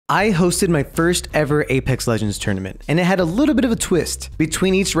I hosted my first ever Apex Legends tournament, and it had a little bit of a twist.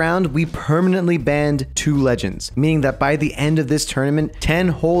 Between each round, we permanently banned 2 legends, meaning that by the end of this tournament, 10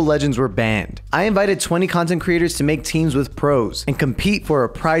 whole legends were banned. I invited 20 content creators to make teams with pros and compete for a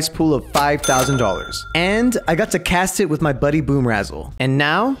prize pool of $5,000. And I got to cast it with my buddy Boomrazzle. And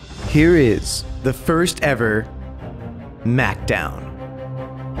now, here is the first ever macdown.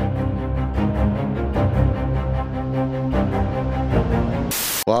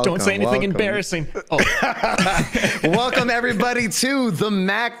 Don't say anything embarrassing. Oh. Welcome everybody to the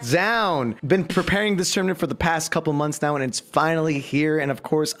macdown. Been preparing this tournament for the past couple months now, and it's finally here. And of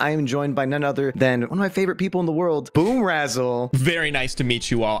course, I am joined by none other than one of my favorite people in the world, Boomrazzle. Very nice to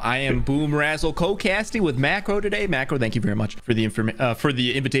meet you all. I am Boomrazzle, co-casting with Macro today. Macro, thank you very much for the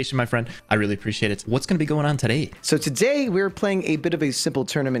invitation, my friend. I really appreciate it. What's going to be going on today? So today we're playing a bit of a simple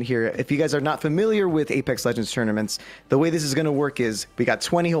tournament here. If you guys are not familiar with Apex Legends tournaments, the way this is going to work is we got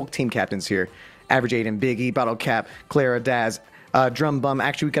 20 whole team captains here. Average Aiden, Biggie, Bottle Cap, Clara, Daz, Drum Bum.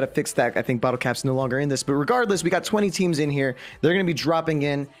 Actually, we got to fix that. I think Bottle Cap's no longer in this. But regardless, we got 20 teams in here. They're going to be dropping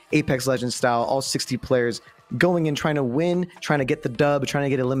in Apex Legends style, all 60 players going in, trying to win, trying to get the dub, trying to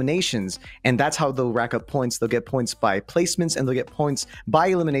get eliminations. And that's how they'll rack up points. They'll get points by placements and they'll get points by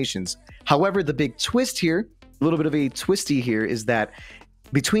eliminations. However, the big twist here, a little bit of a twisty here, is that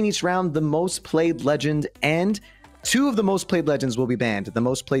between each round, the most played legend and 2 of the most played legends will be banned. The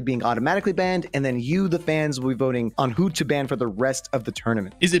most played being automatically banned, and then you, the fans, will be voting on who to ban for the rest of the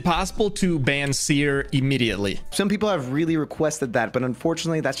tournament. Is it possible to ban Seer immediately? Some people have really requested that, but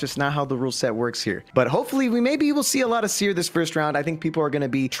unfortunately, that's just not how the rule set works here. But hopefully, we will see a lot of Seer this first round. I think people are going to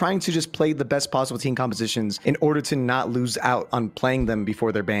be trying to just play the best possible team compositions in order to not lose out on playing them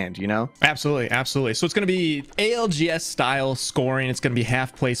before they're banned, you know? Absolutely, absolutely. So it's going to be ALGS style scoring. It's going to be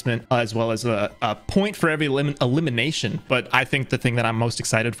half placement as well as a point for every elimination. But I think the thing that I'm most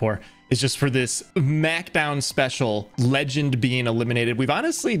excited for is just for this macdown special, legend being eliminated. We've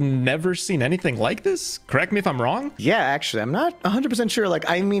honestly never seen anything like this. Correct me if I'm wrong. Yeah, actually, I'm not 100% sure. Like,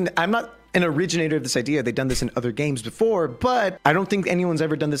 I mean, I'm not an originator of this idea. They've done this in other games before, but I don't think anyone's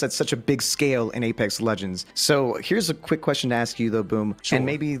ever done this at such a big scale in Apex Legends. So here's a quick question to ask you though, Boom. Sure. And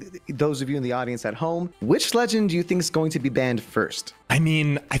maybe those of you in the audience at home, which legend do you think is going to be banned first? I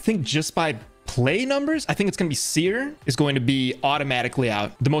mean, I think just by play numbers, I think it's going to be Seer is going to be automatically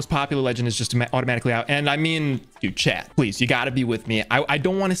out. The most popular legend is just automatically out. And I mean, dude, chat, please, you got to be with me. I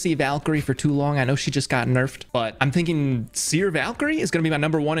don't want to see Valkyrie for too long. I know she just got nerfed, but I'm thinking Seer Valkyrie is going to be my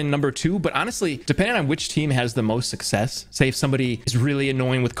 #1 and #2. But honestly, depending on which team has the most success, say if somebody is really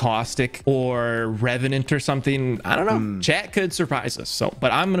annoying with Caustic or Revenant or something, I don't know, chat could surprise us. So,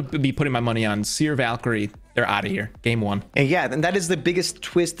 but I'm going to be putting my money on Seer Valkyrie. They're out of here. Game 1. And yeah, and that is the biggest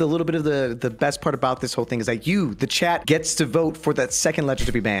twist. A little bit of the best part about this whole thing is that you, the chat, gets to vote for that second legend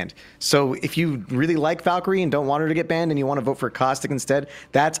to be banned. So if you really like Valkyrie and don't want her to get banned and you want to vote for Caustic instead,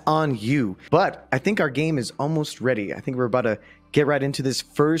 that's on you. But I think our game is almost ready. I think we're about to get right into this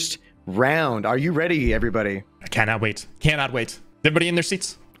first round. Are you ready, everybody? I cannot wait. Cannot wait. Everybody in their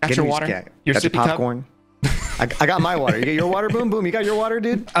seats? Got your water? Your got your popcorn? I got my water. You got your water, Boom? Boom, you got your water,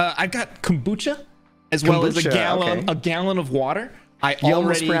 dude? I've got kombucha. As well as a gallon of water. You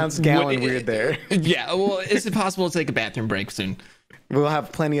almost pronounced gallon weird there. Yeah, well, is it possible to take a bathroom break soon? We'll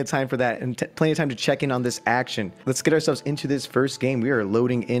have plenty of time for that and plenty of time to check in on this action. Let's get ourselves into this first game. We are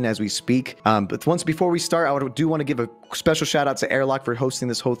loading in as we speak. But before we start, I do want to give a special shout out to Airlock for hosting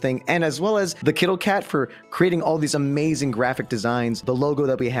this whole thing, and as well as the Kittle Cat for creating all these amazing graphic designs, the logo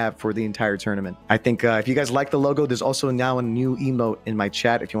that we have for the entire tournament. I think if you guys like the logo, there's also now a new emote in my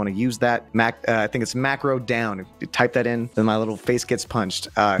chat if you want to use that. I think it's macro down. If you type that in, then my little face gets punched.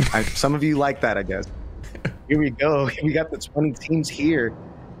 Some of you like that, I guess. Here we go. We got the 20 teams here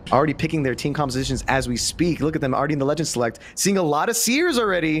already picking their team compositions as we speak. Look at them already in the legend select. Seeing a lot of Seers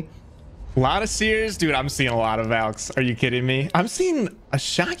already. A lot of Seers? Dude, I'm seeing a lot of Valks. Are you kidding me? I'm seeing a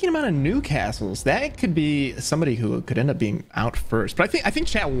shocking amount of Newcastles. That could be somebody who could end up being out first. But I think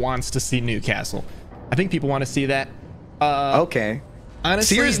chat wants to see Newcastle. I think people want to see that. Okay.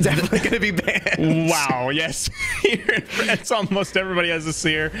 Honestly, Seer is definitely going to be banned. Wow, yes. It's almost everybody has a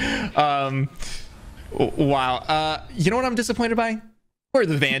Seer. Wow. You know what I'm disappointed by? Where are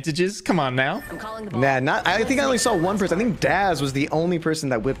the Vantages? Come on now. Nah, I think I only saw one person. I think Daz was the only person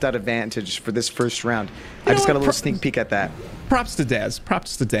that whipped out a Vantage for this first round. I just got a little sneak peek at that. Props to Daz.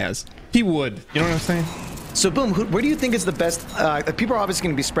 Props to Daz. He would. You know what I'm saying? So, Boom, where do you think is the best? People are obviously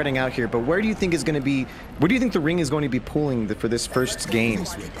going to be spreading out here, but where do you think is going to be? Where do you think the ring is going to be pulling for this first game?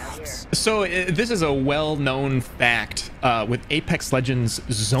 So this is a well-known fact with Apex Legends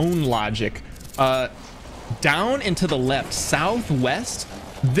zone logic. Down and to the left, southwest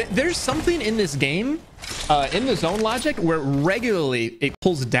There's something in this game, in the zone logic, where regularly it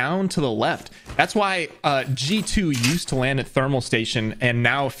pulls down to the left. That's why G2 used to land at Thermal Station, and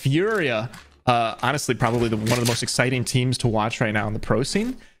now Furia, honestly, probably one of the most exciting teams to watch right now in the pro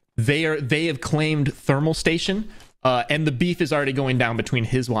scene. They have claimed Thermal Station, and the beef is already going down between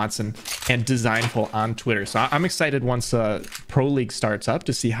His Watson and Designful on Twitter. So I'm excited once Pro League starts up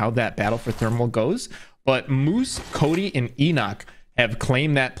to see how that battle for Thermal goes. But Moose, Cody, and Enoch have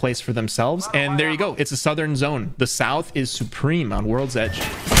claimed that place for themselves, and there you go. It's a southern zone. The south is supreme on World's Edge.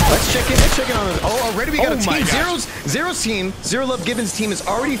 Let's check in on it. Oh, already we got a team. Zero's team, Zero Love Given's team is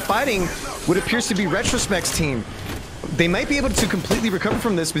already fighting what appears to be Retrospect's team. They might be able to completely recover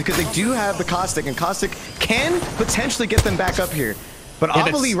from this because they do have the Caustic, and Caustic can potentially get them back up here. But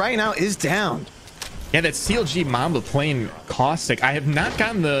Avali right now is down. Yeah, that's CLG Mamba playing Caustic. I have not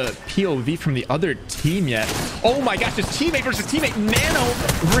gotten the POV from the other team yet. Oh my gosh, it's teammate versus teammate. Nano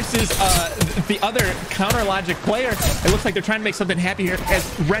versus the other counter logic player. It looks like they're trying to make something happy here as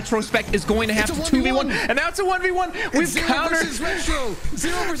Retrospect is going to have to 2v1. And now it's a 1v1. We've countered. Versus Retro.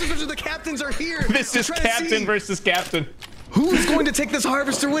 Zero versus Retro. The captains are here. This is captain versus captain. Who's going to take this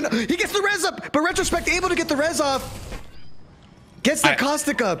Harvester win? He gets the res up, but Retrospect able to get the res off. Gets that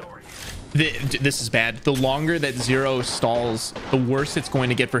Caustic up. This is bad. The longer that Zero stalls, the worse it's going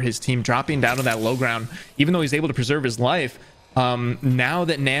to get for his team. Dropping down to that low ground, even though he's able to preserve his life. Now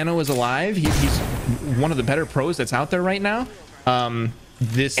that Nano is alive, he's one of the better pros that's out there right now.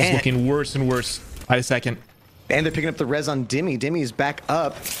 This is looking worse and worse by the second. And they're picking up the res on Dimmy. Dimmy is back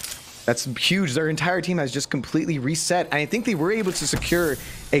up. That's huge. Their entire team has just completely reset. And I think they were able to secure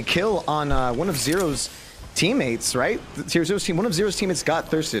a kill on one of Zero's teammates, right? Zero's team. One of Zero's teammates got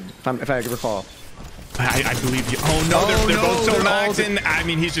thirsted, if I recall. I believe you. Oh no, they're both so knocked in. I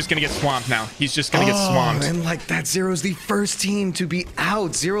mean, he's just gonna get swamped now. He's just gonna get swamped. And like that, Zero's the first team to be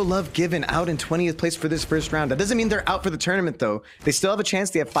out. Zero Love Given out in 20th place for this first round. That doesn't mean they're out for the tournament though. They still have a chance.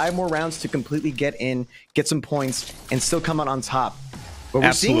 They have 5 more rounds to completely get in, get some points, and still come out on top. But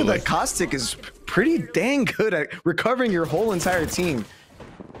we're seeing that Caustic is pretty dang good at recovering your whole entire team.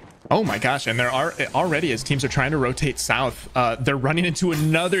 Oh my gosh, and there are already, as teams are trying to rotate south, they're running into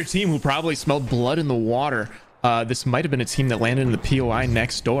another team who probably smelled blood in the water. This might have been a team that landed in the POI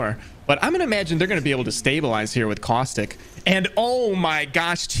next door, but I'm gonna imagine they're gonna be able to stabilize here with Caustic. And oh my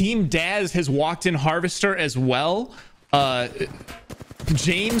gosh, Team Daz has walked in Harvester as well.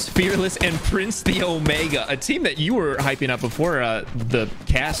 James, Fearless, and Prince the Omega, a team that you were hyping up before the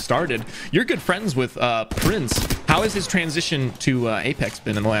cast started. You're good friends with Prince. How has his transition to Apex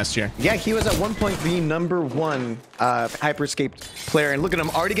been in the last year? Yeah, he was at one point the #1 Hyperscape player, and look at him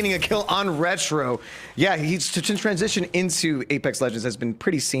already getting a kill on Retro. Yeah, he's to transition into Apex Legends has been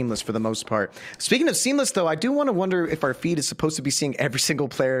pretty seamless for the most part. Speaking of seamless, though, I do want to wonder if our feed is supposed to be seeing every single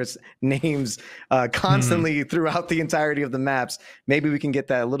player's names constantly throughout the entirety of the maps. Maybe we can get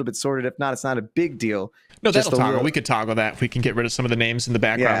that a little bit sorted. If not, it's not a big deal. No, that'll toggle. We could toggle that if we can get rid of some of the names in the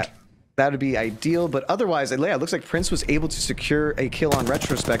background. Yeah. That would be ideal, but otherwise, it looks like Prince was able to secure a kill on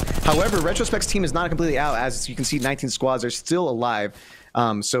Retrospect. However, Retrospect's team is not completely out. As you can see, 19 squads are still alive.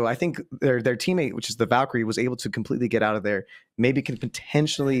 So I think their teammate, which is the Valkyrie, was able to completely get out of there. Maybe can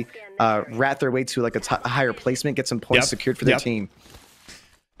potentially rat their way to like a higher placement, get some points secured for their team.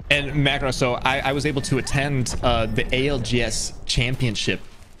 And Macro, so I was able to attend the ALGS Championship.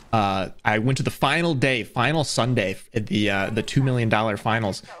 I went to the final day, final Sunday at the $2 million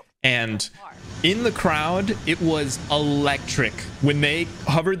finals. And in the crowd, it was electric. When they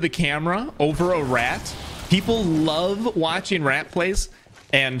hovered the camera over a rat, people love watching rat plays,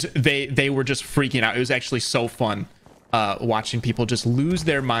 and they were just freaking out. It was actually so fun watching people just lose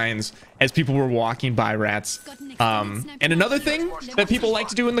their minds as people were walking by rats. And another thing that people like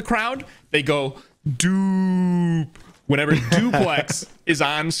to do in the crowd, they go, dupe. Whenever Duplex is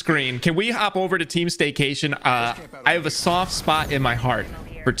on screen. Can we hop over to Team Staycation? I have a soft spot in my heart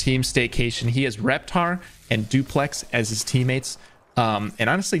for Team Staycation. He has Reptar and Duplex as his teammates. And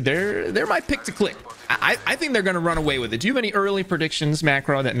honestly, they're my pick to click. I think they're going to run away with it. Do you have any early predictions,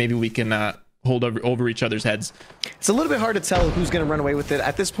 Macro, that maybe we can hold over each other's heads? It's a little bit hard to tell who's going to run away with it.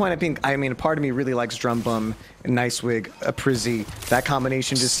 At this point, I mean, a part of me really likes Drum Bum, Nicewig, a Prizzy. That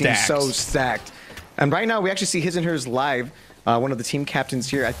combination just seems so stacked. And right now, we actually see His and Hers live. One of the team captains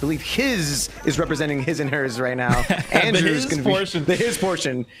here, I believe His is representing His and Hers right now. Andrew's going to be the His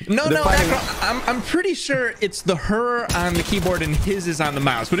portion. No, I'm pretty sure it's the Her on the keyboard and His is on the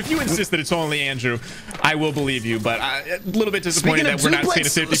mouse. But if you insist that it's only Andrew, I will believe you. But a little bit disappointed that we're not seeing a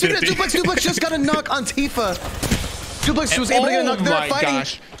 50-50. Duplex just got a knock on Tifa. Duplex was able to get a knock. They're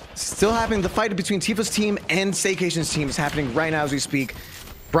fighting. Still happening. The fight between Tifa's team and Staycation's team is happening right now as we speak.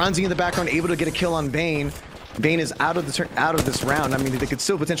 Bronzy in the background, able to get a kill on Bane. Bane is out of this round. I mean, they could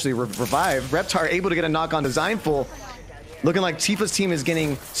still potentially revive. Reptar able to get a knock on Designful. Looking like Tifa's team is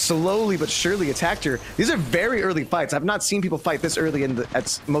getting slowly but surely attacked here. These are very early fights. I've not seen people fight this early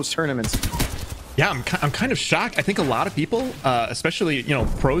at most tournaments. Yeah, I'm kind of shocked. I think a lot of people, especially, you know,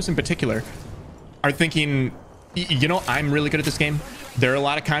 pros in particular, are thinking, you know, I'm really good at this game. There are a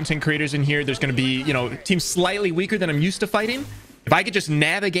lot of content creators in here. There's going to be, you know, teams slightly weaker than I'm used to fighting. If I could just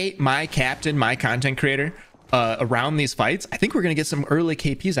navigate my captain, my content creator, around these fights, I think we're going to get some early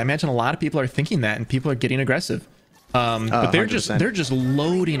KPs. I imagine a lot of people are thinking that, and people are getting aggressive. But they're 100%. they're just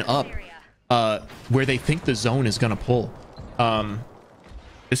loading up where they think the zone is going to pull.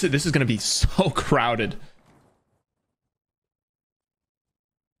 This is going to be so crowded.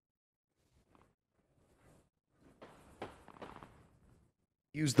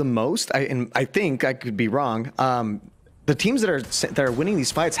 Use the most, I think I could be wrong. The teams that are winning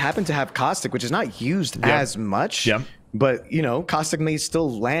these fights happen to have Caustic, which is not used as much. Yeah. But you know, Caustic may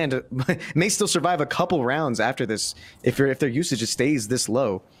still land, may still survive a couple rounds after this if their usage stays this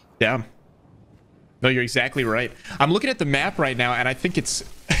low. Yeah. No, you're exactly right. I'm looking at the map right now, and I think it's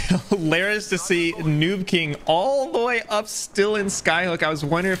hilarious to see Noob King all the way up still in Skyhook. I was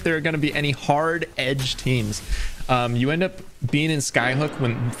wondering if there are going to be any hard edge teams. You end up being in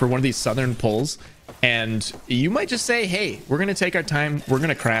Skyhook for one of these southern pulls, and you might just say, hey, we're going to take our time, we're going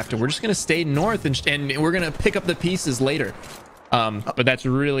to craft, and we're just going to stay north, and we're going to pick up the pieces later. But that's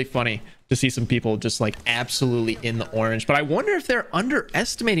really funny to see some people just like absolutely in the orange. But I wonder if they're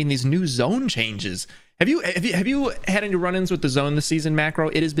underestimating these new zone changes. Have you had any run-ins with the zone this season, Macro?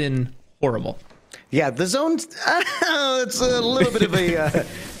 It has been horrible. Yeah, the zone, it's a little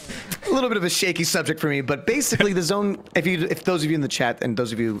bit of a shaky subject for me, but basically the zone, if those of you in the chat and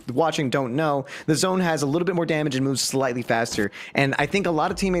those of you watching don't know, the zone has a little bit more damage and moves slightly faster. And I think a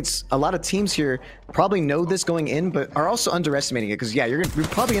lot of teams here probably know this going in, but are also underestimating it, because yeah, we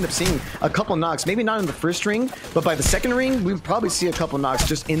probably end up seeing a couple knocks, maybe not in the first ring, but by the second ring, we probably see a couple knocks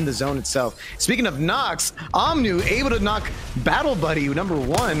just in the zone itself. Speaking of knocks, Omnu able to knock Battle Buddy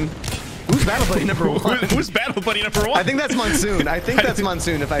 #1. Who's Battle Buddy #1? Who's Battle Buddy #1? I think that's Monsoon. I think that's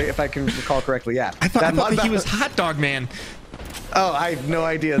Monsoon, if I can recall correctly. Yeah. I thought he was Hot Dog Man. Oh, I have no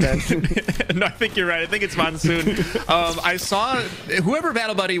idea then. No, I think you're right. I think it's Monsoon. I saw whoever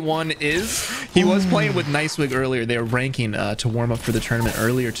Battle Buddy 1 is. He was playing with Nicewig earlier. They were ranking to warm up for the tournament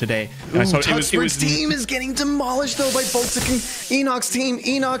earlier today. And I saw Tuxford's team is getting demolished though by Voltic and Enoch's team.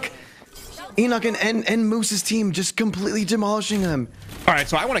 Enoch and Moose's team just completely demolishing them. All right,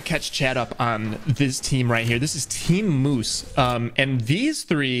 so I want to catch Chad up on this team right here. This is Team Moose, and these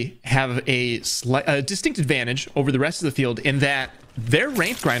three have a distinct advantage over the rest of the field in that they're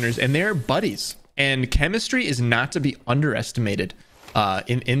ranked grinders and they're buddies, and chemistry is not to be underestimated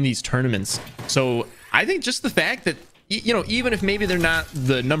in these tournaments. So I think just the fact that, you know, even if maybe they're not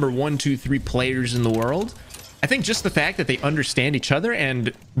the number 1, 2, 3 players in the world, I think just the fact that they understand each other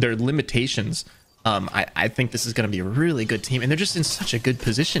and their limitations, I think this is going to be a really good team, and they're just in such a good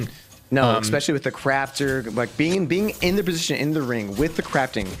position. No, especially with the crafter, like being in the position in the ring with the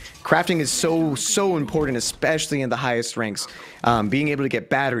crafting. Crafting is so important, especially in the highest ranks. Being able to get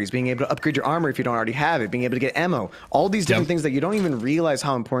batteries, being able to upgrade your armor if you don't already have it, being able to get ammo, all these different things that you don't even realize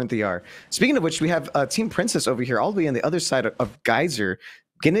how important they are. Speaking of which, we have Team Princess over here, all the way on the other side of Geyser,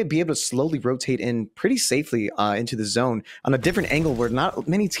 going to be able to slowly rotate in pretty safely into the zone on a different angle where not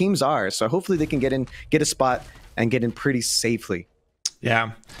many teams are. So hopefully they can get a spot and get in pretty safely.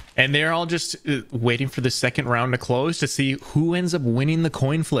 Yeah, and they're all just waiting for the second round to close to see who ends up winning the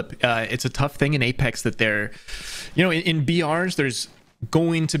coin flip. It's a tough thing in Apex that they're, you know, in BRs, there's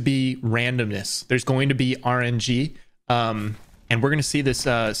going to be randomness. There's going to be RNG. And we're going to see this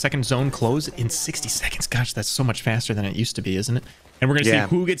second zone close in 60 seconds. Gosh, that's so much faster than it used to be, isn't it? And we're going to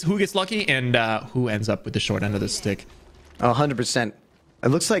see who gets lucky and who ends up with the short end of the stick. Oh, 100%. It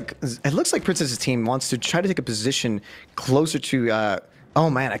looks like Princess's team wants to try to take a position closer to oh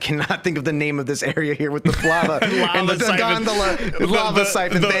man, I cannot think of the name of this area here with the lava and the gondola. Lava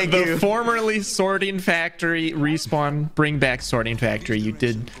siphon, thank you. The formerly Sorting Factory respawn, bring back Sorting Factory. You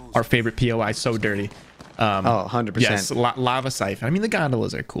did our favorite POI so dirty. Oh, 100%. Yes, lava siphon. I mean, the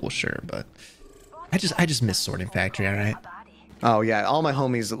gondolas are cool, sure, but I just miss Sorting Factory, all right? Oh yeah, all my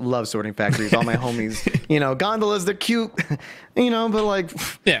homies love Sorting Factories. All my homies, you know, gondolas, they're cute, you know, but like,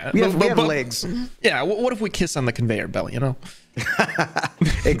 yeah, we have legs. Yeah, what if we kiss on the conveyor belt, you know?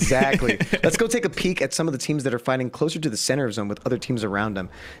 Exactly. Let's go take a peek at some of the teams that are fighting closer to the center of zone with other teams around them.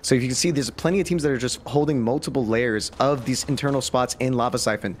 So if you can see, there's plenty of teams that are just holding multiple layers of these internal spots in Lava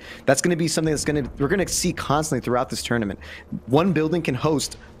Siphon. That's going to be something we're going to see constantly throughout this tournament. One building can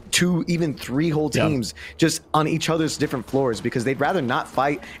host 2, even 3 whole teams just on each other's different floors, because they'd rather not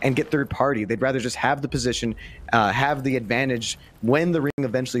fight and get third party. They'd rather just have the position, have the advantage when the ring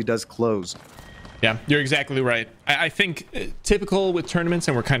eventually does close. Yeah, you're exactly right. I think typical with tournaments,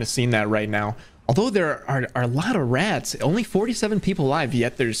 and we're kind of seeing that right now. Although there are a lot of rats, only 47 people live,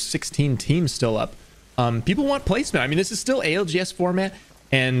 yet there's 16 teams still up. People want placement. I mean, this is still ALGS format,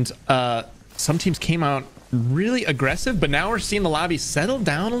 and some teams came out really aggressive, but now we're seeing the lobby settle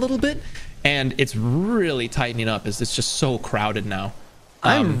down a little bit, and it's really tightening up as it's just so crowded now.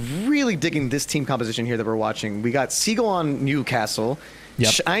 I'm really digging this team composition here that we're watching. We got Seagull on Newcastle,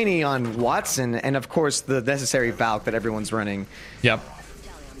 Shiny on Watson, and of course the necessary Valk that everyone's running.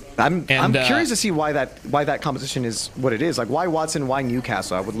 I'm curious to see why that composition is what it is. Like, why Watson, why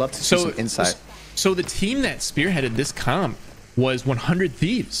Newcastle? I would love to see some insight. So the team that spearheaded this comp was 100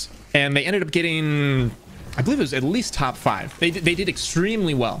 Thieves, and they ended up getting, I believe it was at least top 5. They did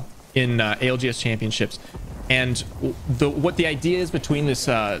extremely well in ALGS championships. And what the idea is between this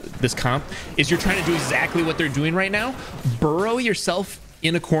this comp is you're trying to do exactly what they're doing right now. Burrow yourself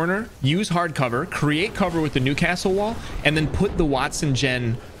in a corner, use hard cover, create cover with the Newcastle wall, and then put the Watson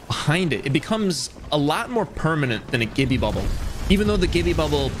gen behind it. It becomes a lot more permanent than a Gibby bubble. Even though the Gibby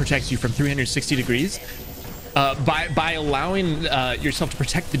bubble protects you from 360 degrees, by allowing yourself to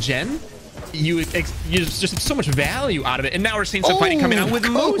protect the gen, you just so much value out of it. And now we're seeing some fighting coming out with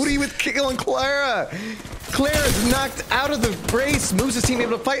Moose. Cody with killing Clara. Clara's knocked out of the race. Moose's team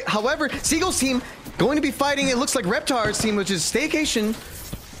able to fight. However, Seagull's team going to be fighting, it looks like Reptar's team, which is Staycation.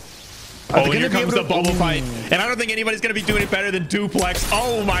 Here comes the bubble fight. And I don't think anybody's going to be doing it better than Duplex.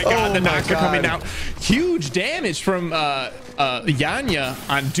 Oh my god, the knocks are coming out. Huge damage from Yanya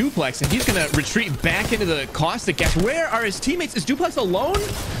on Duplex, and he's going to retreat back into the caustic gas. Where are his teammates? Is Duplex alone?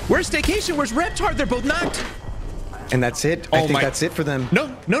 Where's Staycation? Where's Reptar? They're both knocked. And that's it. I think that's it for them.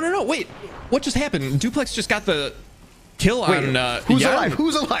 No. Wait, what just happened? Duplex just got the kill on who's alive?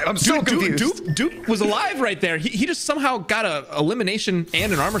 Who's alive? I'm so confused. Dupe was alive right there. He just somehow got a elimination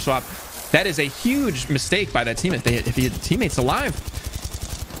and an armor swap. That is a huge mistake by that team if he had teammates alive.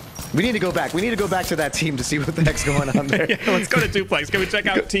 We need to go back. We need to go back to that team to see what the heck's going on there. Yeah, let's go to Duplex. Can we check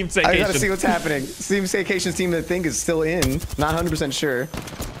out Team Staycation? I gotta see what's happening. Team Staycation's team, I think, is still in. Not 100% sure.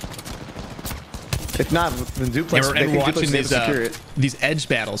 If not, then Duplex. And we're watching these edge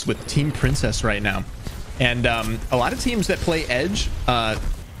battles with Team Princess right now. And a lot of teams that play edge,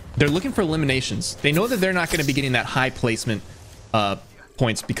 they're looking for eliminations. They know that they're not going to be getting that high placement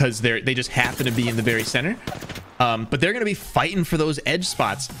points because they just happen to be in the very center. But they're going to be fighting for those edge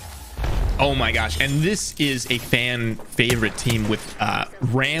spots. Oh my gosh. And this is a fan favorite team with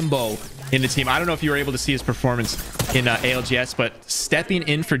Rambo in the team. I don't know if you were able to see his performance in ALGS, but stepping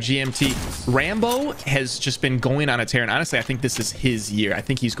in for GMT, Rambo has just been going on a tear. And honestly, I think this is his year. I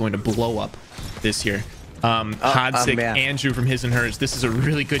think he's going to blow up this year. Hodsig, Andrew from His and Hers. This is a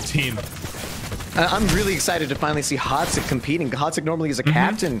really good team. I'm really excited to finally see Hodsig competing. Hodsig normally is a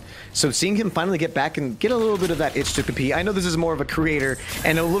captain, so seeing him finally get back and get a little bit of that itch to compete. I know this is more of a creator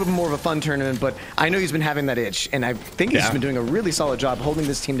and a little bit more of a fun tournament, but I know he's been having that itch, and I think he's been doing a really solid job holding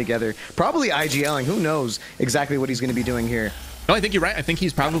this team together. Probably IGLing. Who knows exactly what he's going to be doing here. No, I think you're right. I think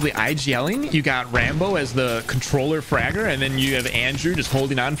he's probably IGLing. You got Rambo as the controller fragger, and then you have Andrew just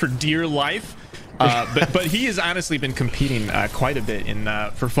holding on for dear life. But he has honestly been competing quite a bit in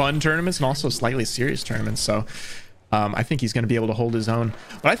for fun tournaments and also slightly serious tournaments. So I think he's going to be able to hold his own.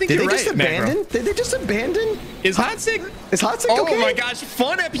 But I think you're right. Did they just abandon? Is Hodsig? Is Hodsig okay? Oh my gosh,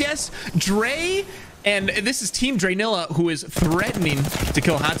 fun FPS. Dre, and this is Team Draynilla, who is threatening to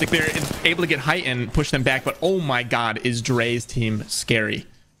kill Hodsig. They're able to get height and push them back. But oh my god, is Dre's team scary?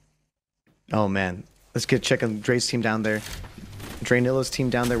 Oh man, let's check on Dre's team down there. Draynilla's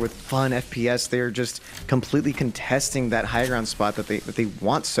team down there with fun FPS. They're just completely contesting that high ground spot that they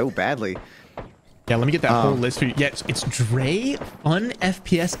want so badly. Yeah, let me get that whole list for you. Yeah, it's Dre, Fun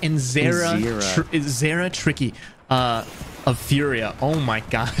FPS, and Zera Tricky of Furia. Oh my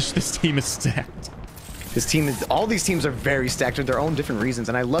gosh, this team is stacked. All these teams are very stacked for their own different reasons,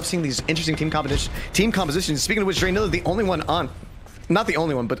 and I love seeing these interesting team compositions. Speaking of which, Draynilla, the only one on, not the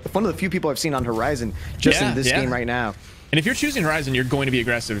only one, but one of the few people I've seen on Horizon just in this game right now. And if you're choosing Horizon, you're going to be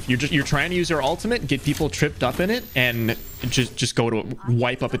aggressive. You're trying to use your ultimate, get people tripped up in it, and just go to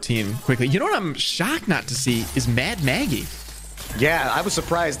wipe up a team quickly. You know what I'm shocked not to see is Mad Maggie. Yeah, I was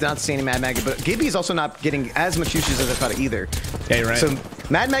surprised not to see any Mad Maggie, but Gibby is also not getting as much usage as I thought either. Yeah, you're right. So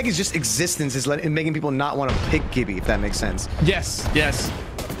Mad Maggie's just existence is making people not want to pick Gibby, if that makes sense. Yes, yes.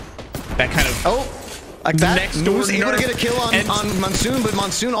 That kind of... Oh, like that. Next door Moose able to get a kill on and- Monsoon, but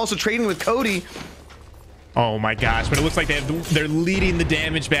Monsoon also trading with Cody. Oh my gosh, but it looks like they're leading the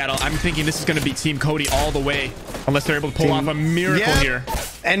damage battle. I'm thinking this is going to be Team Cody all the way, unless they're able to pull off a miracle here.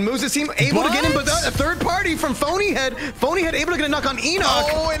 And Moose's team able to get him, but a third party from Phonyhead. Phonyhead able to get a knock on Enoch.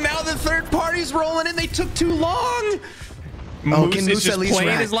 Oh, and now the third party's rolling in. They took too long. Moose can is Moose just at least playing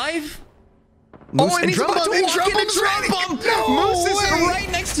rat? his life. Moose Oh, and he's about to walk into Drumbum's ready. Drumbum. No Moose is way. right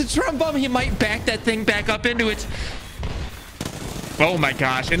next to Drumbum. He might back that thing back up into it. Oh my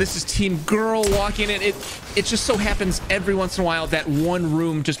gosh, and this is Team Girl walking in. It just so happens every once in a while that one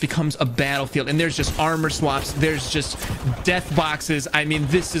room just becomes a battlefield, and there's just armor swaps, there's just death boxes. I mean,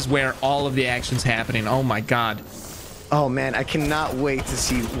 this is where all of the action's happening. Oh my god. Oh man, I cannot wait to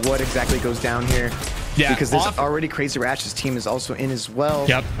see what exactly goes down here. Yeah, because there's already Crazy Ratchet's team is also in as well.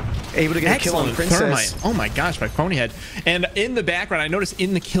 Yep. Able to get a kill on Princess. Thermite. Oh my gosh, by Phonyhead. And in the background, I noticed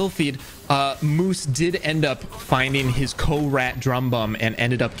in the kill feed, Moose did end up finding his co-rat Drumbum and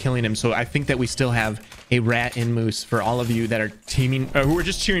ended up killing him. So I think that we still have a rat in Moose for all of you that are teaming, who are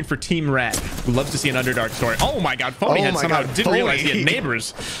just cheering for Team Rat, who loves to see an Underdark story. Oh my god, Phonyhead somehow didn't realize he had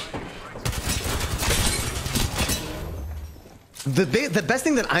neighbors. The best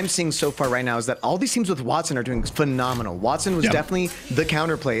thing that I'm seeing so far right now is that all these teams with Watson are doing phenomenal. Watson was definitely the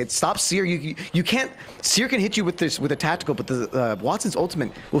counterplay. It stops Seer. You can't. Seer can hit you with a tactical, but the Watson's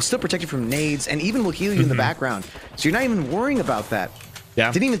ultimate will still protect you from nades and even will heal you in the background. So you're not even worrying about that.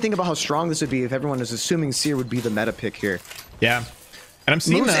 Yeah. Didn't even think about how strong this would be if everyone is assuming Seer would be the meta pick here. Yeah. And I'm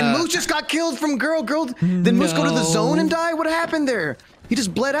seeing Moose, and Moose just got killed from Girl. Did Moose go to the zone and die? What happened there? He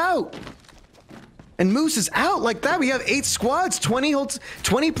just bled out. And Moose is out like that. We have 8 squads, 20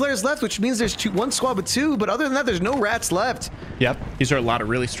 players left, which means there's one squad with 2. But other than that, there's no rats left. Yep, these are a lot of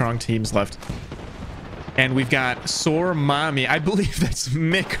really strong teams left. And we've got Sore Mommy. I believe that's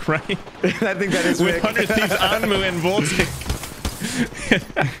Mick, right? I think that is With Mick. 100 Thieves, Anmu, and Voltic.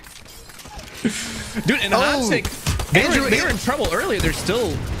 Dude, and Hopsick, they were in trouble earlier. They're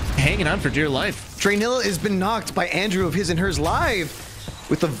still hanging on for dear life. Trainilla has been knocked by Andrew of His and Hers live.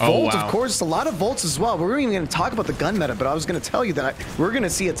 With the Volt, of course, a lot of Volts as well. We weren't even going to talk about the gun meta, but I was going to tell you that we're going to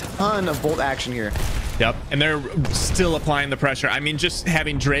see a ton of Volt action here. Yep, and they're still applying the pressure. I mean, just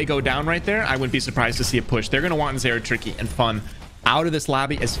having Dre go down right there, I wouldn't be surprised to see a push. They're going to want Zera Tricky and Fun out of this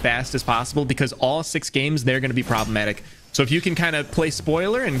lobby as fast as possible because all 6 games, they're going to be problematic. So if you can kind of play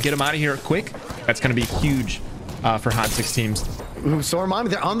spoiler and get them out of here quick, that's going to be huge for Hot 6 teams. Ooh, so Mommy,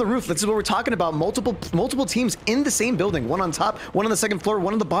 they're on the roof. This is what we're talking about. Multiple teams in the same building. One on top, one on the second floor,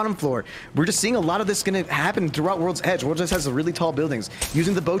 one on the bottom floor. We're just seeing a lot of this going to happen throughout World's Edge. World's Edge has really tall buildings.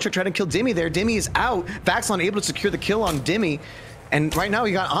 Using the bow trick, trying to kill Dimmy there. Dimmy is out. Vaxlon able to secure the kill on Dimmy. And right now,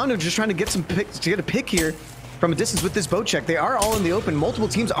 you got Anu just trying to get a pick here from a distance with this bow check. They are all in the open. Multiple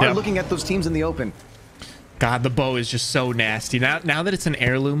teams are looking at those teams in the open. God, the bow is just so nasty. Now that it's an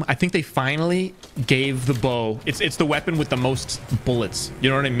heirloom, I think they finally gave the bow. It's the weapon with the most bullets.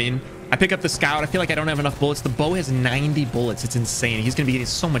 You know what I mean? I pick up the scout. I feel like I don't have enough bullets. The bow has 90 bullets. It's insane. He's going to be getting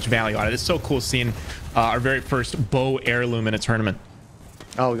so much value out of it. It's so cool seeing our very first bow heirloom in a tournament.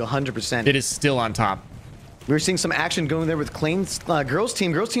 Oh, 100%. It is still on top. We're seeing some action going there with Clane's girls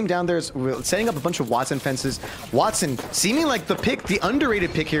team. Girls team down there is setting up a bunch of Watson fences. Watson seeming like the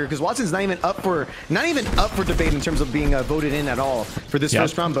underrated pick here because Watson's not even up for debate in terms of being voted in at all for this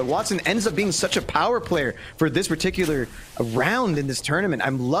first round. But Watson ends up being such a power player for this particular round in this tournament.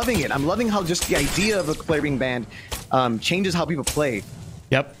 I'm loving it. I'm loving how just the idea of a player being banned changes how people play.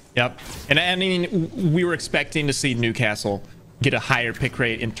 Yep. And I mean, we were expecting to see Newcastle get a higher pick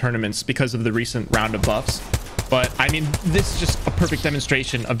rate in tournaments because of the recent round of buffs. But I mean, this is just a perfect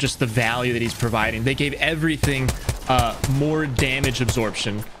demonstration of just the value that he's providing. They gave everything more damage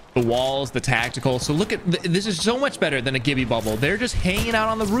absorption, the walls, the tactical. So look at this is so much better than a Gibby bubble. They're just hanging out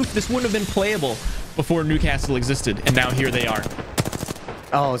on the roof. This wouldn't have been playable before Newcastle existed, and now here they are.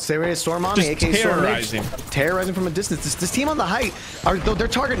 Oh, stay ready, Storm Mommy, aka terrorizing. Terrorizing from a distance. This team on the height they're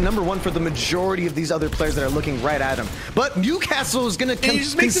target #1 for the majority of these other players that are looking right at him. But Newcastle is going to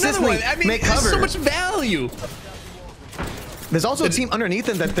consistently make cover. There's so much value. There's also a team underneath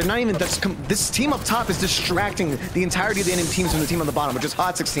them that they're not even. This team up top is distracting the entirety of the enemy teams from the team on the bottom, which is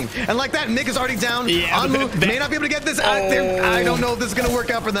Hot 16. And like that, Mick is already down. Anmu may not be able to get this out there. I don't know if this is going to work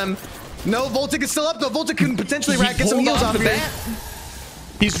out for them. No, Voltic is still up though. Voltic can potentially get some heals off here.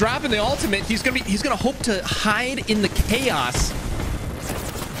 He's dropping the ultimate. He's gonna hope to hide in the chaos.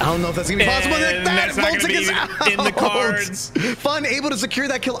 I don't know if that's gonna be possible. And That that's not gonna Voltic be is out. in the cards. Fun able to secure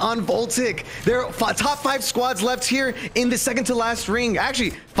that kill on Voltic. There are top 5 squads left here in the second to last ring. Actually,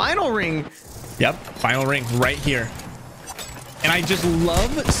 final ring. Yep, final ring right here. And I just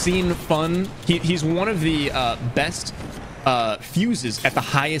love seeing Fun. He's one of the best fuses at the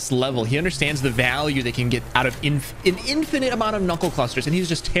highest level. He understands the value they can get out of an infinite amount of knuckle clusters, and he's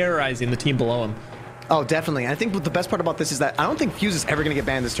just terrorizing the team below him. Oh, definitely. I think the best part about this is that I don't think Fuse is ever going to get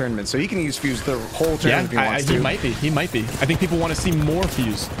banned this tournament, so he can use Fuse the whole tournament if he wants to. He might be. He might be. I think people want to see more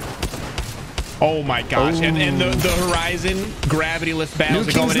Fuse. Oh my gosh. And the Horizon gravity lift battles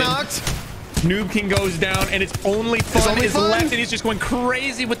are going in. Noob King goes down, and it's only Fun is left, and he's just going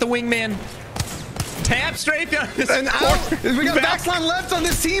crazy with the wingman. Tap straight down this and out. We got Vaxlon left on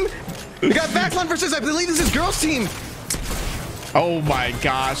this team. We got Vaxlon versus, I believe this is girls team. Oh my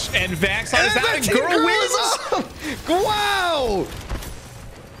gosh. And Vaxlon is out, and girl wins. Wow.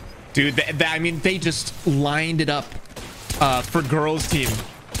 Dude, I mean, they just lined it up for girls team.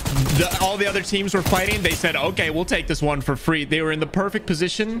 All the other teams were fighting. They said, okay, we'll take this one for free. They were in the perfect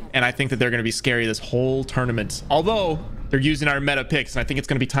position, and I think that they're going to be scary this whole tournament. Although they're using our meta picks, and I think it's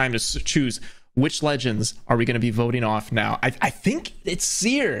going to be time to choose which legends are we going to be voting off now. I think it's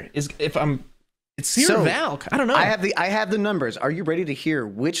Seer. It's Seer or Valk. I don't know. I have the numbers. Are you ready to hear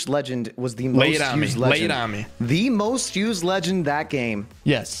which legend was the most used legend? Lay it on me. The most used legend that game,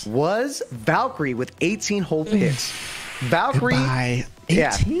 yes, was Valkyrie with 18 whole picks. Valkyrie. By 18?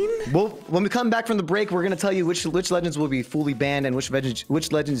 Yeah. Well, when we come back from the break, we're going to tell you which legends will be fully banned and which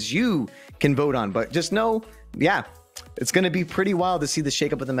legends you can vote on. But just know, yeah, it's going to be pretty wild to see the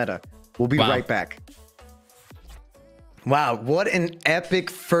shakeup of the meta. We'll be right back. Wow, what an epic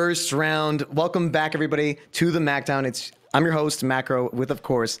first round. Welcome back, everybody, to the Macdown. I'm your host, Macro, with, of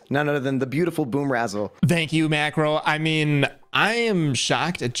course, none other than the beautiful Boom Razzle. Thank you, Macro. I mean, I am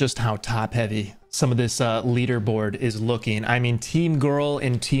shocked at just how top-heavy some of this leaderboard is looking. I mean, Team Girl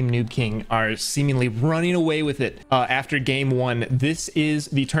and Team Noob King are seemingly running away with it after game 1. This is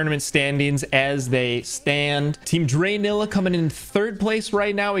the tournament standings as they stand. Team Draynilla coming in 3rd place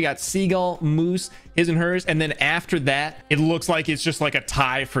right now. We got Seagull, Moose, his and hers, and then after that it looks like it's just like a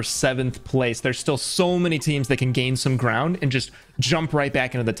tie for 7th place. There's still so many teams that can gain some ground and just jump right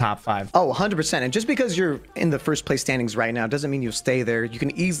back into the top 5. Oh, 100%. And just because you're in the 1st place standings right now doesn't mean you'll stay there. You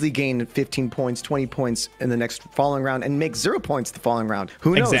can easily gain 15 points, 20 points in the next following round and make 0 points the following round.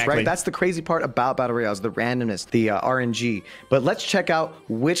 Who knows, exactly. Right? That's the crazy part about Battle Royales, the randomness, the RNG. But let's check out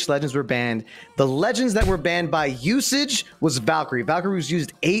which legends were banned. The legends that were banned by usage was Valkyrie. Valkyrie was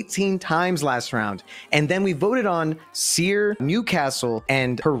used 18 times last round. And then we voted on Seer, Newcastle,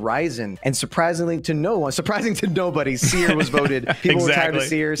 and Horizon. And surprising to nobody, Seer was voted. People were tired of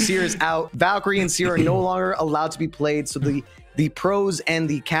Seer. Seer is out. Valkyrie and Seer are no longer allowed to be played. So the pros and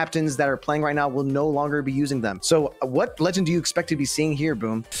the captains that are playing right now will no longer be using them. So what legend do you expect to be seeing here,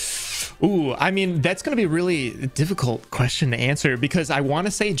 Boom? Ooh, I mean, that's going to be a really difficult question to answer because I want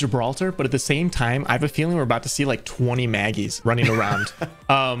to say Gibraltar, but at the same time, I have a feeling we're about to see like 20 Maggies running around.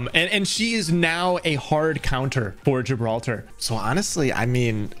 And she is now a hard counter for Gibraltar. So honestly, I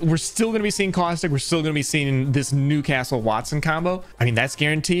mean, we're still going to be seeing Caustic. We're still going to be seeing this Newcastle Watson combo. I mean, that's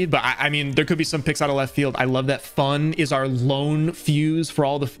guaranteed, but I mean, there could be some picks out of left field. I love that Fun is our lone fuse for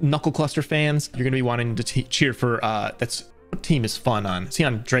all the Knuckle Cluster fans. You're going to be wanting to cheer for, what team is Fun on? Is he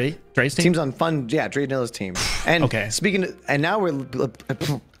on Dre's team? Team's on Fun, yeah, Draynilla's team. And okay.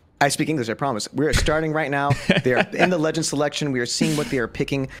 I speak English, I promise. We're starting right now. They are in the legend selection. We are seeing what they are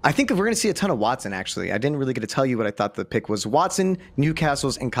picking. I think we're going to see a ton of Watson, actually. I didn't really get to tell you what I thought the pick was. Watson,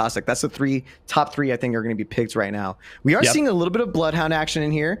 Newcastle's, and Caustic. That's the top three I think are going to be picked right now. We are seeing a little bit of Bloodhound action in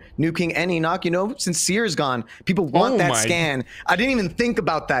here. Noob King and Enoch, you know, since Seer is gone, people want that scan. I didn't even think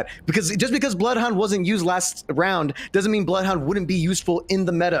about that because just because Bloodhound wasn't used last round doesn't mean Bloodhound wouldn't be useful in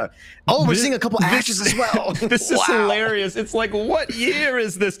the meta. Oh, we're seeing a couple Ashes as well. This is hilarious. It's like, what year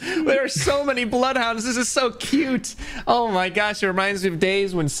is this? There are so many Bloodhounds. This is so cute. Oh my gosh, it reminds me of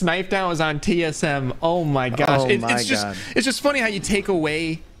days when Snipe Down was on TSM. Oh my gosh. It's just funny how you take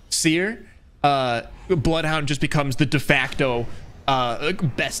away Seer, Bloodhound just becomes the de facto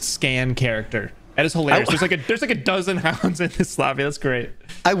best scan character. That is hilarious. There's like a dozen hounds in this lobby. That's great.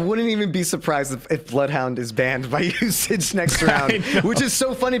 I wouldn't even be surprised if Bloodhound is banned by usage next round, which is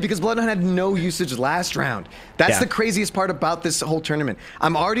so funny because Bloodhound had no usage last round. That's the craziest part about this whole tournament.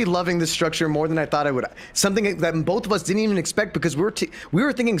 I'm already loving this structure more than I thought I would. Something that both of us didn't even expect because we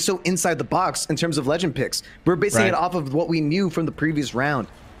were thinking so inside the box in terms of legend picks. We're basing it off of what we knew from the previous round.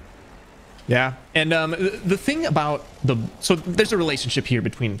 Yeah, and the thing about so there's a relationship here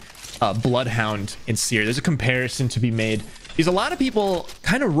between Bloodhound and Seer. There's a comparison to be made. is a lot of people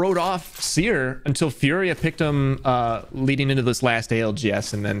kind of wrote off Seer until Furia picked him leading into this last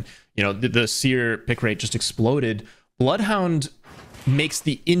ALGS, and then the Seer pick rate just exploded. Bloodhound makes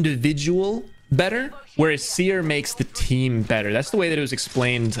the individual better, whereas Seer makes the team better. That's the way that it was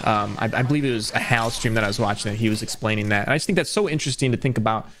explained. I believe it was a Hal stream that I was watching that he was explaining that. And I just think that's so interesting to think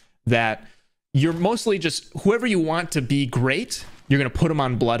about, that you're mostly just whoever you want to be great, you're going to put them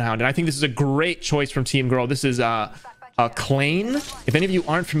on Bloodhound. And I think this is a great choice from Team Girl. This is Klain. If any of you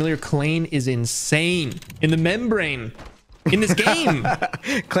aren't familiar, Klain is insane in the membrane in this game.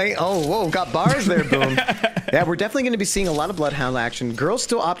 Klain, oh, whoa, got bars there, boom. Yeah, we're definitely going to be seeing a lot of Bloodhound action. Girls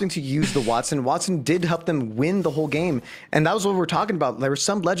still opting to use the Watson. Watson did help them win the whole game, and that was what we're talking about. There were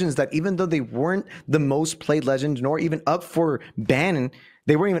some legends that, even though they weren't the most played legend, nor even up for ban,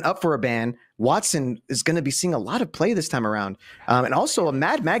 they weren't even up for a ban, Watson is going to be seeing a lot of play this time around. And also a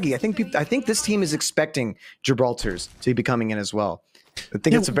Mad Maggie. I think this team is expecting Gibraltars to be coming in as well. I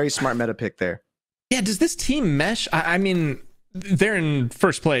think it's a very smart meta pick there. Yeah, does this team mesh? I mean, they're in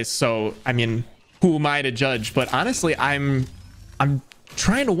first place, so I mean, who am I to judge? But honestly, I'm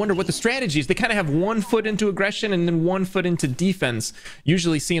trying to wonder what the strategy is. They kind of have 1 foot into aggression and then 1 foot into defense.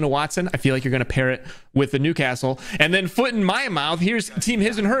 Usually seeing a Watson, I feel like you're going to pair it with the Newcastle, and then foot in my mouth, here's Team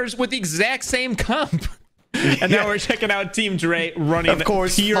His and Hers with the exact same comp. And now we're checking out Team Dre running, of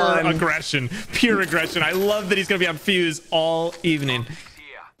course, pure aggression. I love that he's going to be on Fuse all evening.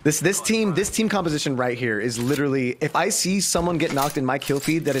 This team composition right here is literally, if I see someone get knocked in my kill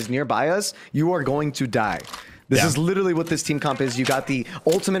feed that is nearby us, you are going to die. This is literally what this team comp is. You got the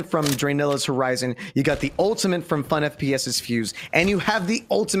ultimate from Drainilla's Horizon, you got the ultimate from Fun FPS's Fuse, and you have the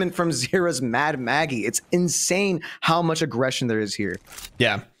ultimate from Zera's Mad Maggie. It's insane how much aggression there is here.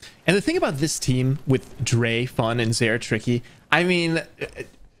 Yeah. And the thing about this team with Dre, Fun, and Zera Tricky, I mean,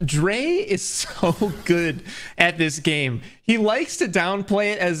 Dre is so good at this game. He likes to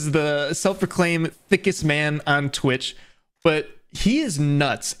downplay it as the self-proclaimed thickest man on Twitch, but he is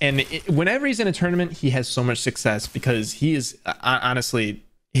nuts. And whenever he's in a tournament, he has so much success because he is honestly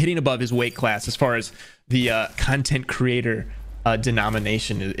hitting above his weight class as far as the content creator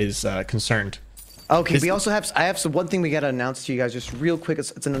denomination is concerned. Okay, we also have, one thing we got to announce to you guys just real quick.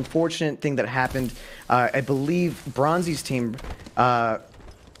 It's an unfortunate thing that happened. I believe Bronzy's team,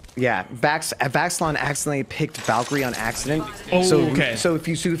 yeah, Vaxlon accidentally picked Valkyrie on accident. Oh, so, okay. So if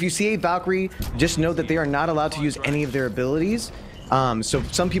you see a Valkyrie, just know that they are not allowed to use any of their abilities. So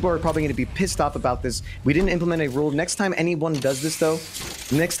some people are probably going to be pissed off about this. We didn't implement a rule. Next time anyone does this, though,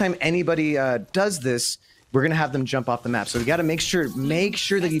 next time anybody does this, we're gonna have them jump off the map. So we got to make sure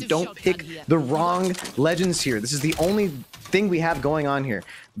that you don't pick the wrong legends here. This is the only thing we have going on here.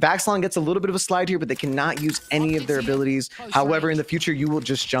 Vaxlon gets a little bit of a slide here, but they cannot use any of their abilities. However, in the future, you will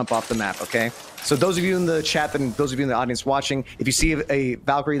just jump off the map, okay? So those of you in the chat and those of you in the audience watching, if you see a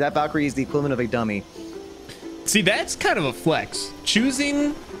Valkyrie, that Valkyrie is the equivalent of a dummy. See, that's kind of a flex.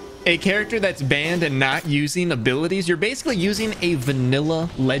 Choosing a character that's banned and not using abilities, you're basically using a vanilla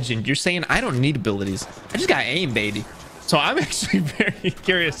legend. You're saying, I don't need abilities. I just got aim, baby. So I'm actually very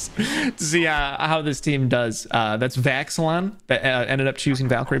curious to see how this team does. That's Vaxlon that ended up choosing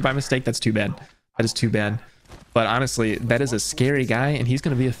Valkyrie by mistake. That's too bad. That is too bad. But honestly, that is a scary guy, and he's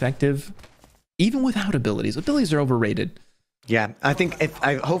going to be effective even without abilities. Abilities are overrated. Yeah, I think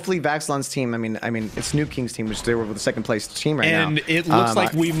hopefully Vaxlon's team, I mean it's Noob King's team, which they were with the second place team right now. And it looks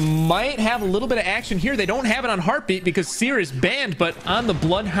like we might have a little bit of action here. They don't have it on Heartbeat because Seer is banned, but on the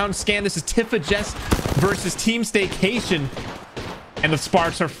Bloodhound scan, this is Tifa Jess versus Team Staycation, and the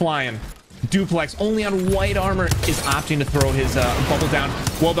sparks are flying. Duplex only on white armor is opting to throw his bubble down.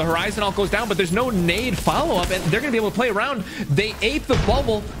 Well, the Horizon all goes down, but there's no nade follow-up, and they're gonna be able to play around. They ate the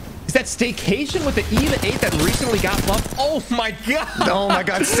bubble. Is that Staycation with the Eva 8 that recently got buffed? Oh my god! Oh my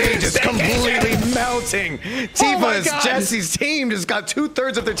god, Sage is completely melting. Tifa's, Jesse's team just got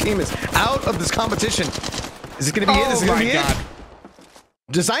 2/3 of their team is out of this competition. Is it gonna be it? Is it gonna be it?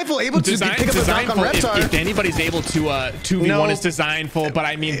 Designful able to pick up the knock on Reptar. If anybody's able to 2v1 is Designful, but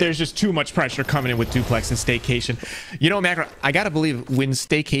I mean, there's just too much pressure coming in with Duplex and Staycation. You know, Macro, I gotta believe when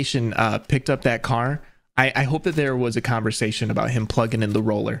Staycation picked up that car, I hope that there was a conversation about him plugging in the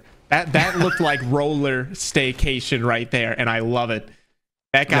roller. That looked like roller Staycation right there, and I love it.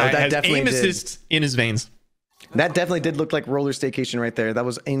 That guy has aim assist in his veins. That definitely did look like roller Staycation right there. That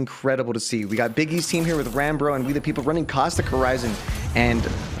was incredible to see. We got Big E's team here with Rambro and We The People running Caustic Horizon. And,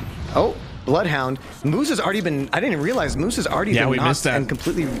 oh, Bloodhound. Moose has already been, I didn't realize Moose has already been knocked and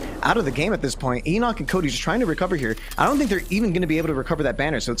completely out of the game at this point. Enoch and Cody just trying to recover here. I don't think they're even going to be able to recover that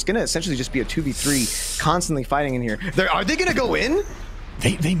banner, so it's going to essentially just be a 2v3 constantly fighting in here. Are they going to go in?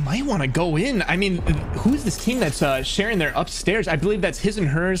 They might want to go in. I mean, who's this team that's sharing their upstairs? I believe that's His and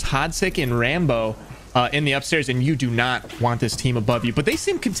Hers, Hodsik, and Rambo in the upstairs, and you do not want this team above you. But they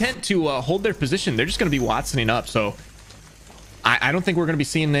seem content to hold their position. They're just going to be Watsoning up, so I don't think we're going to be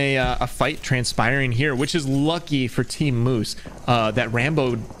seeing a fight transpiring here, which is lucky for Team Moose that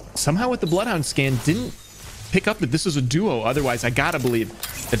Rambo somehow with the Bloodhound scan didn't pick up that this was a duo. Otherwise, I gotta believe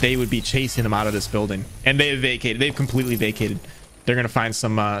that they would be chasing them out of this building. And they vacated. They've completely vacated. They're gonna find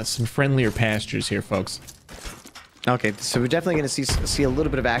some friendlier pastures here, folks. Okay, so we're definitely gonna see a little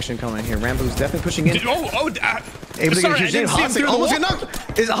bit of action coming here. Rambo's definitely pushing in. Able to sorry, get a huge Hodsik almost get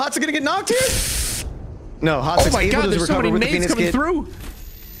knocked. Is Hodsik gonna get knocked here? No, Hotsik's able to recover with the Phoenix Kid. Through.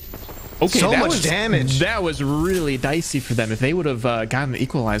 Okay, so much damage. That was really dicey for them. If they would have gotten the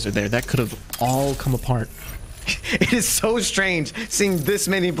equalizer there, that could have all come apart. It is so strange seeing this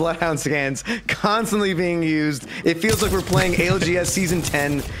many Bloodhound scans constantly being used. It feels like we're playing ALGS Season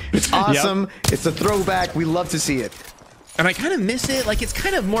 10. It's awesome. Yep. It's a throwback. We love to see it. And I kind of miss it. Like, it's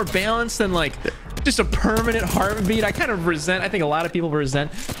kind of more balanced than, like, just a permanent heartbeat. I kind of resent, I think a lot of people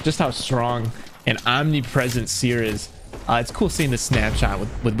resent just how strong and omnipresent Seer is. It's cool seeing this snapshot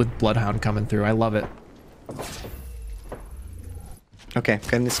with Bloodhound coming through. I love it. Okay,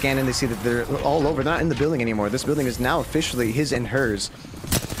 and they scan and they see that they're all over. They're not in the building anymore. This building is now officially His and Hers.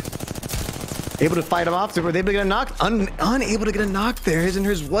 Able to fight them off. Were they able to get a knock? Unable to get a knock there. His and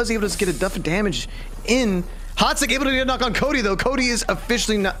Hers was able to get a duff of damage in. Hodsik able to get a knock on Cody, though. Cody is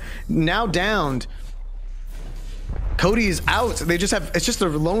officially now downed. Cody is out. They just have, it's just a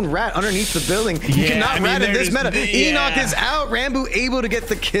lone rat underneath the building. You cannot rat in this meta. Enoch is out. Rambo able to get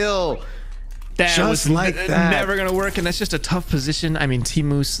the kill. That just was like that. Never gonna work, and that's just a tough position. I mean, Team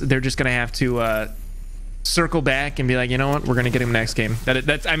Moose, they're just gonna have to circle back and be like, you know what, we're gonna get him next game.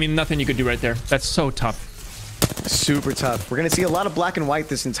 That's, I mean, nothing you could do right there. That's so tough. Super tough. We're gonna see a lot of black and white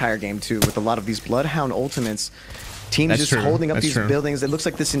this entire game too, with a lot of these Bloodhound ultimates. Teams just holding up these buildings. It looks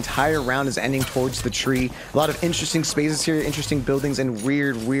like this entire round is ending towards the tree. A lot of interesting spaces here, interesting buildings, and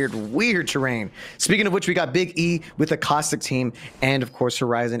weird terrain. Speaking of which, we got Big E with the Caustic team, and of course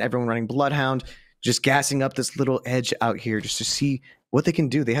Horizon, everyone running Bloodhound, just gassing up this little edge out here just to see what they can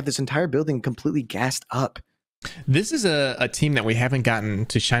do. They have this entire building completely gassed up. This is a team that we haven't gotten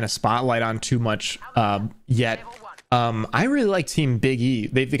to shine a spotlight on too much yet. I really like Team Big E.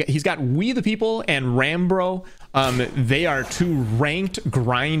 He's got We the People and Rambro. They are two ranked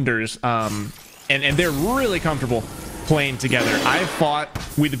grinders, and they're really comfortable playing together. I've fought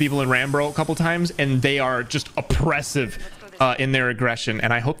We the People and Rambro a couple times, and they are just oppressive in their aggression.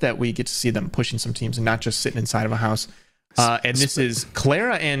 And I hope that we get to see them pushing some teams and not just sitting inside of a house. And this is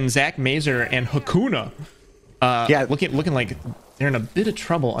Clara and Zach Mazer and Hakuna. Yeah, looking like they're in a bit of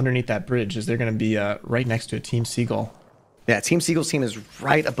trouble underneath that bridge, as they're going to be right next to a Team Seagull. Yeah, Team Seagull's team is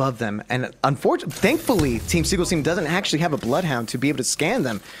right above them, and thankfully, Team Seagull's team doesn't actually have a Bloodhound to be able to scan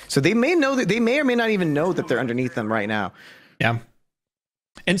them, so they may know that they may or may not even know that they're underneath them right now. Yeah,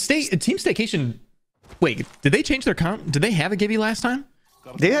 and Team Staycation. Wait, did they change their comp? Did they have a Gibby last time?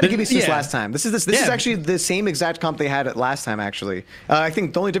 They had a Gibby since last time. This is actually the same exact comp they had at last time. Actually, I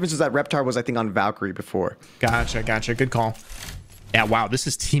think the only difference is that Reptar was, I think, on Valkyrie before. Gotcha. Good call. Yeah, wow, this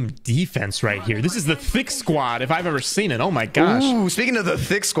is team defense right here. This is the thick squad if I've ever seen it. Oh my gosh. Ooh, speaking of the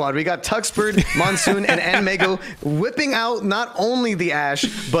thick squad, we got Tuxbird, Monsoon, and Nmego whipping out not only the Ash,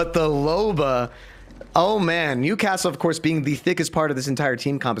 but the Loba. Oh man, Newcastle, of course, being the thickest part of this entire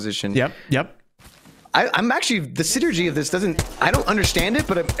team composition. Yep. I'm actually, the synergy of this doesn't, I don't understand it,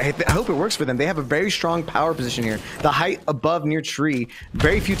 but I hope it works for them. They have a very strong power position here. The height above near tree,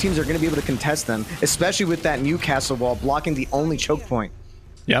 very few teams are going to be able to contest them, especially with that Newcastle wall blocking the only choke point.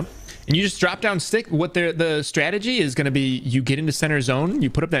 Yep. And you just drop down stick. What the strategy is going to be, you get into center zone, you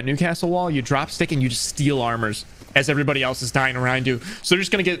put up that Newcastle wall, you drop stick, and you just steal armors as everybody else is dying around you. So they're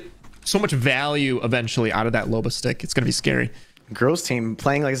just going to get so much value eventually out of that Loba stick. It's going to be scary. Girls team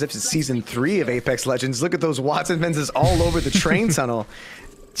playing like as if it's season 3 of Apex Legends. Look at those Watson fences all over the train tunnel.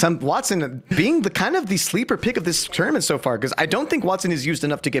 Watson being the kind of the sleeper pick of this tournament so far, because I don't think Watson is used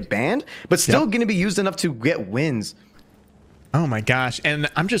enough to get banned, but still going to be used enough to get wins. Oh my gosh. And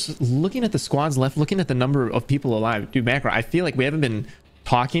I'm just looking at the squads left, looking at the number of people alive. Dude, Macro, I feel like we haven't been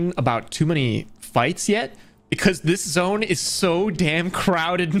talking about too many fights yet, because this zone is so damn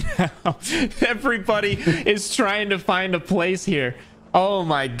crowded now. Everybody is trying to find a place here. Oh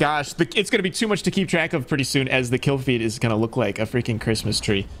my gosh. It's going to be too much to keep track of pretty soon, as the kill feed is going to look like a freaking Christmas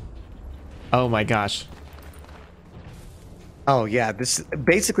tree. Oh my gosh. Oh yeah, these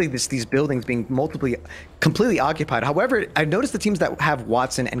buildings being completely occupied. However, I've noticed the teams that have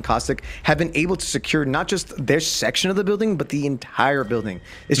Watson and Caustic have been able to secure not just their section of the building, but the entire building.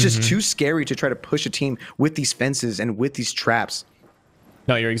 It's just too scary to try to push a team with these fences and with these traps.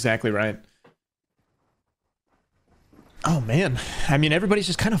 No, you're exactly right. Oh man, I mean, everybody's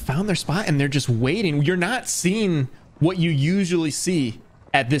just kind of found their spot and they're just waiting. You're not seeing what you usually see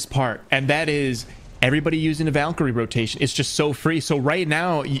at this part, and that is everybody using a Valkyrie rotation. It's just so free. So right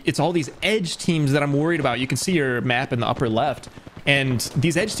now, it's all these edge teams that I'm worried about. You can see your map in the upper left. And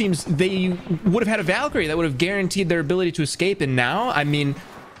these edge teams, they would have had a Valkyrie that would have guaranteed their ability to escape. And now, I mean,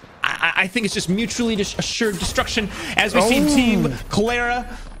 I think it's just mutually assured destruction as we see Team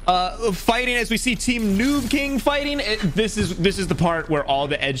Clara fighting, as we see Team Noob King fighting. This is the part where all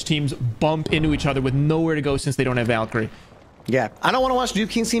the edge teams bump into each other with nowhere to go since they don't have Valkyrie. Yeah, I don't want to watch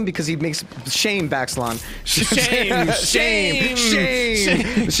Noob King's team because he makes shame Vaxlon. Shame,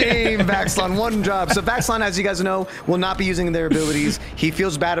 Vaxlon. One job. So Vaxlon, as you guys know, will not be using their abilities. He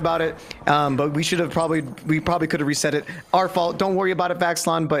feels bad about it, but we probably could have reset it. Our fault. Don't worry about it,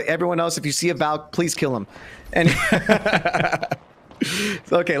 Vaxlon. But everyone else, if you see a Valk, please kill him. And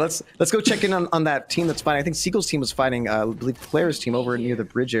okay, let's go check in on that team that's fighting. I think Seagull's team was fighting, I believe, Claire's team over near the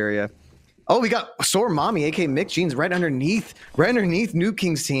bridge area. Oh, we got Sore Mommy, aka Mick Jeans, right underneath Noob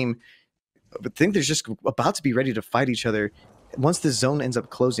King's team. But I think they're just about to be ready to fight each other once the zone ends up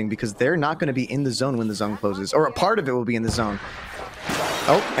closing, because they're not going to be in the zone when the zone closes, or a part of it will be in the zone.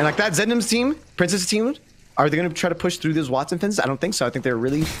 Oh, and like that, Zendim's team, Princess' team, are they going to try to push through those Watson fences? I don't think so. I think they're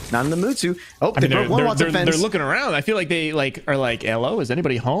really not in the mood to. Oh, they broke one Watson fence. They're looking around. I feel like they are like, hello, is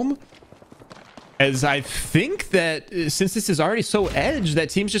anybody home? As I think that since this is already so edge, that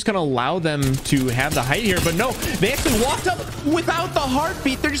team's just going to allow them to have the height here. But no, they actually walked up without the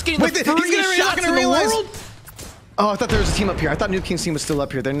heartbeat. They're just getting the freest shots in the world. Oh, I thought there was a team up here. I thought Noob King's team was still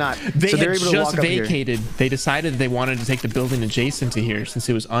up here. They're not. They so they're had able to just walk vacated. They decided they wanted to take the building adjacent to here since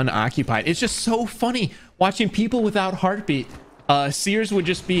it was unoccupied. It's just so funny watching people without heartbeat. Seers would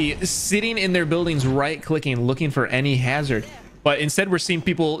just be sitting in their buildings, right-clicking, looking for any hazard. But instead, we're seeing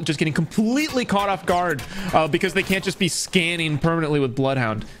people just getting completely caught off guard because they can't just be scanning permanently with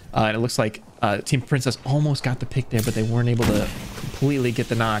Bloodhound. And it looks like Team Princess almost got the pick there, but they weren't able to completely get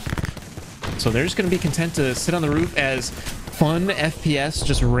the knock. So they're just going to be content to sit on the roof as fun FPS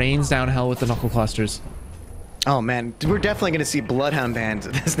just rains down hell with the knuckle clusters. Oh man, we're definitely going to see Bloodhound banned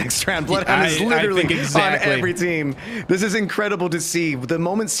this next round. Bloodhound is literally on every team. This is incredible to see. The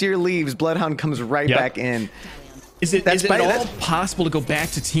moment Seer leaves, Bloodhound comes right back in. Is it at all possible to go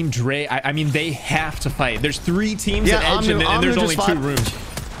back to Team Dre? I mean, they have to fight. There's 3 teams at Edge, and there's only 2 rooms.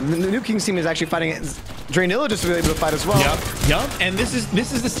 The Noob King's team is actually fighting. Draenilla just was able to fight as well. Yep. And this is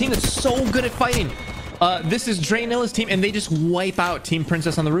this team that's so good at fighting. This is Draenilla's team, and they just wipe out Team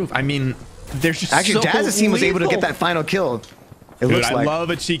Princess on the roof. I mean, they're just actually so Daz's team was able to get that final kill. Dude, I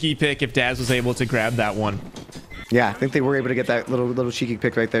love a cheeky pick if Daz was able to grab that one. Yeah, I think they were able to get that little cheeky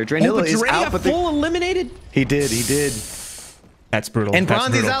pick right there. Draenilla is out, but full eliminated. He did. That's brutal. And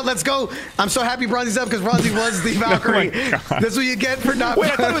Bronzy's out. Let's go. I'm so happy Bronzy's out because Bronzy was the Valkyrie. That's what you get for not.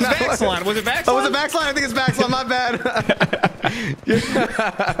 Wait, I thought it was Vaxlon. Was it Vaxlon? Oh, was it Vaxlon? I think it's Vaxlon. My bad. I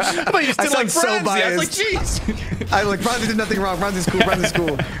thought you still like so Bronzy. biased. I was like, jeez. I like Bronzy did nothing wrong. Bronzy's cool. Bronzy's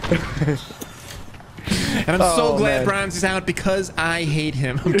cool. And I'm so glad Bronzy's out because I hate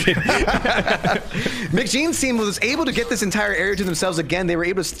him. I'm kidding. Mick Jean's team was able to get this entire area to themselves again. They were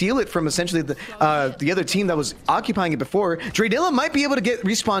able to steal it from essentially the other team that was occupying it before. Draenilla might be able to get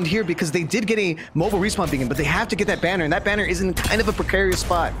respawned here because they did get a mobile respawn beacon, but they have to get that banner, and that banner is in kind of a precarious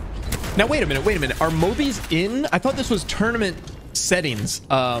spot. Now, wait a minute. Are Mobies in? I thought this was tournament settings.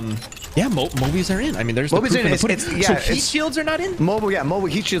 Yeah, Mobies are in. I mean, there's Mobies the proof in. So heat shields are not in? Mobile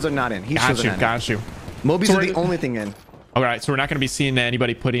heat shields are not in. Got you. Mobies are the only thing in. All right, so we're not going to be seeing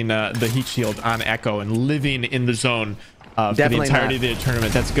anybody putting the heat shield on Echo and living in the zone for the entirety of the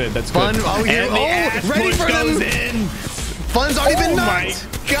tournament. That's good. That's Fun. good. Oh, ready for goes them. In. Fun's already been Oh knocked.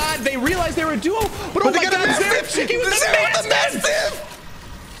 my God, they realized they were a duo. But oh they my got God, a massive. He was the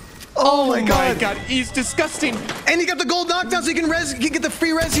massive. Oh my God, he's disgusting. And he got the gold knockdown, so he can get the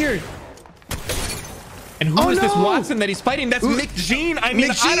free res here. And who is this Watson that he's fighting? That's Mick Jean. I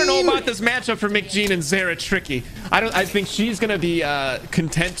mean, I don't know about this matchup for Mick Jean and Zara Tricky. I think she's gonna be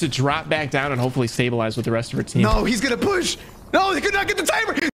content to drop back down and hopefully stabilize with the rest of her team. No, he's gonna push. No, they could not get the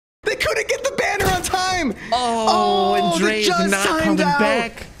timer. They couldn't get the banner on time. And Dre's not coming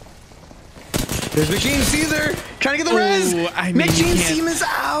back. There's Mick Jean, Caesar trying to get the res. I mean, Mick Jean's team is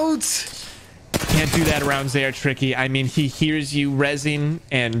out. Can't do that around Zara Tricky. I mean, he hears you rezzing,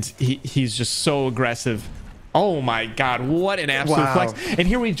 and he's just so aggressive. Oh my god, what an absolute flex. And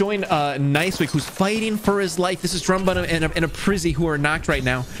here we join Nicewig, who's fighting for his life. This is Drumbun and a Prizzy who are knocked right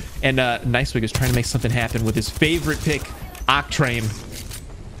now. And Nicewig is trying to make something happen with his favorite pick, Octane.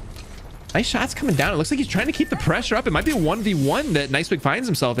 Nice shots coming down. It looks like he's trying to keep the pressure up. It might be a 1v1 that Nicewig finds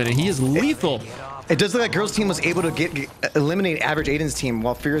himself in, and he is lethal. It does look like girls' team was able to eliminate Average Aiden's team,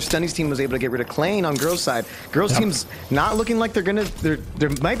 while Fierce Stunny's team was able to get rid of Klain on girls' side. Girls' team's not looking like they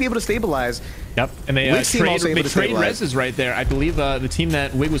might be able to stabilize. Yep, and they trade reses right there. I believe the team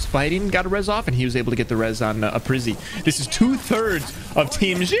that Wig was fighting got a res off, and he was able to get the res on a Prizzy. This is 2/3 of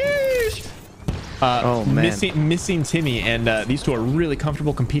Team Sheesh. Missing Timmy, and these two are really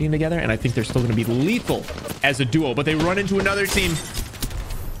comfortable competing together, and I think they're still going to be lethal as a duo, but they run into another team.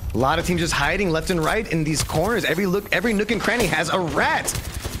 A lot of teams just hiding left and right in these corners. Every nook and cranny has a rat.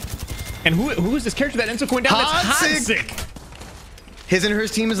 And who is this character that ends up going down? That's Hotsick. His and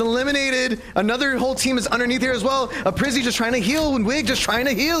hers team is eliminated. Another whole team is underneath here as well. A Prizzy just trying to heal, and Wig just trying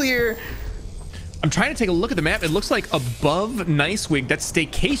to heal here. I'm trying to take a look at the map. It looks like above Nicewig, that's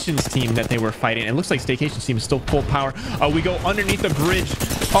Staycation's team that they were fighting. It looks like Staycation's team is still full power. We go underneath the bridge.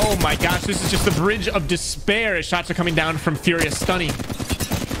 Oh my gosh, this is just the bridge of despair as shots are coming down from Furious Stunny.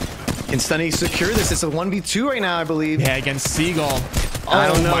 Can Stunny secure this? It's a 1v2 right now, I believe. Yeah, against Seagull. I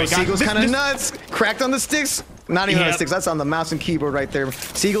don't know. Seagull's kind of nuts. Cracked on the sticks. Not even on the sticks. That's on the mouse and keyboard right there.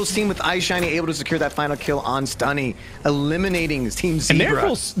 Seagull's team with Ice Shiny able to secure that final kill on Stunny, eliminating Team Zebra.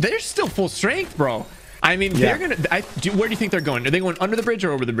 And they're still full strength, bro. I mean, they're gonna. Where do you think they're going? Are they going under the bridge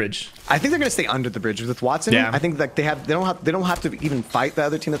or over the bridge? I think they're gonna stay under the bridge with Watson. Yeah. I think like they don't have to even fight the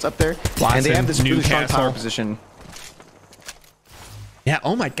other team that's up there, Watson, and they have this really strong Newcastle. power position. Yeah,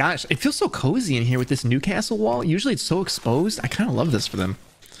 oh my gosh. It feels so cozy in here with this Newcastle wall. Usually it's so exposed. I kind of love this for them.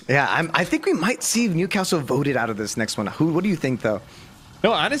 Yeah, I think we might see Newcastle voted out of this next one. What do you think, though?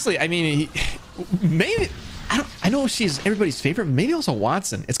 No, honestly, I mean, maybe I know she's everybody's favorite, but maybe also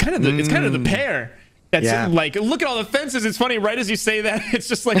Watson. It's kind of the pair. That's like, look at all the fences. It's funny, right as you say that, it's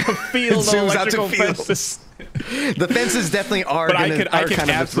just like a field of electrical fences. The fences definitely are. But I can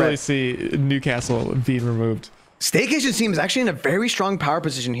absolutely see Newcastle being removed. Staycation's team is actually in a very strong power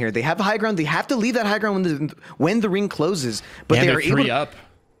position here. They have the high ground. They have to leave that high ground when the ring closes. But they are able up.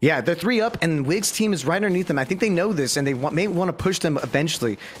 Yeah, they're 3 up, and Wig's team is right underneath them. I think they know this, and they may want to push them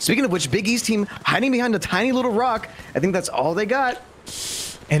eventually. Speaking of which, Big E's team hiding behind a tiny little rock. I think that's all they got.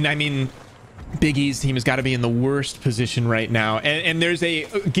 And I mean, Big E's team has got to be in the worst position right now. And there's a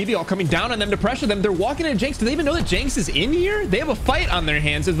Gibby all coming down on them to pressure them. They're walking into Jenks. Do they even know that Jenks is in here? They have a fight on their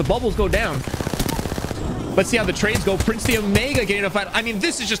hands as the bubbles go down. Let's see how the trades go. Prince the Omega getting a fight. I mean,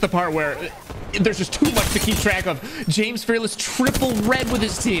 this is just the part where there's just too much to keep track of. James Fearless triple red with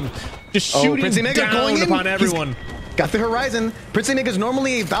his team. Just shooting down upon everyone. Got the Horizon. Prince Omega's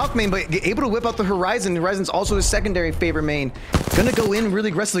normally a Valk main, but able to whip out the Horizon. The Horizon's also his secondary favorite main. Gonna go in really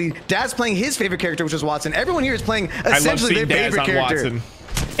aggressively. Daz playing his favorite character, which is Watson. Everyone here is playing essentially their favorite character. Watson.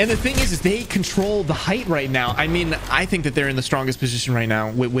 And the thing is they control the height right now. I mean, I think that they're in the strongest position right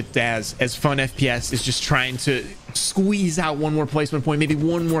now with Daz, as Fun FPS is just trying to squeeze out one more placement point, maybe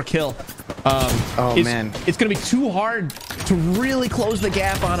one more kill. Man. It's going to be too hard to really close the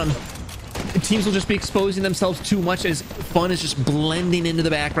gap on them. Teams will just be exposing themselves too much as Fun is just blending into the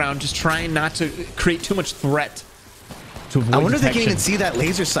background, just trying not to create too much threat. I wonder if they can even see that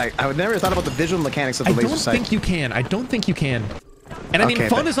laser sight. I would never thought about the visual mechanics of the laser sight. I don't think you can. I don't think you can. And I mean,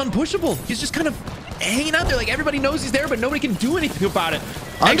 Fun is unpushable. He's just kind of hanging out there. Like, everybody knows he's there, but nobody can do anything about it.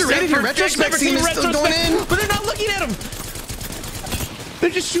 Underrated. Your Retrospect team is still going in. But they're not looking at him. They're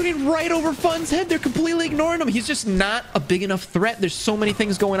just shooting right over Fun's head. They're completely ignoring him. He's just not a big enough threat. There's so many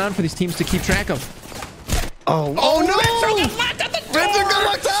things going on for these teams to keep track of. Oh no! Retro got locked out the door! Retro got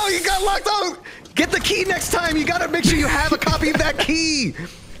locked out! He got locked out! Get the key next time! You gotta make sure you have a copy of that key!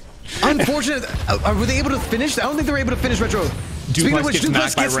 Unfortunate. Were they able to finish? I don't think they were able to finish Retro. Speaking of which,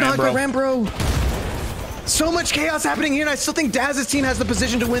 Duplex gets knocked by Rambro. So much chaos happening here, and I still think Daz's team has the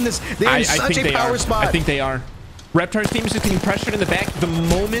position to win this. They're in such a power spot. I think they are. Reptar's team is just getting pressured in the back. The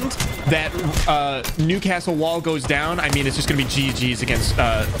moment that Newcastle wall goes down, I mean, it's just going to be GG's against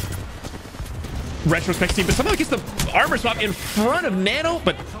Retrospect's team. But somehow gets the armor swap in front of Nano,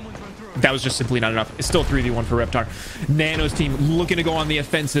 but that was just simply not enough. It's still 3v1 for Reptar. Nano's team looking to go on the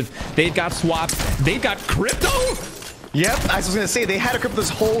offensive. They've got swaps. They've got Crypto. Yep, I was going to say, they had a Crypto this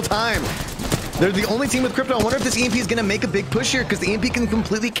whole time. They're the only team with Crypto. I wonder if this EMP is going to make a big push here, because the EMP can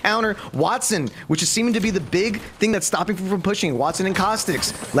completely counter Watson, which is seeming to be the big thing that's stopping him from pushing. Watson and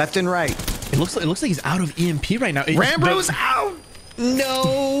Caustics, left and right. It looks like he's out of EMP right now. Rambro's out!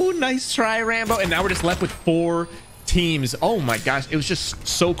 No, nice try, Rambo. And now we're just left with 4 teams. Oh my gosh, it was just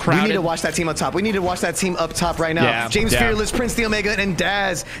so crowded. We need to watch that team on top. We need to watch that team up top right now. Yeah, James yeah. Fearless, Prince the Omega, and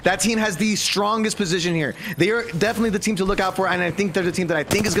Daz. That team has the strongest position here. They are definitely the team to look out for, and I think they're the team that I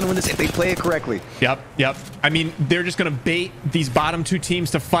think is going to win this if they play it correctly. Yep. I mean, they're just going to bait these bottom two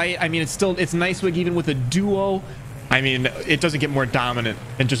teams to fight. I mean, it's Nicewig even with a duo. I mean, it doesn't get more dominant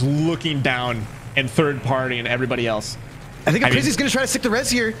than just looking down and third party and everybody else. I think Aprizzi's going to try to stick the res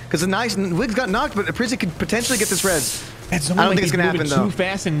here because the Wiggs got knocked, but Aprizzi could potentially get this res. I don't think it's going to happen, though. Too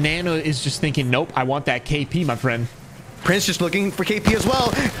fast, and Nano is just thinking, nope, I want that KP, my friend. Prince just looking for KP as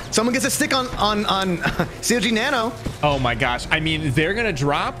well. Someone gets a stick on COG Nano. Oh my gosh. I mean, they're going to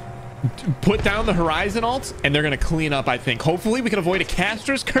drop, put down the Horizon ult, and they're going to clean up, I think. Hopefully, we can avoid a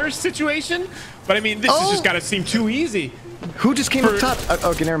Caster's Curse situation. But I mean, this has just got to seem too easy. Who just came up top?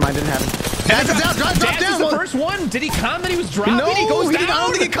 Okay, never mind. Didn't happen. Daz is down. Drop down. The first one. Did he calm that he was dropping? No, he goes down. I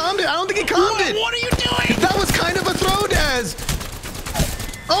don't think he calmed it. What are you doing? That was kind of a throw, Daz.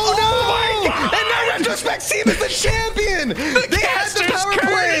 Oh no! My God. And now Retrospect team is the champion. They had the power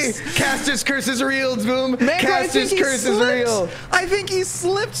play. Caster's Curse is real, Boom. Caster's Curse is real. I think he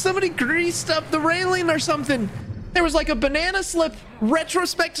slipped. Somebody greased up the railing or something. There was like a banana slip.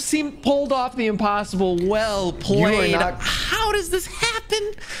 Retrospect team pulled off the impossible. Well played. How does this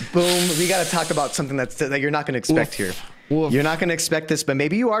happen? Boom. We got to talk about something that you're not going to expect here. Oof. You're not going to expect this, but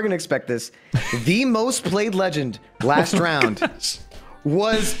maybe you are going to expect this. The most played legend last round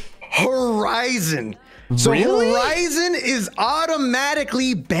was Horizon. So really? Horizon is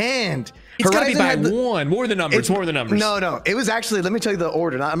automatically banned. It's got to be by one. More the numbers. No. It was actually, let me tell you the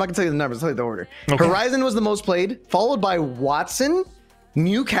order. I'm not going to tell you the numbers. I'll tell you the order. Okay. Horizon was the most played, followed by Watson,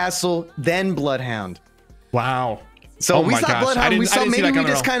 Newcastle, then Bloodhound. Wow. So we saw Bloodhound. We saw maybe we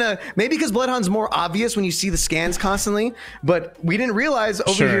just kind of, maybe because Bloodhound's more obvious when you see the scans constantly, but we didn't realize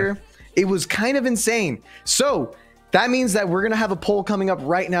over here it was kind of insane. So that means that we're going to have a poll coming up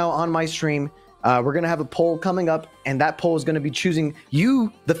right now on my stream. We're going to have a poll coming up, and that poll is going to be choosing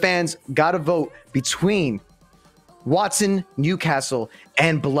you, the fans, got to vote between Watson, Newcastle,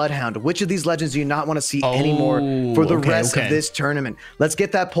 and Bloodhound. Which of these legends do you not want to see anymore for the rest of this tournament? Let's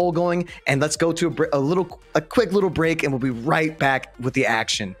get that poll going, and let's go to a quick little break, and we'll be right back with the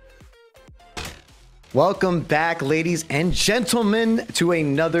action. Welcome back, ladies and gentlemen, to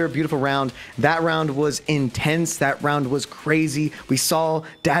another beautiful round. That round was intense. That round was crazy. We saw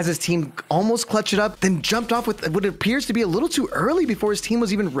Daz's team almost clutch it up, then jumped off with what appears to be a little too early before his team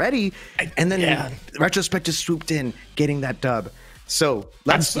was even ready. And then Retrospect just swooped in, getting that dub. So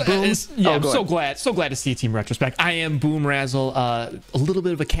let's boom. I'm so glad to see Team Retrospect. I am Boom Razzle. A little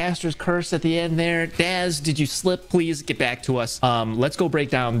bit of a caster's curse at the end there. Daz, did you slip? Please get back to us. Let's go break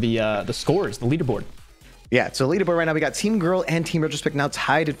down the scores, the leaderboard. Yeah, so leaderboard right now, we got Team Girl and Team Retrospect now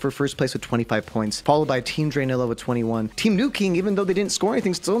tied for first place with 25 points, followed by Team Drainilla with 21. Team New King, even though they didn't score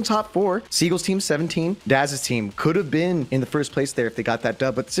anything, still in top 4. Seagull's team, 17. Daz's team could have been in the first place there if they got that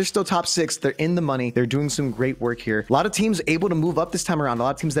dub, but they're still top 6. They're in the money. They're doing some great work here. A lot of teams able to move up this time around. A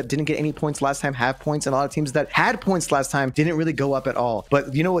lot of teams that didn't get any points last time have points, and a lot of teams that had points last time didn't really go up at all.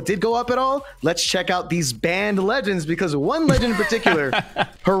 But you know what did go up at all? Let's check out these banned legends, because one legend in particular,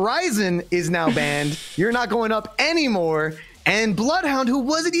 Horizon, is now banned. You're not going up anymore. And Bloodhound, who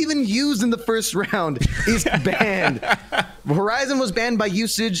wasn't even used in the first round, is banned. Horizon was banned by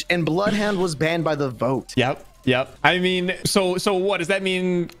usage, and Bloodhound was banned by the vote. Yep. I mean, so what does that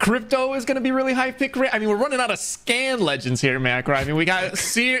mean? Crypto is going to be really high pick rate. I mean, we're running out of scan legends here, Macro. I mean, we got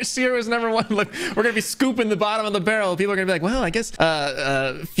Seer is number 1. Look, we're going to be scooping the bottom of the barrel. People are going to be like, well, I guess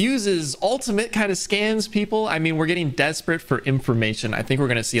Fuse's ultimate kind of scans people. I mean, we're getting desperate for information. I think we're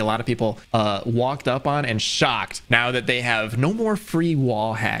going to see a lot of people walked up on and shocked now that they have no more free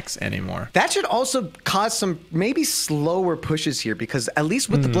wall hacks anymore. That should also cause some maybe slower pushes here, because at least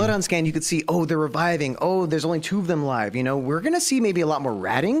with the Bloodhound scan, you could see, oh, they're reviving. Oh, there's only 2 of them live. You know, we're going to see maybe a lot more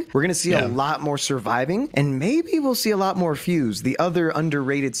ratting. We're going to see a lot more surviving, and maybe we'll see a lot more Fuse, the other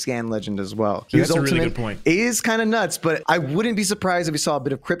underrated scan legend as well. That's a really good point. Is kind of nuts, but I wouldn't be surprised if we saw a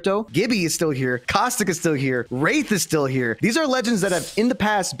bit of Crypto. Gibby is still here. Caustic is still here. Wraith is still here. These are legends that have in the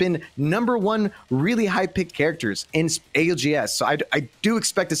past been number 1 really high picked characters in ALGS. So I do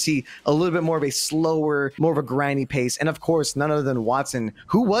expect to see a little bit more of a slower, more of a grindy pace. And of course, none other than Watson,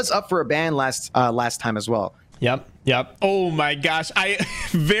 who was up for a ban last time as well. Yep. Oh my gosh. I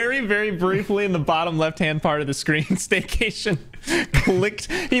very briefly in the bottom left-hand part of the screen, Staycation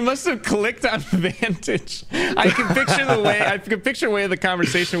clicked. He must have clicked on Vantage. I can picture the way the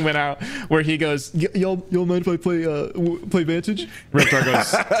conversation went out, where he goes, y'all mind if I play Vantage? Reptar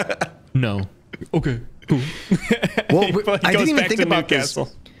goes, no. Okay, cool. Well, I didn't even think about this.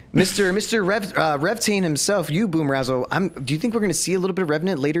 Mr. Revtane himself, you Boom Razzle. Do you think we're going to see a little bit of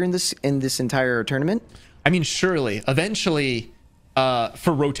Revenant later in this entire tournament? I mean, surely, eventually,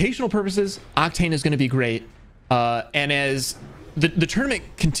 for rotational purposes, Octane is going to be great. And as the tournament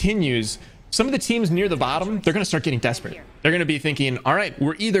continues, some of the teams near the bottom, they're going to start getting desperate. They're going to be thinking, all right,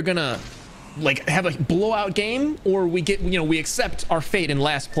 we're either going to like have a blowout game, or we get, we accept our fate in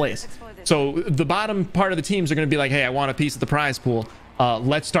last place. So the bottom part of the teams are going to be like, hey, I want a piece of the prize pool.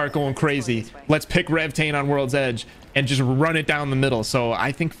 Let's start going crazy. Let's pick Revtane on World's Edge and just run it down the middle. So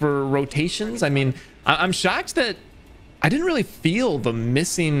I think for rotations, I mean, I'm shocked that I didn't really feel the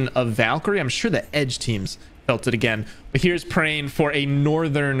missing of Valkyrie. I'm sure the Edge teams felt it again. But here's praying for a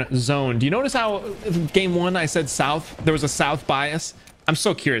northern zone. Do you notice how game one I said south? There was a south bias. I'm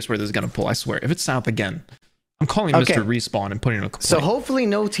so curious where this is going to pull. I swear, if it's south again, I'm calling Mr. Respawn and putting in a complaint. So hopefully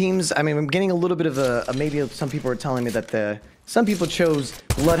no teams. I mean, I'm getting a little bit of a maybe some people are telling me that some people chose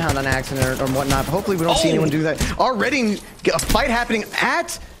Bloodhound on accident or whatnot. But hopefully we don't see anyone do that. Already a fight happening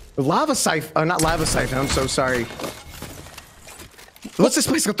at Lava Siphon. Not Lava Siphon. I'm so sorry. What's this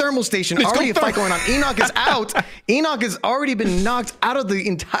place? A thermal station. Already a fight going on. Enoch is out. Enoch has already been knocked out of the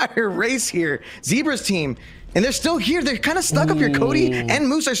entire race here. Zebra's team. And they're still here. They're kind of stuck up here. Cody and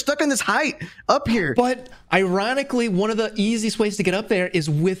Moose are stuck in this height up here. But ironically, one of the easiest ways to get up there is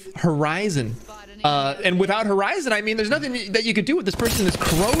with Horizon. And without Horizon, I mean, there's nothing that you could do with this person in this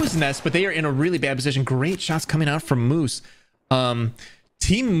crow's nest, but they are in a really bad position. Great shots coming out from Moose.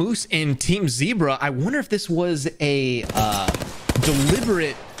 Team Moose and Team Zebra, I wonder if this was a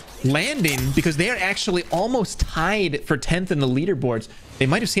deliberate landing, because they are actually almost tied for 10th in the leaderboards. They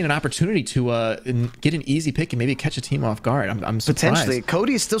might have seen an opportunity to get an easy pick and maybe catch a team off guard. I'm surprised. Potentially.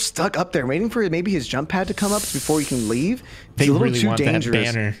 Cody is still stuck up there, waiting for maybe his jump pad to come up before he can leave. It's a little really too want dangerous.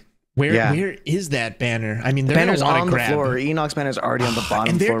 That banner. Where is that banner? I mean, they're banner's on the floor. Enoch's banner's already on the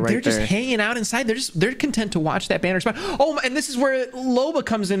bottom floor right there. They're just hanging out inside. They're content to watch that banner spot. Oh, and this is where Loba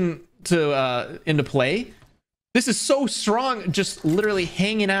comes into play. This is so strong, just literally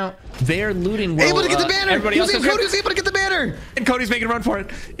hanging out there, looting. Able to get the banner. Everybody else Cody's able to get the banner. And Cody's making a run for it.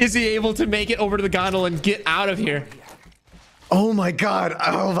 Is he able to make it over to the gondola and get out of here? Oh my God.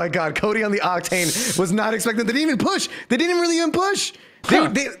 Oh my God. Cody on the Octane was not expecting. They didn't even push. They didn't really even push.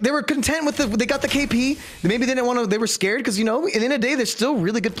 They were content with they got the KP. Maybe they didn't want to, they were scared because, at the end of the day, they're still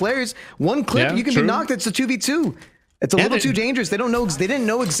really good players. One clip, you can be knocked. It's a 2v2. It's a little too dangerous. They don't know. They didn't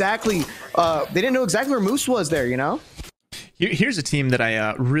know exactly. They didn't know exactly where Moose was there. Here's a team that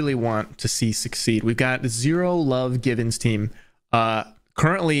I really want to see succeed. We've got Zero Love Givens team,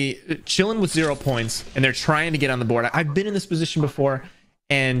 currently chilling with 0 points, and they're trying to get on the board. I've been in this position before,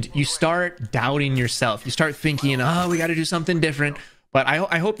 and you start doubting yourself. You start thinking, "Oh, we got to do something different." But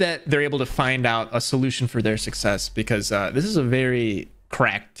I hope that they're able to find out a solution for their success, because this is a very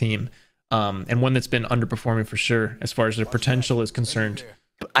cracked team. And one that's been underperforming for sure as far as their potential is concerned.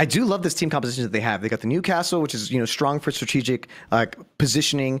 I do love this team composition that they have. They got the Newcastle, which is strong for strategic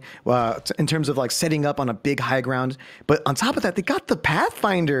positioning in terms of setting up on a big high ground. But on top of that, they got the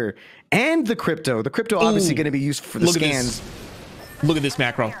Pathfinder and the Crypto. The Crypto obviously going to be used for the scans. Look at this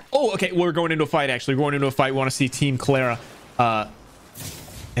macro. Oh, okay. We're going into a fight. Actually, we're going into a fight. We want to see Team Clara.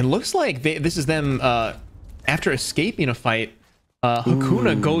 And looks like this is them after escaping a fight.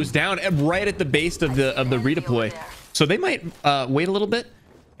 Hakuna goes down right at the base of the redeploy, so they might wait a little bit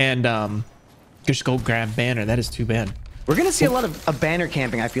and just go grab banner. That is too bad. We're gonna see a lot of banner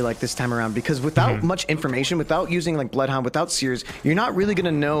camping, I feel like, this time around, because without much information, without using Bloodhound, without Sears, you're not really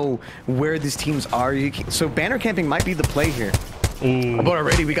gonna know where these teams are. So banner camping might be the play here. But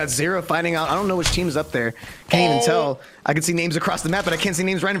already we got Zero fighting out. I don't know which team is up there. Can't even tell. I can see names across the map, but I can't see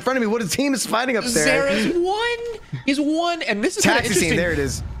names right in front of me. What team is fighting up there? Zero's one. He's one, and this is Taxi scene. There it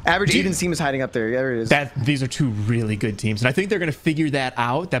is. Average Eden's team is hiding up there. There it is. These are two really good teams, and I think they're going to figure that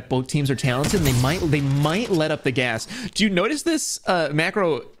out. That both teams are talented. And they might let up the gas. Do you notice this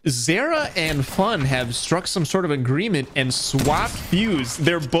macro? Zera and Fun have struck some sort of agreement and swapped fuse.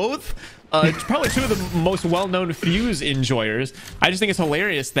 They're both. Probably two of the most well-known Fuse enjoyers. I just think it's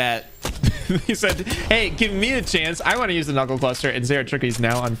hilarious that he said, "Hey, give me a chance. I want to use the Knuckle Cluster." And Zera Tricky's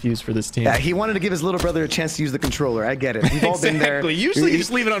now on Fuse for this team. Yeah, he wanted to give his little brother a chance to use the controller. I get it. We've all been there. Usually you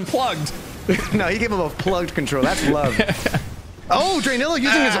just leave it unplugged. No, he gave him a plugged control. That's love. Oh, Draenillo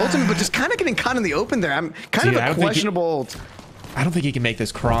using his ultimate, but just kind of getting caught in the open there. I'm kind of a questionable ult. I don't think he can make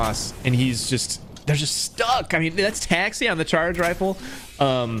this cross, and they're just stuck. I mean, that's Taxi on the charge rifle.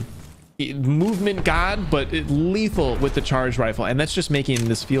 Movement god, but lethal with the charge rifle, and that's just making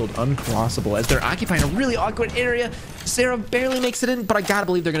this field uncrossable as they're occupying a really awkward area. Sarah barely makes it in, but I gotta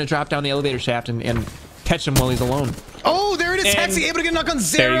believe they're gonna drop down the elevator shaft and catch him while he's alone. Oh, there it it is. Taxi able to get a knock on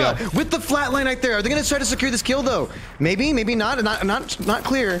Zera with the flatline right there. Are they going to try to secure this kill though? Maybe, maybe not. Not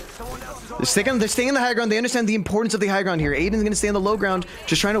clear. They're staying in the high ground. They understand the importance of the high ground here. Aiden's going to stay on the low ground,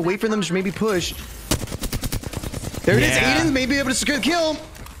 just trying to wait for them to maybe push. There it is. Aiden may be able to secure the kill.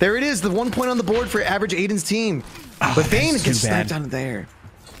 There it is. The 1 point on the board for average Aiden's team. But Vayne gets sniped down there.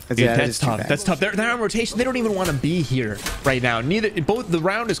 Dude, that's tough. That's tough. They're on rotation. They don't even want to be here right now. Both the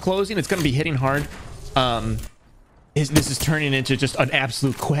round is closing. It's going to be hitting hard. This is turning into just an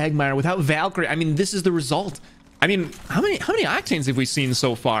absolute quagmire without Valkyrie. I mean, this is the result. I mean, how many octanes have we seen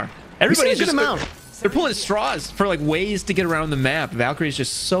so far? Everybody's just they're pulling straws for like ways to get around the map. Valkyrie is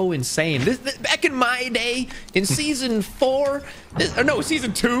just so insane. Back in my day, in season 4, or no,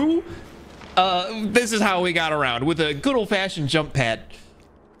 season 2, this is how we got around with a good old-fashioned jump pad.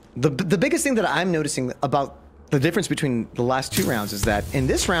 The biggest thing that I'm noticing about the difference between the last 2 rounds is that in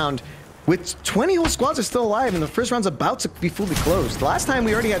this round, with 20 whole squads are still alive, and the first round's about to be fully closed. The last time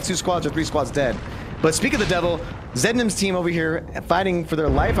we already had 2 squads or 3 squads dead. But speak of the devil, Zednim's team over here fighting for their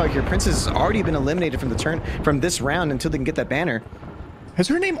life out here. Princess has already been eliminated from this round until they can get that banner. Has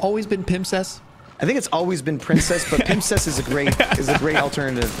her name always been Pimpsess? I think it's always been Princess, but Pimpsess is a great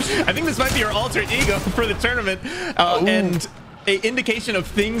alternative. I think this might be her alter ego for the tournament, and an indication of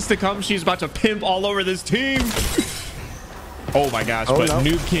things to come. She's about to pimp all over this team. Oh my gosh! But no.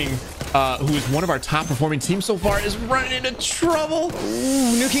 Noob King, who is one of our top performing teams so far, is running into trouble.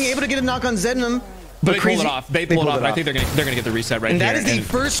 Ooh, Noob King able to get a knock on Zednim. But they pulled it off. They pulled it off. I think they're gonna get the reset right here. And that is the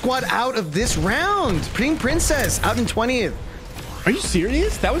first squad out of this round. Princess out in 20th. Are you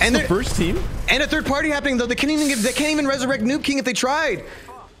serious? That was the first team? And a third party happening though. They can't even resurrect Noob King if they tried.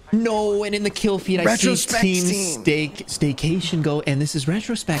 No, and in the kill feed, I see Team Staycation go, and this is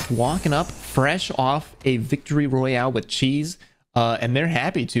Retrospect walking up fresh off a victory royale with cheese, and they're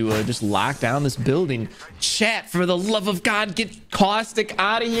happy to just lock down this building. Chat, for the love of God, get Caustic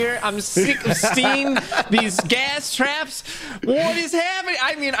out of here. I'm sick of seeing these gas traps. What is happening?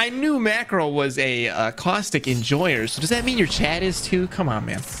 I mean, I knew Macro was a Caustic enjoyer, so does that mean your chat is too? Come on,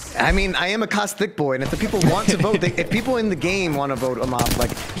 man. I mean, I am a Caustic boy, and if the people want to vote, if people in the game want to vote them off,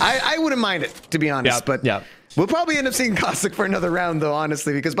 like, I wouldn't mind it, to be honest. But we'll probably end up seeing Caustic for another round, though,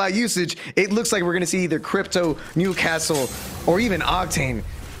 honestly, because by usage, it looks like we're going to see either Crypto, Newcastle, or even Octane.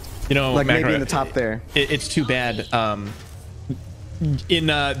 You know, like Macro, maybe in the top there. It's too bad. In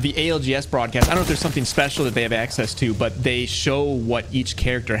the ALGS broadcast, I don't know if there's something special that they have access to, but they show what each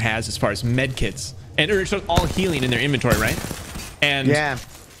character has as far as med kits, and it shows all healing in their inventory, right? And yeah.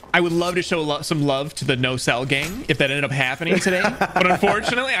 I would love to show some love to the No Cell gang if that ended up happening today. But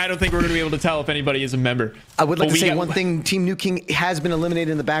unfortunately, I don't think we're going to be able to tell if anybody is a member. I would like to say one thing. Team New King has been eliminated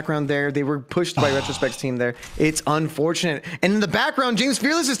in the background there. They were pushed by Retrospect's team there. It's unfortunate. And in the background, James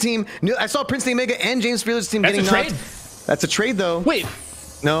Fearless's team, I saw Prince the Omega and James Fearless's team getting knocked. That's a trade, though. Wait.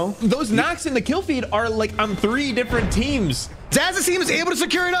 No. Those knocks in the kill feed are like on 3 different teams. Daz's team is able to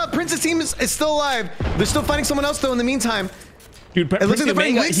secure it up. Prince's team is still alive. They're still fighting someone else, though, in the meantime. Dude, it looks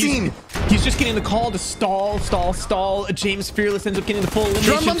like he's just getting the call to stall. James Fearless ends up getting the full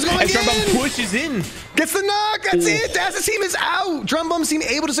elimination. Drumbum's going Drum Bum pushes in. Gets the knock. That's it. Daz's team is out. Drumbum's team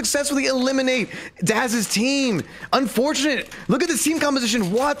able to successfully eliminate Daz's team. Unfortunate. Look at this team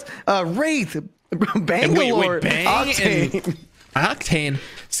composition. What? Wraith, Bangalore, Octane. Octane.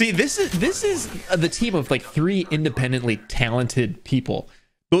 See, this is the team of like 3 independently talented people.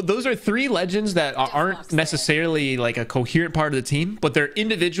 Those are 3 legends that aren't necessarily like a coherent part of the team, but they're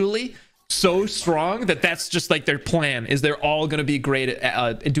individually so strong that that's just like their plan, is they're all going to be great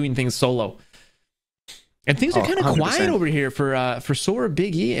at doing things solo. And things are kind of quiet over here for Sora,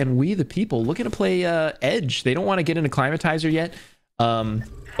 Big E, and We the People looking to play Edge. They don't want to get into Climatizer yet.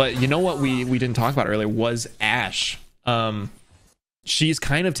 But you know what we didn't talk about earlier was Ashe. She's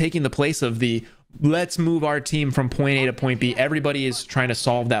kind of taking the place of the let's move our team from point A to point B. Everybody is trying to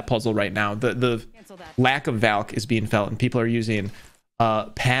solve that puzzle right now. The lack of Valk is being felt, and people are using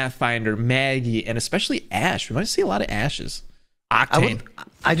Pathfinder, Maggie, and especially Ashe. We might see a lot of Ashes. Octane.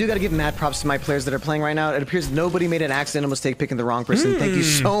 I do got to give mad props to my players that are playing right now. It appears nobody made an accidental mistake picking the wrong person. Thank you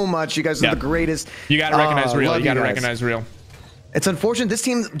so much. You guys are the greatest. You got to recognize real. You got to recognize real. It's unfortunate. This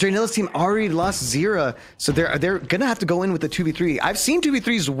team, Dranilla's team, already lost Zera, so they're gonna have to go in with the 2v3. I've seen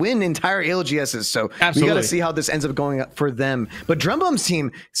 2v3s win entire ALGSs, so we gotta see how this ends up going for them. But Drumbum's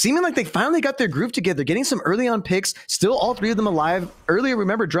team, seeming like they finally got their groove together, getting some early on picks, still all 3 of them alive. Earlier,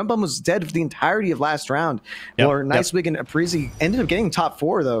 remember, Drumbum was dead for the entirety of last round. Or Nicewig and Aprisi ended up getting top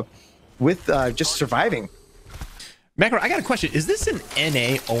 4 though, with just surviving. Macro, I got a question. Is this an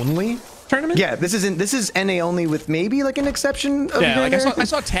NA only tournament? Yeah, this is NA only with maybe like an exception of like I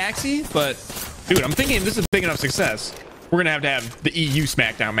saw Taxi, but dude, I'm thinking this is big enough success. We're gonna have the EU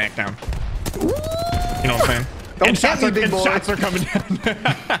SmackDown, Macdown. You know what I'm saying? Don't shots are coming down.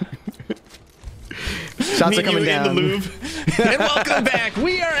 Shots are coming down. In the Louvre. And welcome back.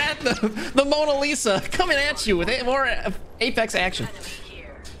 We are at the Mona Lisa, coming at you with more Apex action.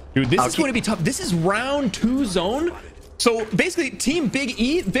 Dude, this is going to be tough. This is round 2 zone. So basically, Team Big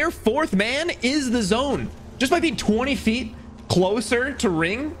E, their 4th man is the zone. Just by being 20 feet closer to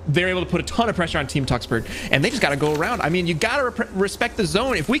ring, they're able to put a ton of pressure on Team Tuxford, and they just got to go around. I mean, you got to respect the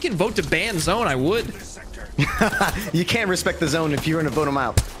zone. If we can vote to ban zone, I would. You can't respect the zone if you're going to vote them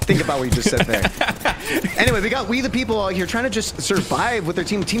out. Think about what you just said there. Anyway, we got We the People out here trying to just survive with their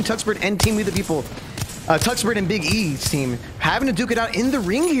team. Team Tuxford and Team We the People. Tuxford and Big E's team having to duke it out in the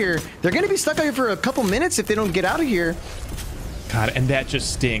ring here. They're going to be stuck out here for a couple minutes if they don't get out of here. God, and that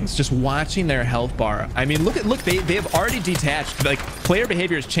just stings. Just watching their health bar. I mean, look, they have already detached. Like, player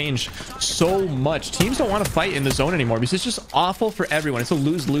behavior has changed so much. Teams don't want to fight in the zone anymore because it's just awful for everyone. It's a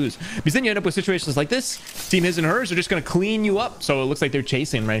lose-lose. Because then you end up with situations like this. Team His and Hers are just going to clean you up. So it looks like they're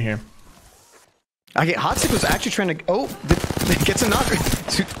chasing right here. Okay, Hotstick was actually trying to. Oh, gets a knock.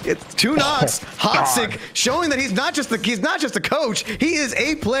 Two knocks. Hotstick showing that he's not just a coach. He is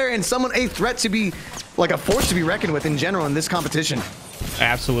a player and a threat to be, like, a force to be reckoned with in general in this competition.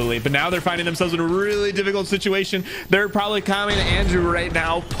 Absolutely, but now they're finding themselves in a really difficult situation. They're probably coming to Andrew right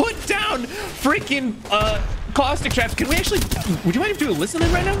now. Put down freaking caustic traps. Can we actually? Would you mind if we do a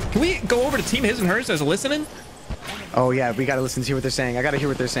listening right now? Can we go over to Team His and Hers as a listening? Oh yeah, we gotta listen to what they're saying. I gotta hear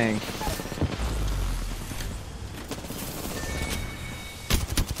what they're saying.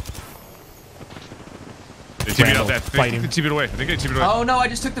 They TP'd out that. They TP'd away. I think they TP'd away. Oh no, I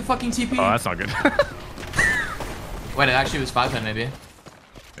just took the fucking TP. Oh, that's not good. Wait, it actually was 5-head maybe.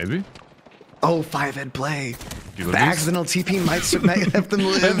 Maybe? Oh, 5-head play. The accidental TP might have them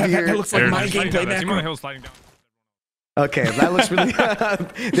live here. That looks like my gameplay now. Okay, that looks really.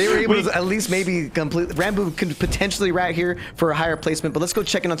 They were able to at least maybe complete. Rambo could potentially right here for a higher placement, but let's go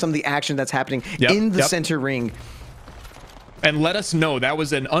check in on some of the action that's happening in the center ring. And let us know. That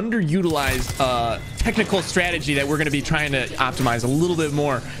was an underutilized technical strategy that we're going to be trying to optimize a little bit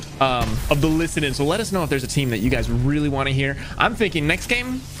more of the listening. So let us know if there's a team that you guys really want to hear. I'm thinking next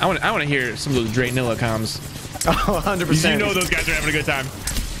game, I want to hear some of those Dre Nilla comms. Oh, 100%. You know those guys are having a good time.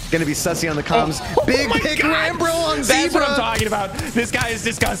 Gonna be sussy on the comms. Big pick Rambro on Zebra. That's what I'm talking about. This guy is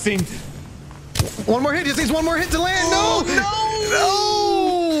disgusting. One more hit. Just needs one more hit to land. No!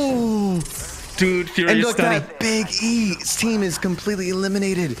 Dude, Furious. And look, that Big E's team is completely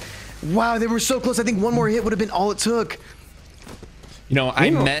eliminated. Wow, they were so close. I think one more hit would have been all it took. You know, I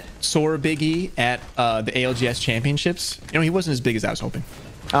met Sora Big E at the ALGS Championships. You know, he wasn't as big as I was hoping.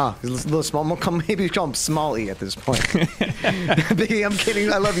 Ah, he's a little small. Maybe we call him Small E at this point. Biggie, I'm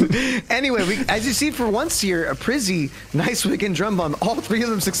kidding. I love you. Anyway, as you see for once here, a Prizzy, nice weekend drum bomb. All 3 of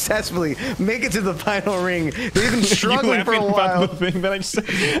them successfully make it to the final ring. They've been struggling for a while. About the thing that I just...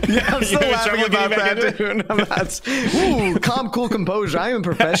 Yeah, I'm still laughing about that, dude. I'm not... Ooh, calm, cool composure. I am a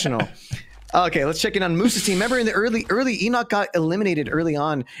professional. Okay, let's check in on Moose's team. Remember in the early Enoch got eliminated early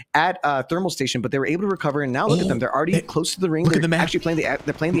on at Thermal Station, but they were able to recover, and now look at them. They're already close to the ring. They're actually playing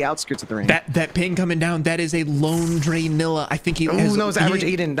the outskirts of the ring. That ping coming down, that is a lone Dre Nilla. I think he no, it was Average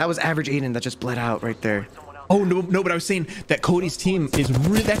Aiden. That was Average Aiden that just bled out right there. Oh no, but I was saying that Cody's team is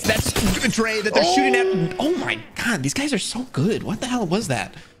really that's Dre that they're shooting at. Oh my god, these guys are so good. What the hell was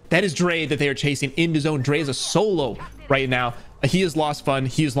that? That is Dre that they are chasing into zone. Dre is a solo right now. He has lost Fun.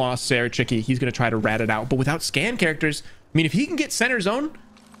 He has lost Sarah Tricky. He's going to try to rat it out. But without scan characters, I mean, if he can get center zone,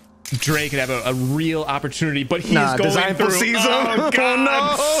 Dre could have a real opportunity. But he's going through. Oh,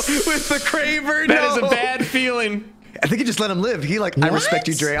 God. Oh, no. With the Craver. That is a bad feeling. I think he just let him live. He I respect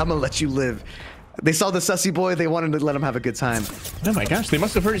you, Dre. I'm going to let you live. They saw the sussy boy. They wanted to let him have a good time. Oh my gosh, they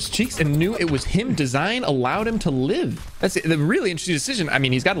must have heard his cheeks and knew it was him. Design allowed him to live. That's a really interesting decision. I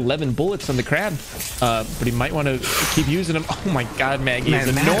mean, he's got 11 bullets on the crab, but he might want to keep using them. Oh my god, Maggie is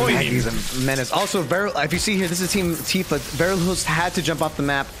annoying. Maggie's a menace. Also, if you see here, this is Team Tifa. Verulhus had to jump off the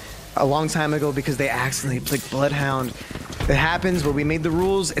map a long time ago because they accidentally picked Bloodhound. It happens, but we made the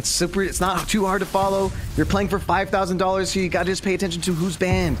rules. It's not too hard to follow. You're playing for $5,000, so you got to just pay attention to who's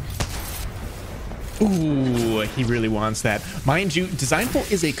banned. Ooh, he really wants that. Mind you,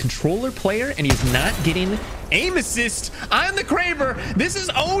 Designful is a controller player, and he's not getting aim assist on the Craver. This is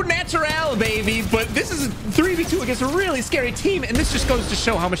au natural, baby, but this is 3v2 against a really scary team, and this just goes to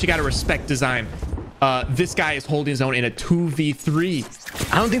show how much you got to respect Design. This guy is holding his own in a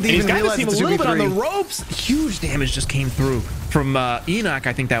 2v3. I don't think they even realized it's a little bit on the ropes. Huge damage just came through from Enoch,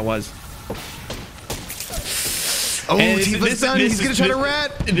 I think that was. Oh, Tifa's done. He's going to try to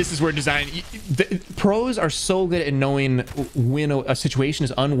rat. This is where design... The pros are so good at knowing when a situation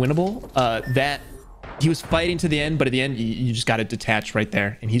is unwinnable that he was fighting to the end, but at the end, you just got to detach right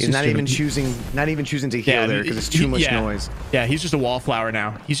there. And he's just not even choosing to heal there because it's too much noise. Yeah, he's just a wallflower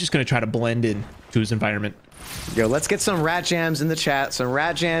now. He's just going to try to blend in to his environment. Yo, let's get some rat jams in the chat. Some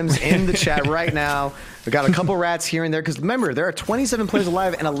rat jams in the chat right now. We got a couple rats here and there because remember, there are 27 players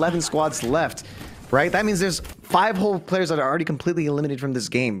alive and 11 squads left. Right? That means there's 5 whole players that are already completely eliminated from this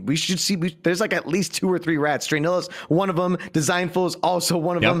game. We should see, there's like at least 2 or 3 rats. Stranilla's one of them. Designful is also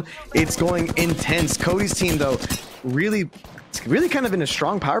one of them. It's going intense. Cody's team, though, really kind of in a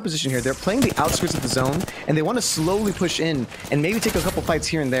strong power position here. They're playing the outskirts of the zone, and they want to slowly push in and maybe take a couple fights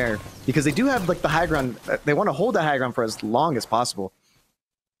here and there because they do have like the high ground. They want to hold that high ground for as long as possible.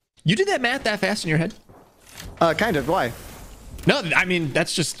 You did that math that fast in your head? Kind of. Why? No, I mean,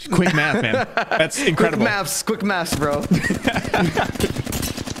 that's just quick math, man. That's incredible. Quick maths, bro.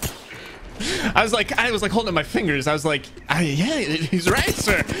 I was like holding up my fingers. I was like, yeah, he's right,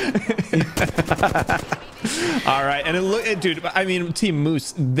 sir. All right, and look, dude. I mean, Team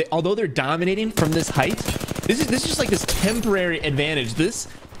Moose, although they're dominating from this height, this is just like this temporary advantage. This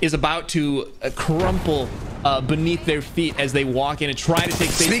is about to crumple beneath their feet as they walk in and try to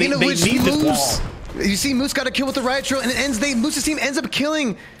take. Speaking of which, need this wall. You see Moose got a kill with the riot drill, and it ends. Moose's team ends up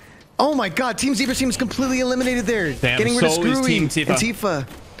killing. Oh my God, Team Zebra's team is completely eliminated there. Damn, getting rid of Screwy and Tifa.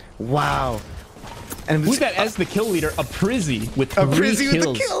 Wow. And who's that as the kill leader? A Prizzy with 3 kills. With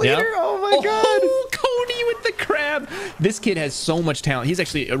the kill leader. Oh my God. Cody with the crab. This kid has so much talent. He's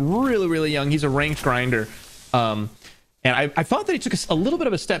actually really young. He's a ranked grinder. And I thought that he took a little bit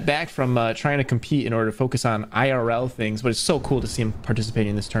of a step back from trying to compete in order to focus on IRL things, but it's so cool to see him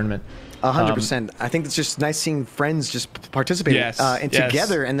participating in this tournament. 100%. I think it's just nice seeing friends just participate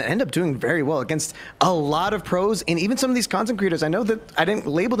together and end up doing very well against a lot of pros and even some of these content creators. I know that I didn't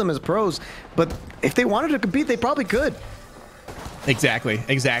label them as pros, but if they wanted to compete, they probably could. Exactly.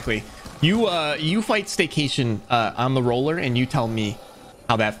 You fight Staycation on the roller, and you tell me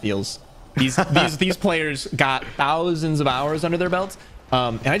how that feels. These players got thousands of hours under their belts,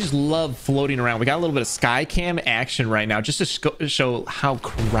 and I just love floating around. We got a little bit of sky cam action right now just to show how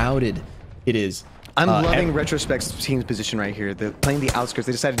crowded it is. I'm loving Retrospect's team's position right here. They're playing the outskirts.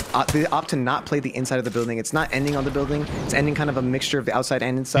 They decided they opt to not play the inside of the building. It's not ending on the building. It's ending kind of a mixture of the outside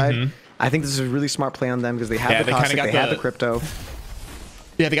and inside. I think this is a really smart play on them because they have the Caustic, they have the Crypto.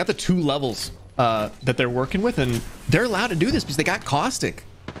 Yeah, they got the 2 levels that they're working with, and they're allowed to do this because they got Caustic.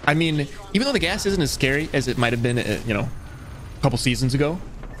 I mean, even though the gas isn't as scary as it might have been, a couple seasons ago,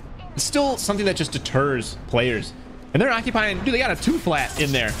 it's still something that just deters players. And they're occupying, dude, they got a 2 flat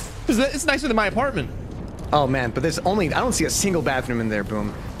in there. It's nicer than my apartment. Oh man, but I don't see a single bathroom in there,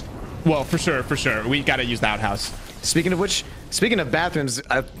 Boom. Well, for sure. We got to use the outhouse. Speaking of bathrooms,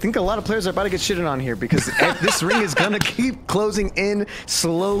 I think a lot of players are about to get shitted on here because this ring is gonna keep closing in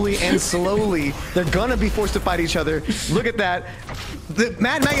slowly and slowly. They're gonna be forced to fight each other. Look at that. The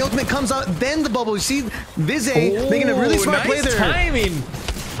Mad Maggie ultimate comes out, then the bubble. You see Vize making a really smart play there. Timing.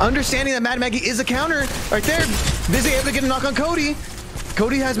 Understanding that Mad Maggie is a counter right there. Vize able to get a knock on Cody.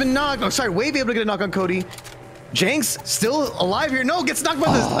 Cody has been knocked. Oh, sorry, Wave able to get a knock on Cody. Jenks still alive here. No, gets knocked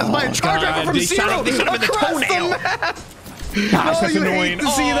by a charge rifle from Zero they shot him in the toenail. Gosh, that's annoying. To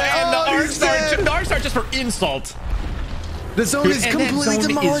see that. And the R-Star just for insult. The zone is completely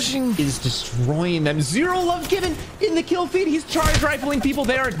demolishing. Is destroying them. Zero love given in the kill feed. He's charge rifling people.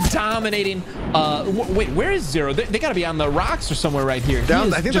 They are dominating. Wait, where is Zero? They got to be on the rocks or somewhere right here.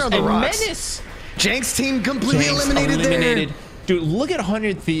 I think they're on the rocks. Menace. Jenks team completely eliminated there. Dude, look at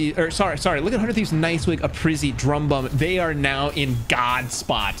 100 Thieves, or sorry, look at 100 Thieves, Nicewig, a Prizzy, Drum Bum. They are now in God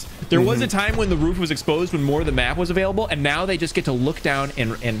spot. There was a time when the roof was exposed, when more of the map was available, and now they just get to look down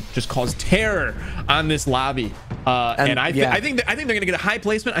and just cause terror on this lobby. And I think they're gonna get a high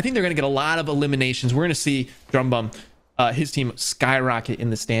placement. I think they're gonna get a lot of eliminations. We're gonna see Drum Bum, his team skyrocket in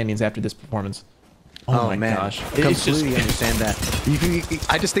the standings after this performance. Oh my gosh. I completely understand that.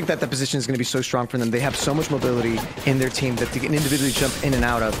 I just think that the position is going to be so strong for them. They have so much mobility in their team that they can individually jump in and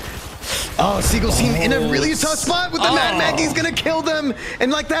out of. Oh, Seagull's team in a really tough spot with the Mad Maggie's going to kill them.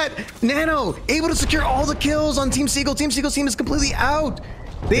 And like that, Nano able to secure all the kills on Team Seagull. Team Seagull's team is completely out.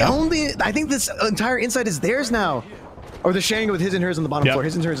 I think this entire inside is theirs now. Or they're sharing it with his and hers on the bottom floor.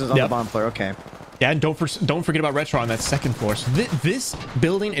 His and hers is on the bottom floor. Okay. Yeah, and don't forget about Retro on that second floor. So this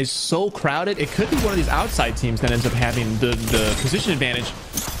building is so crowded. It could be one of these outside teams that ends up having the position advantage.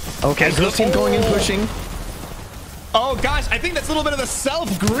 Okay, girls team going in pushing. Oh gosh, I think that's a little bit of a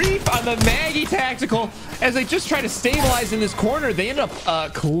self-grief on the Maggie tactical as they just try to stabilize in this corner. They end up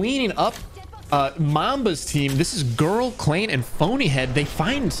cleaning up Mamba's team, this is Girl, Clane, and Phonyhead. They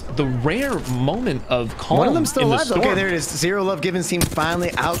find the rare moment of calm. One of them still in the alive. storm. Okay, there it is. Zero Love Given's team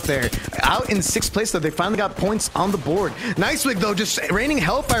finally out there. Out in 6th place, though. They finally got points on the board. Nicewig, though, just raining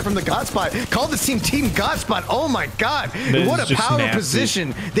hellfire from the Godspot. Called this team Team Godspot. Oh, my God. This what is a just power nasty.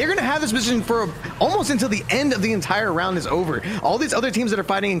 position. They're going to have this position for almost until the end of the entire round is over. All these other teams that are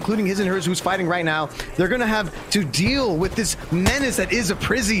fighting, including his and hers, who's fighting right now, they're going to have to deal with this menace that is a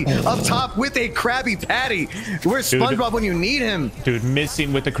Prizzy up top with a Krabby Patty. Where's SpongeBob when you need him? Dude,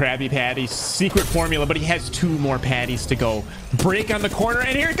 missing with the Krabby Patty. Secret formula, but he has 2 more patties to go. Break on the corner,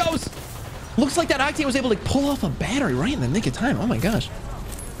 and here it goes. Looks like that Octane was able to pull off a battery right in the nick of time. Oh my gosh.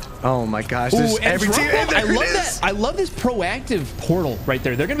 Oh my gosh. Ooh, Every team. I love that. I love this proactive portal right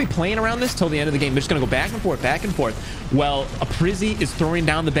there. They're going to be playing around this till the end of the game. They're just going to go back and forth, back and forth. Well, a Prizzy is throwing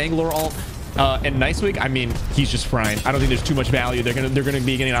down the Bangalore ult. And Nicewig, I mean, he's just frying. I don't think there's too much value. They're gonna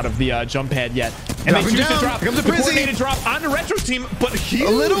be getting out of the jump pad yet. And they choose to drop. Here comes the coordinated drop on the Retro's team, but huge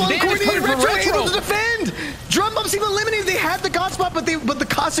a little damage uncoordinated coming from Retro able to defend. Drum Bumps even eliminated. They had the God spot, but the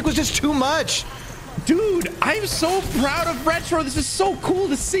Caustic was just too much. Dude, I'm so proud of Retro. This is so cool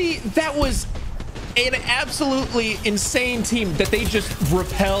to see. That was an absolutely insane team that they just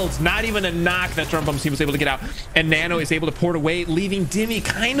repelled. Not even a knock that Drum Bumps team was able to get out. And Nano is able to port away, leaving Dimmy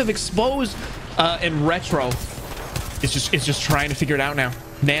kind of exposed. And Retro is just trying to figure it out now.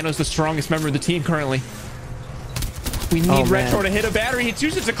 Nano's the strongest member of the team currently. We need Retro to hit a battery. He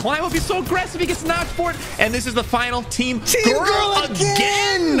chooses to climb up. He's so aggressive. He gets knocked for it. And this is the final Team Girl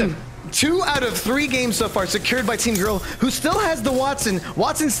again. 2 out of 3 games so far secured by Team Girl, who still has the Watson.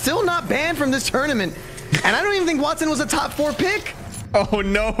 Watson's still not banned from this tournament. And I don't even think Watson was a top 4 pick. Oh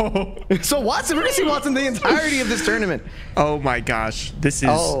no. So Watson, we're gonna see Watson the entirety of this tournament. Oh my gosh. This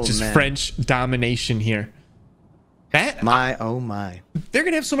is French domination here. That oh my. They're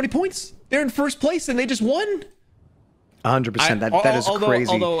gonna have so many points. They're in 1st place and they just won. 100%. That is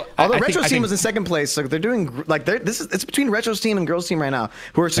crazy. Although Retro's team was in 2nd place, so they're doing like it's between Retro's team and Girls team right now,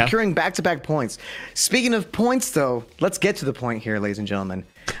 who are securing back-to-back points. Speaking of points, though, let's get to the point here, ladies and gentlemen.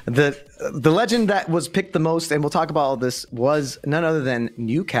 The legend that was picked the most, and we'll talk about all this, was none other than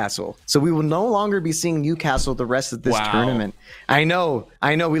Newcastle. So we will no longer be seeing Newcastle the rest of this tournament. I know.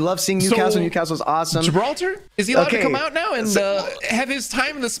 We love seeing Newcastle. So, Newcastle's awesome. Gibraltar? Is he allowed to come out now and have his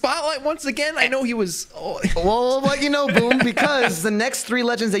time in the spotlight once again? I know he was... Well, I'll let you know, Boom, because the next 3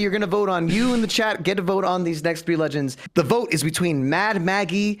 legends that you're going to vote on, you in the chat get to vote on these next 3 legends. The vote is between Mad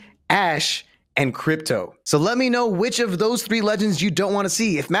Maggie, Ash, and Crypto. So let me know which of those 3 legends you don't want to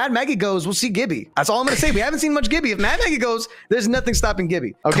see. If Mad Maggie goes, we'll see Gibby. That's all I'm going to say. We haven't seen much Gibby. If Mad Maggie goes, there's nothing stopping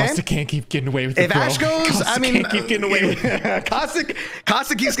Gibby. Okay? Caustic can't keep getting away with it, If Ash goes, Caustic I mean... can't keep getting away with it.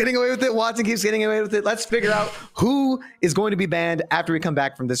 Caustic keeps getting away with it. Watson keeps getting away with it. Let's figure out who is going to be banned after we come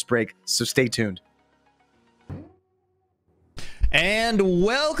back from this break. So stay tuned. And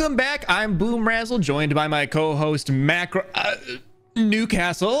welcome back. I'm Boom Razzle, joined by my co-host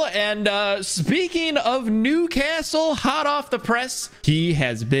Newcastle. And speaking of Newcastle, hot off the press, he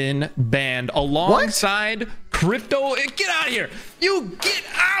has been banned alongside Crypto. Get out of here. You get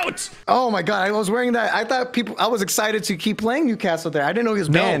out. Oh my God. I was wearing that. I was excited to keep playing Newcastle there. I didn't know he was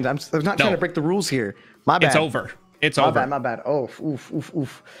banned. I'm not trying to break the rules here. My bad. It's over. It's over. My bad. Oh,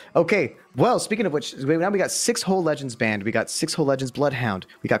 oof. Okay. Well, speaking of which, now we got 6 whole legends banned. We got 6 whole legends Bloodhound.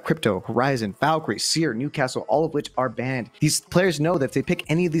 We got Crypto, Horizon, Valkyrie, Seer, Newcastle, all of which are banned. These players know that if they pick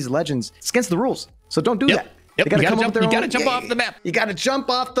any of these legends, it's against the rules. So don't do that. Yep, you gotta jump off the map. You gotta jump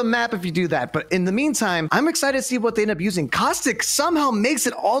off the map if you do that. But in the meantime, I'm excited to see what they end up using. Caustic somehow makes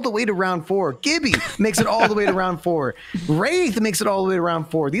it all the way to round 4. Gibby makes it all the way to round 4. Wraith makes it all the way to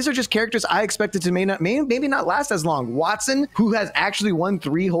round 4. These are just characters I expected to maybe not last as long. Watson, who has actually won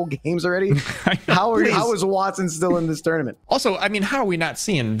 3 whole games already. How is Watson still in this tournament? Also, I mean, how are we not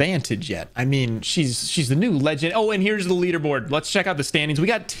seeing Vantage yet? I mean, she's the new legend. Oh, and here's the leaderboard. Let's check out the standings. We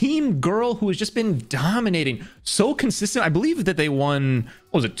got Team Girl, who has just been dominating. So consistent. I believe that they won,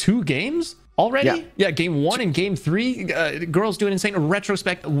 what was it, 2 games already? Yeah, game 1 and game 3. Girls doing insane.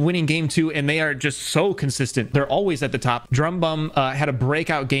 Retrospect winning game 2, and they are just so consistent. They're always at the top. Drum Bum had a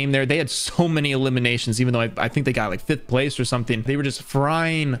breakout game there. They had so many eliminations, even though I think they got like 5th place or something. They were just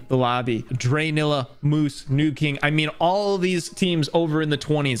frying the lobby. Draynilla, Moose, New King. I mean, all of these teams over in the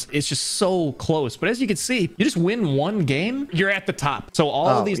 20s. It's just so close. But as you can see, you just win 1 game, you're at the top. So all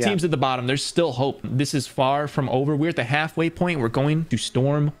of these teams at the bottom, there's still hope. This is far from over. We're at the halfway point. We're going to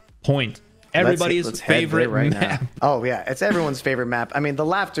Storm Point. Everybody's favorite map. Oh yeah, it's everyone's favorite map. I mean, the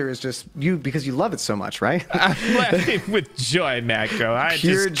laughter is just you because you love it so much, right? I'm laughing with joy, Macro.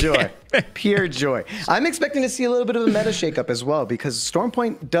 Pure joy. Pure joy. I'm expecting to see a little bit of a meta shakeup as well because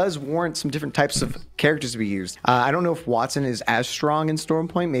Stormpoint does warrant some different types of characters to be used. I don't know if Watson is as strong in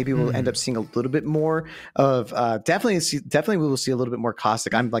Stormpoint. Maybe we'll end up seeing a little bit more of definitely we will see a little bit more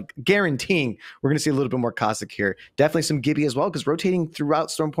Caustic. I'm like guaranteeing we're going to see a little bit more Caustic here. Definitely some Gibby as well because rotating throughout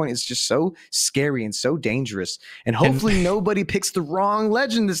Stormpoint is just so scary and so dangerous. And hopefully nobody picks the wrong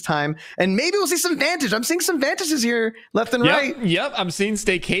legend this time. And maybe we'll see some Vantage. I'm seeing some Vantages here left and right. Yep, I'm seeing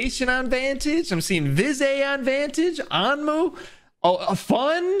Staycation on Vantage. I'm seeing Vize on Vantage. Anmu. Oh,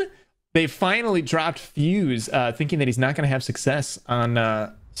 fun. They finally dropped Fuse, thinking that he's not going to have success on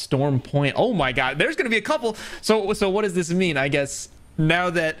Stormpoint. Oh my God, there's going to be a couple. So what does this mean? I guess now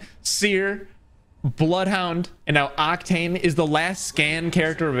that Seer, Bloodhound, and now Octane is the last scan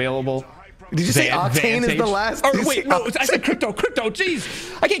character available. Did you say Octane is the last? Or wait, no, I said Crypto.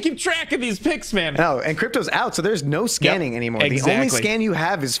 Jeez, I can't keep track of these picks, man. No, and Crypto's out, so there's no scanning anymore. Exactly. The only scan you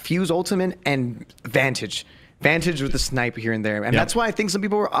have is Fuse Ultimate and Vantage. Vantage with the snipe here and there. And that's why I think some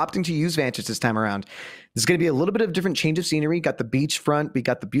people were opting to use Vantage this time around. There's going to be a little bit of different change of scenery. Got the beach front. We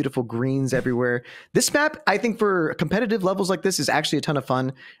got the beautiful greens everywhere. This map, I think for competitive levels like this is actually a ton of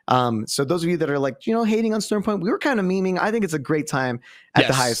fun. So those of you that are like, hating on Stormpoint, we were kind of memeing. I think it's a great time at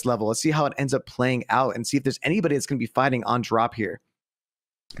the highest level. Let's see how it ends up playing out and see if there's anybody that's going to be fighting on drop here.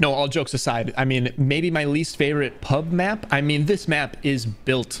 No, all jokes aside, I mean, maybe my least favorite pub map. I mean, this map is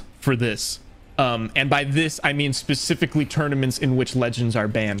built for this. And by this, I mean specifically tournaments in which legends are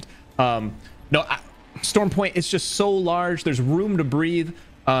banned. Stormpoint is just so large. There's room to breathe.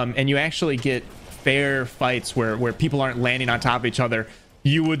 And you actually get fair fights where people aren't landing on top of each other,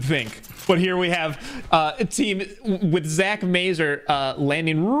 you would think. But here we have a team with Zach Mazer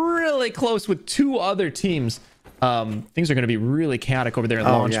landing really close with two other teams. Things are going to be really chaotic over there in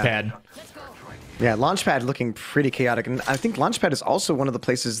Launchpad. Yeah, Launchpad looking pretty chaotic. And I think Launchpad is also one of the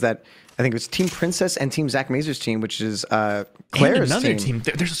places that I think it was Team Princess and Team Zach Mazer's team, which is Claire's another team.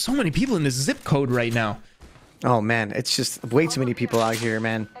 There's so many people in this zip code right now. Oh, man. It's just way too many people out here,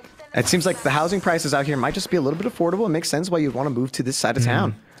 man. It seems like the housing prices out here might just be a little bit affordable. It makes sense why you'd want to move to this side of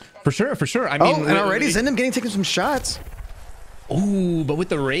town. For sure. I mean, and already Zendam taking some shots. Ooh, but with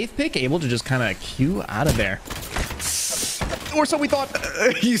the Wraith pick, able to just kind of queue out of there. Or so we thought.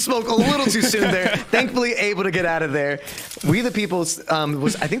 You spoke a little too soon there. Thankfully, able to get out of there. We the People was,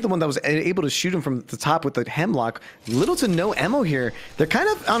 I think, the one that was able to shoot him from the top with the Hemlock. Little to no ammo here. They're kind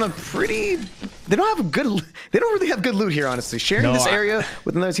of on a pretty. They don't really have good loot here, honestly. Sharing this area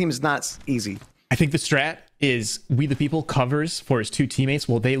with another team is not easy. I think the strat is We the People covers for his two teammates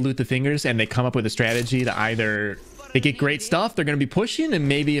while they loot the fingers, and they come up with a strategy to either they get great stuff, they're going to be pushing, and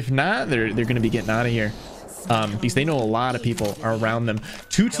maybe if not, they're going to be getting out of here. Because they know a lot of people are around them.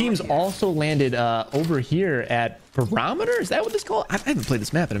 Two teams also landed over here at Barometer. Is that what this is called? I haven't played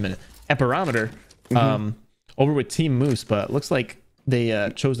this map in a minute. At Barometer, over with Team Moose, but looks like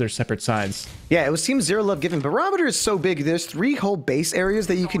they chose their separate sides. Yeah, it was Team Zero Love Given. Barometer is so big. There's 3 whole base areas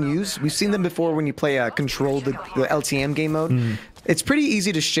that you can use. We've seen them before when you play Control, the LTM game mode. It's pretty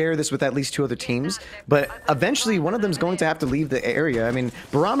easy to share this with at least 2 other teams, but eventually one of them is going to have to leave the area. I mean,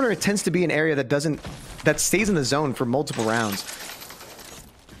 Barometer tends to be an area that stays in the zone for multiple rounds.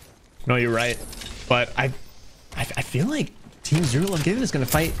 No, you're right, but I feel like Team Zero Love Given is going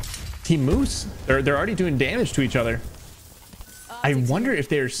to fight Team Moose. They're already doing damage to each other. I wonder if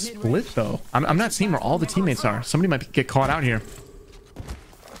they're split though. I'm not seeing where all the teammates are. Somebody might get caught out here.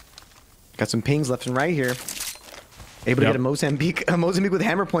 Got some pings left and right here. Able to get a Mozambique with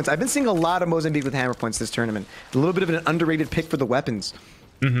hammer points. I've been seeing a lot of Mozambique with hammer points this tournament. A little bit of an underrated pick for the weapons.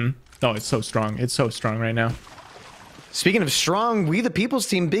 Oh, it's so strong. It's so strong right now. Speaking of strong, We the People's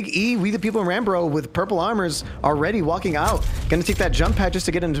team, Big E, We the People and Rambro with purple armors already walking out. Gonna take that jump pad just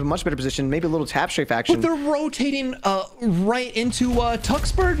to get into a much better position. Maybe a little tap strafe action. But they're rotating right into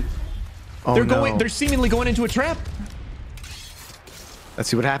Tuxbird. Oh, They're seemingly going into a trap. Let's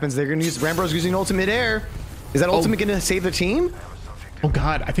see what happens. They're gonna use Rambro's using ultimate air. Is that ultimate gonna save their team? Oh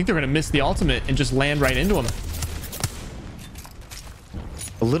God, I think they're gonna miss the ultimate and just land right into him.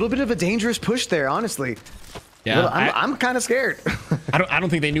 A little bit of a dangerous push there, honestly. Yeah, I'm kind of scared. I don't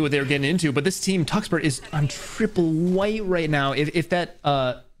think they knew what they were getting into, but this team Tuxbird is on triple white right now. If that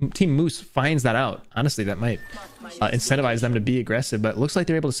Team Moose finds that out, honestly, that might incentivize them to be aggressive. But it looks like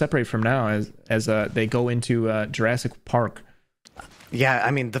they're able to separate from now as they go into Jurassic Park. Yeah,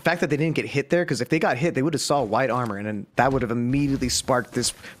 I mean, the fact that they didn't get hit there, because if they got hit, they would have saw white armor, and then that would have immediately sparked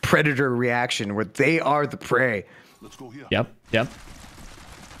this predator reaction where they are the prey. Let's go here. Yep.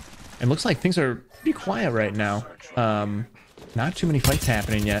 And looks like things are pretty quiet right now. Not too many fights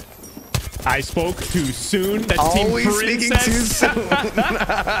happening yet. I spoke too soon. That's Always Team speaking Princess. too soon.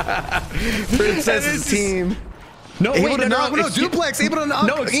 Princess's team. No, Able wait, to knock. No, excuse- Duplex. Able to knock.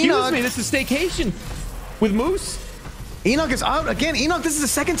 No, excuse Enoch. me. This is Staycation with Moose. Enoch is out again. Enoch, this is the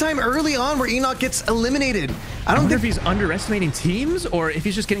second time early on where Enoch gets eliminated. I I don't wonder think if he's underestimating teams or if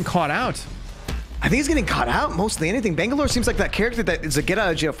he's just getting caught out. I think he's getting caught out mostly anything. Bangalore seems like that character that is a get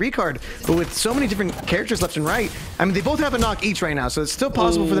out of jail free card, but with so many different characters left and right. I mean, they both have a knock each right now, so it's still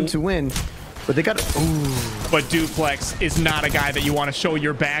possible for them to win. But they got But Duplex is not a guy that you want to show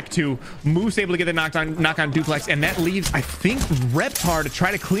your back to. Moose able to get the knock on Duplex, and that leaves, I think, Reptar to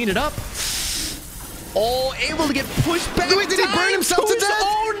try to clean it up. Oh, able to get pushed back. Wait, did he burn himself to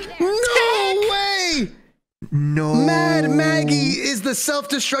death? No way! No. Mad Maggie is the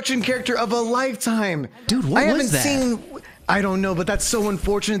self-destruction character of a lifetime. Dude, what I haven't was that? seen. I don't know, but that's so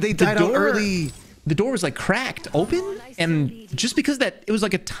unfortunate. They died out early. The door was like cracked open, and just because that it was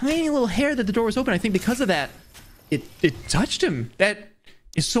like a tiny little hair that the door was open, I think because of that, it touched him. That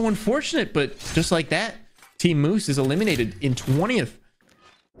is so unfortunate, but just like that, Team Moose is eliminated in 20th.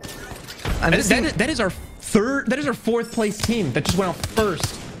 That is our fourth place team that just went out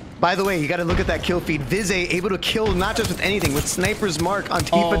first. By the way, you got to look at that kill feed. Vize able to kill not just with anything, with Sniper's Mark on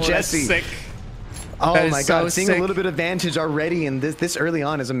Tifa Jesse. That's sick. Oh That is my so god, seeing sick. a little bit of advantage already in this early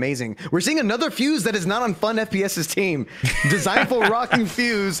on is amazing. We're seeing another Fuse that is not on Fun FPS's team. Designful rocking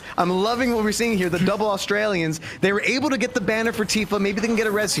Fuse. I'm loving what we're seeing here, the double Australians. They were able to get the banner for Tifa. Maybe they can get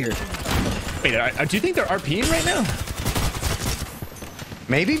a res here. Wait, do you think they're RPing right now?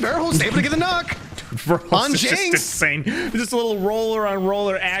 Maybe Verhol's able to get the knock. On It's just Jinx. insane. Just a little roller on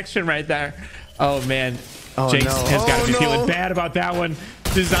roller action right there. Oh man. Oh, Jinx no. has got to Oh, be no. feeling bad about that one.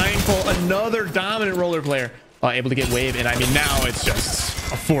 Designful, another dominant roller player. Able to get wave, and I mean now it's just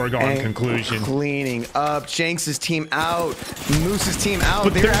a foregone And conclusion. Cleaning up. Jenks' team out. Moose's team out.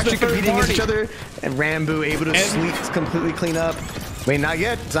 But They're there's actually the third competing against each party. other. And Rambo able to completely clean up. Wait, not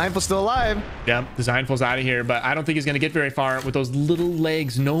yet. Designful's still alive. Yeah, Designful's out of here, but I don't think he's going to get very far with those little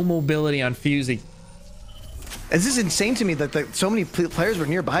legs. No mobility on Fusey. This is insane to me that so many players were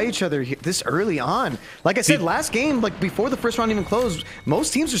nearby each other this early on. Like I said, last game, like before the first round even closed,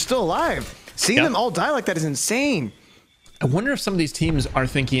 most teams are still alive. Seeing them all die like that is insane. I wonder if some of these teams are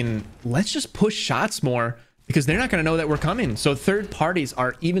thinking, let's just push shots more because they're not going to know that we're coming. So third parties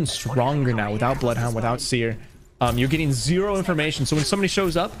are even stronger now without Bloodhound, without Seer. You're getting zero information. So when somebody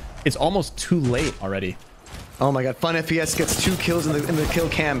shows up, it's almost too late already. Oh my god, Fun FPS gets 2 kills in the kill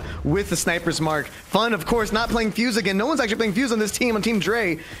cam with the Sniper's Mark. Fun, of course, not playing Fuse again. No one's actually playing Fuse on this team, on Team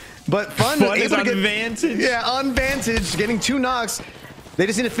Dre. But Fun is able on to get Vantage. Yeah, on Vantage, getting 2 knocks. They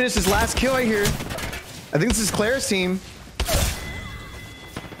just need to finish this last kill right here. I think this is Claire's team.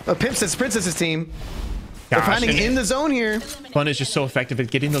 Princess's team. They're finding in the zone here. Fun is just so effective at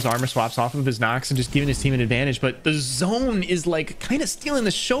getting those armor swaps off of his knocks and just giving his team an advantage. But the zone is like kind of stealing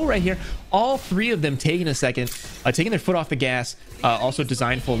the show right here. All 3 of them taking a second, taking their foot off the gas. Also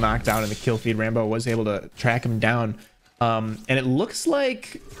Designful knockdown in the kill feed. Rambo was able to track him down. And it looks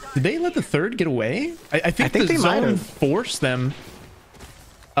like, did they let the third get away? I think the they might zone have. forced them.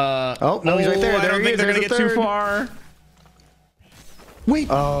 Oh, no, he's right there. I don't think they're going to get too third. far. Wait.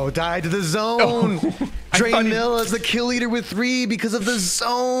 Oh, died to the zone. Dre Mill is the kill leader with 3 because of the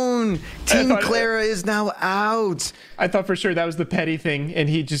zone. Team Clara is now out. I thought for sure that was the petty thing, and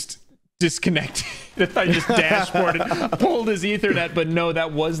he just disconnected. I thought he just dashboarded, pulled his Ethernet, but no,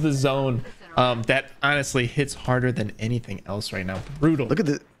 that was the zone. That honestly hits harder than anything else right now. Brutal.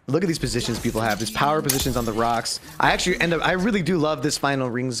 Look at these positions people have. These power positions on the rocks. I really do love this final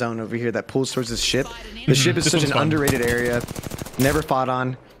ring zone over here that pulls towards this ship. The ship is such an underrated area. Never fought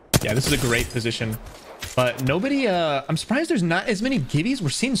on. Yeah, this is a great position. But nobody, I'm surprised there's not as many Gibbies. We're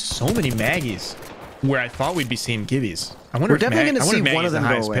seeing so many Maggies where I thought we'd be seeing Gibbies. I wonder We're definitely going to see one of them go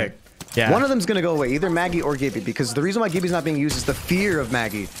highest away. pick. Yeah. One of them's going to go away, either Maggie or Gibby, because the reason why Gibby's not being used is the fear of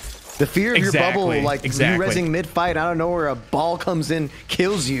Maggie. The fear of your bubble, like you rezzing mid-fight out of nowhere, a ball comes in,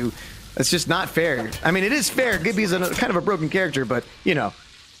 kills you. It's just not fair. I mean, it is fair. Gibby's kind of a broken character, but, you know.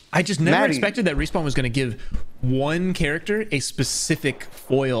 I just never expected that Respawn was going to give one character a specific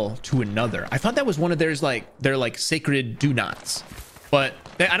foil to another. I thought that was one of their sacred do-nots. But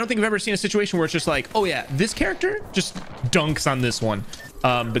I don't think I've ever seen a situation where it's just like, oh yeah, this character just dunks on this one.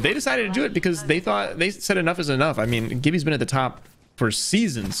 But they decided to do it because they said enough is enough. I mean, Gibby's been at the top for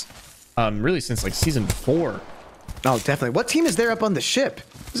seasons, really since like season 4. Oh, definitely. What team is there up on the ship?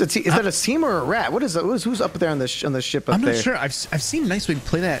 Is that a team or a rat? Who's up there on the ship up there? I'm not sure. I've seen Nicewig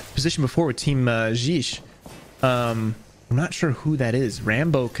play that position before with Team Jish. I'm not sure who that is.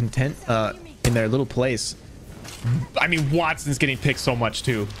 Rambo content in their little place. I mean, Watson's getting picked so much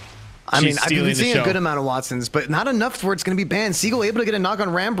too. I mean, I've been stealing the seeing a show. good amount of Watsons, but not enough where it's going to be banned. Seagull able to get a knock on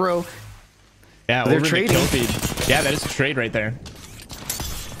Rambro. Yeah, They're over in the trading. kill feed. Yeah, that is a trade right there.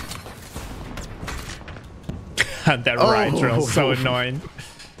 That riot drill is so annoying.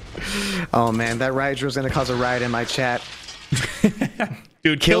 Oh man, that riot drill is going to cause a riot in my chat.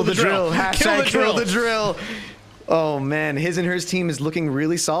 Dude, Kill the drill. Kill Hashtag the kill drill. the drill. Oh man, his and hers team is looking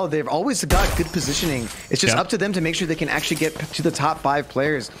really solid. They've always got good positioning. It's just Yep. up to them to make sure they can actually get to the top 5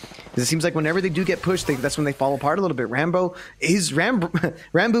 players. 'Cause it seems like whenever they do get pushed, that's when they fall apart a little bit. Rambo is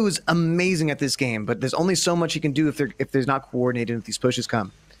amazing at this game, but there's only so much he can do if there's not coordinated if these pushes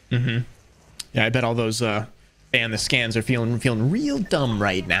come. Yeah, I bet all those ban the scans are feeling real dumb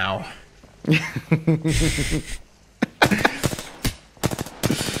right now.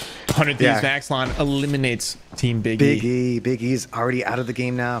 100 Thieves Yeah. Vaxlon eliminates Team Big E. Big E's already out of the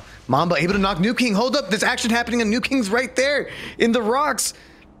game now. Mamba able to knock New King. Hold up, there's action happening on New King's right there in the rocks.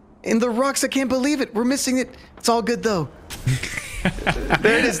 In the rocks, I can't believe it. We're missing it. It's all good though.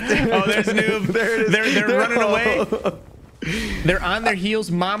 There it is. Oh, there's Noob. There it is. They're running away. They're on their heels.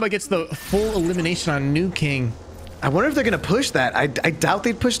 Mamba gets the full elimination on New King. I wonder if they're gonna push that. I doubt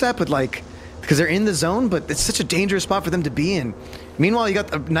they'd push that, but like, because they're in the zone, but it's such a dangerous spot for them to be in. Meanwhile, you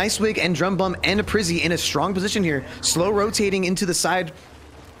got a nice wig and drum bum and a Prizzy in a strong position here, slow rotating into the side.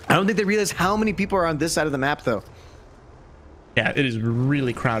 I don't think they realize how many people are on this side of the map though. Yeah, it is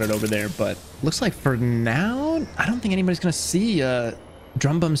really crowded over there, but looks like for now, I don't think anybody's gonna see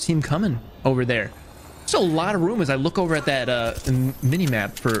Drum Bum's team coming over there. There's a lot of room as I look over at that mini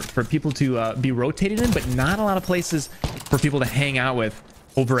map for people to be rotated in, but not a lot of places for people to hang out with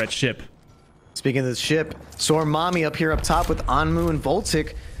over at ship. Speaking of the ship, Sormami up here up top with Anmu and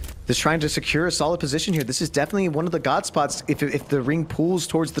Voltic, just trying to secure a solid position here. This is definitely one of the god spots if the ring pulls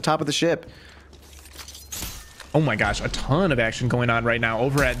towards the top of the ship. Oh my gosh, a ton of action going on right now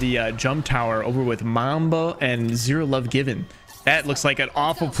over at the jump tower over with Mamba and Zero Love Given. That looks like an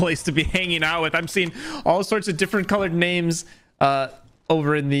awful place to be hanging out with. I'm seeing all sorts of different colored names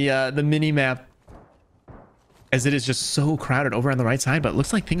over in the mini map, as it is just so crowded over on the right side. But it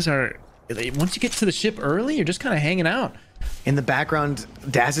looks like things are, once you get to the ship early, you're just kind of hanging out. In the background,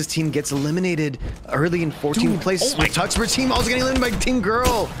 Daz's team gets eliminated early in 14th place. oh my- Tuxford team also getting eliminated by Team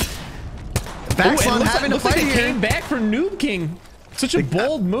Girl. Oh, Vaxlon and having to looks like fight they here. came back for Noob King. Such a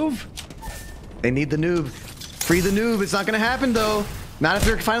bold move. They need the noob. Free the noob. It's not going to happen though. Not if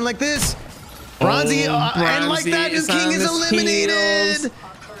they're fighting like this. Bronzy, and like Bronzy that, New is King on is his eliminated. heels.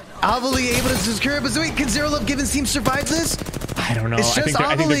 Avali able to secure it, but wait, can Zero Love Given's team survive this? I don't know. It's I just think they're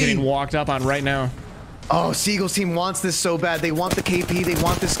Avali. getting walked up on right now. Oh, Seagull's team wants this so bad. They want the KP. They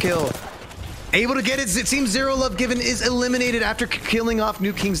want this kill. Able to get it. It seems Zero Love Given is eliminated after killing off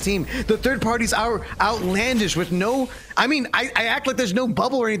New King's team. The third parties are outlandish with no... I mean, I act like there's no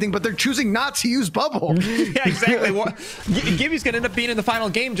bubble or anything, but they're choosing not to use bubble. Yeah, exactly. Gibby's gonna end up being in the final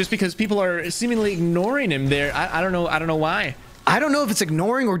game just because people are seemingly ignoring him there. I don't know. I don't know why. I don't know if it's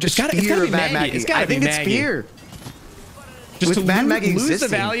ignoring or just It's fear gotta of be Mad Maggie. Maggie. It's gotta I think be it's Maggie. fear. Just With to Mad Maggie lose the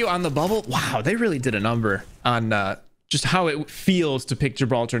existing. value on the bubble. Wow, they really did a number on just how it feels to pick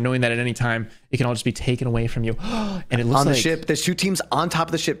Gibraltar, knowing that at any time it can all just be taken away from you. And it looks On the like ship, there's 2 teams on top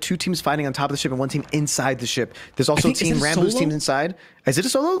of the ship, 2 teams fighting on top of the ship, and 1 team inside the ship. There's also think- is Team it a Rambo's solo? team inside. Is it a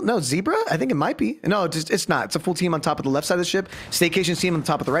solo? No, Zebra? I think it might be. No, it's not. It's a full team on top of the left side of the ship, Staycation's team on the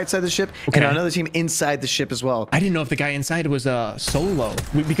top of the right side of the ship, and Okay. another team inside the ship as well. I didn't know if the guy inside was solo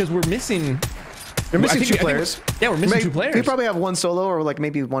because we're missing. They're missing I think- 2 players. Yeah, we're missing 2 players. We probably have 1 solo or like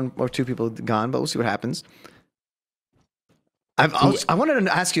maybe 1 or 2 people gone, but we'll see what happens. I wanted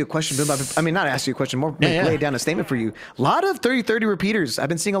to ask you a question, Bill. I mean, not ask you a question, more Yeah. lay down a statement for you. A lot of 30-30 repeaters. I've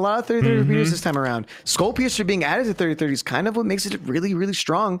been seeing a lot of 30-30 repeaters this time around. Skull Piercer being added to 30-30 is kind of what makes it really, really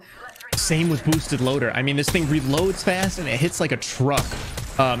strong. Same with boosted loader. I mean, this thing reloads fast and it hits like a truck.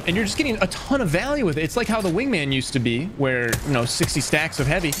 And you're just getting a ton of value with it. It's like how the Wingman used to be, where, 60 stacks of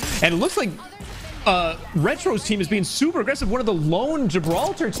heavy. And it looks like Retro's team is being super aggressive. One of the lone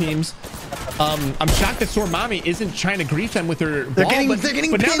Gibraltar teams. I'm shocked that Sormami isn't trying to grief them with her ball, They're getting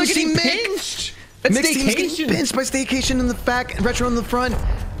but now they're pinched, getting Mick. pinched. That's Mixed teams getting Staycation. pinched by Staycation in the back, Retro in the front.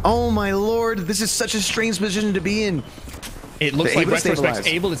 Oh my lord, this is such a strange position to be in. It looks They're like able to Retrospect's stabilize.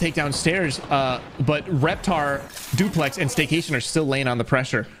 able to take down stairs, but Reptar, Duplex, and Staycation are still laying on the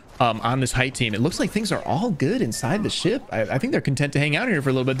pressure on this height team. It looks like things are all good inside the ship. I think they're content to hang out here for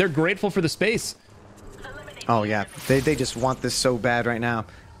a little bit. They're grateful for the space. Oh yeah, they just want this so bad right now.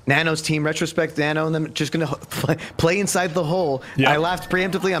 Nano's team, Retrospect, Nano, and them just gonna play inside the hole. Yep. I laughed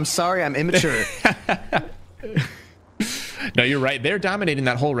preemptively. I'm sorry, I'm immature. No, you're right. They're dominating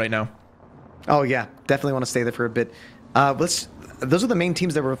that hole right now. Oh yeah, definitely want to stay there for a bit. Those are the main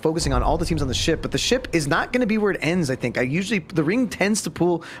teams that we're focusing on, all the teams on the ship, but the ship is not going to be where it ends, I think. The ring tends to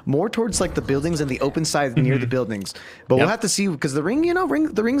pull more towards like the buildings and the open side near the buildings. But we'll have to see, because the ring,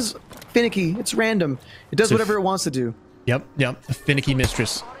 the ring's finicky. It's random. It does whatever it wants to do. Yep. A finicky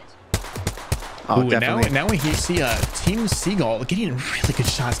mistress. Oh, Ooh, definitely. And now we see Team Seagull getting really good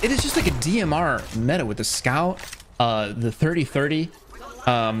shots. It is just like a DMR meta with the Scout, the 30-30.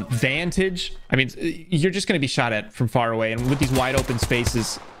 Vantage. I mean, you're just going to be shot at from far away, and with these wide open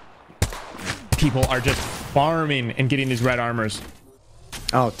spaces, people are just farming and getting these red armors.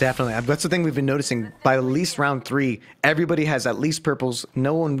 Oh, definitely. That's the thing we've been noticing. By at least round 3, everybody has at least purples.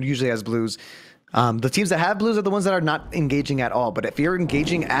 No one usually has blues. The teams that have blues are the ones that are not engaging at all. But if you're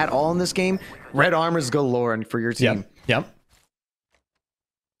engaging at all in this game, red armors galore for your team. Yep.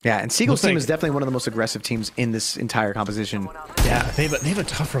 Yeah, and Seagull's team is definitely one of the most aggressive teams in this entire composition. Yeah, they have a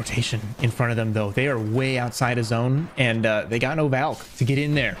tough rotation in front of them, though. They are way outside of zone, and they got no Valk to get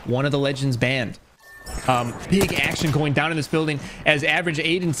in there. One of the Legends banned. Big action going down in this building as Average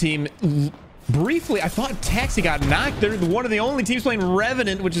Aiden team... Briefly, I thought Taxi got knocked. They're one of the only teams playing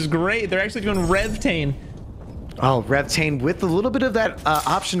Revenant, which is great. They're actually doing Revtane. Oh, Revtane with a little bit of that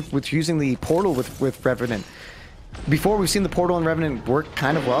option with using the portal with Revenant. Before, we've seen the portal and Revenant work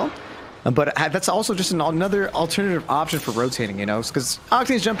kind of well, but that's also just another alternative option for rotating, you know, because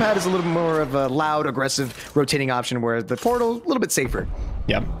Octane's jump pad is a little more of a loud, aggressive rotating option, whereas the portal a little bit safer.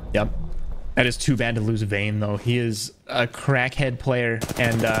 Yep. That is too bad to lose Vayne, though. He is a crackhead player,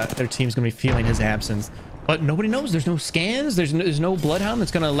 and their team's going to be feeling his absence. But nobody knows. There's no scans. There's no Bloodhound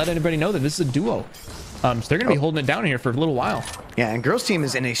that's going to let anybody know that this is a duo. So they're going to be holding it down here for a little while. Yeah, and Girls' team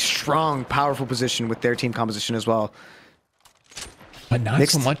is in a strong, powerful position with their team composition as well. But not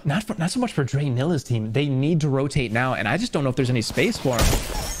so much. Not so much for Dre Nilla's team. They need to rotate now, and I just don't know if there's any space for him.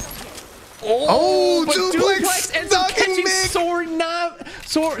 Oh, but Duplex ends up catching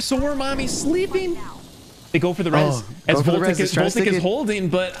Sore Mommy sleeping. They go for the res as Voltic is holding,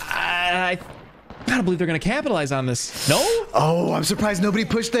 but I gotta believe they're gonna capitalize on this. No? Oh, I'm surprised nobody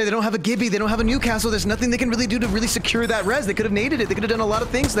pushed there. They don't have a Gibby. They don't have a Newcastle. There's nothing they can really do to really secure that res. They could have naded it. They could have done a lot of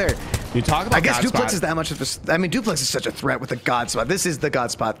things there. You talk about. I guess Duplex is that much of a. I mean, Duplex is such a threat with the God spot. This is the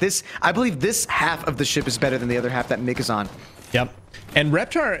God spot. I believe this half of the ship is better than the other half that Mick is on. Yep. And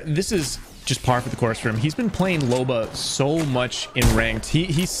Reptar, this is just par for the course for him. He's been playing Loba so much in ranked.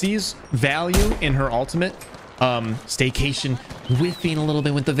 He sees value in her ultimate. Staycation, whiffing a little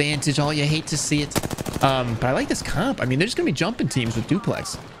bit with the Vantage. Oh, you hate to see it. But I like this comp. I mean, they're just gonna be jumping teams with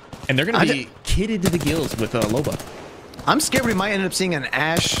Duplex, and they're gonna be kitted to the gills with Loba. I'm scared we might end up seeing an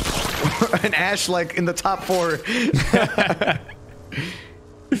Ashe like in the top 4.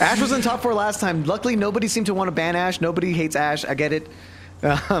 Ashe was in top 4 last time. Luckily, nobody seemed to want to ban Ashe. Nobody hates Ashe. I get it.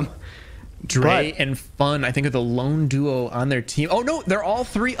 Dre and Fun, I think, are the lone duo on their team. Oh no, they're all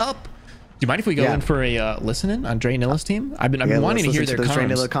 3 up. Do you mind if we go in for a listen-in on Dre Nilla's team? I've been wanting to hear their comms. Dre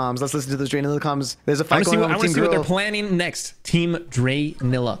Nilla comms. Let's listen to those Dre Nilla comms. There's a fight going on with Team Team Grill. What they're planning next. Team Dre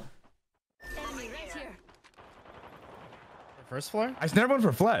Nilla. First floor? I never went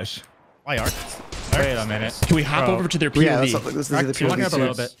for Flesh. Why aren't? Wait a minute. Can we hop over to their POV? Yeah, let's see the POV up a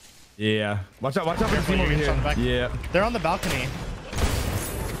little bit. Yeah. Watch out for the team over here. Yeah. They're on the balcony.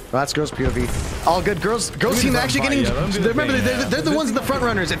 Well, that's Girls POV. All good. Girls team actually getting. Remember, they're the ones in the front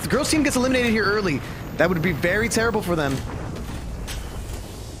runners. If the Girls team gets eliminated here early, that would be very terrible for them.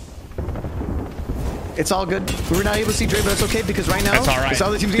 It's all good. We were not able to see Dre, but that's okay because right now, that's all right. It's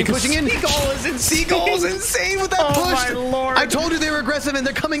all the teams pushing in. Seagull is insane with that push. My Lord. I told you they were aggressive, and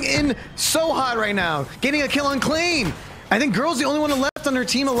they're coming in so hot right now, getting a kill on Claim. I think Girl's the only one left on her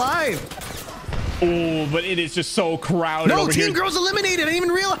team alive. Oh, but it is just so crowded. No, over Team here. Girl's eliminated. I didn't even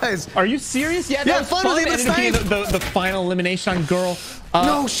realize. Are you serious? Yeah, that was fun. Was able to snipe. The final elimination on Girl.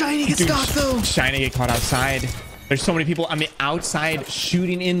 No, Shiny gets got though. Shiny get caught outside. There's so many people on the outside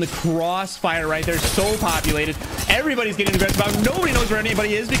shooting in the crossfire right there. So populated. Everybody's getting aggressive. Nobody knows where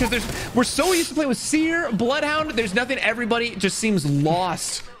anybody is because we're so used to playing with Seer, Bloodhound. There's nothing. Everybody just seems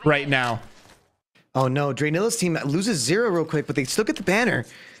lost right now. Oh no, Dre Nilla's team loses 0 real quick, but they still get the banner.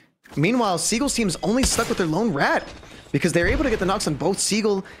 Meanwhile, Seagull's team is only stuck with their lone rat because they're able to get the knocks on both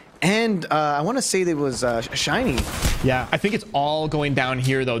Seagull and I want to say there was Shiny. Yeah, I think it's all going down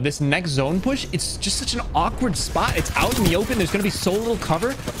here though. This next zone push, it's just such an awkward spot. It's out in the open. There's going to be so little cover.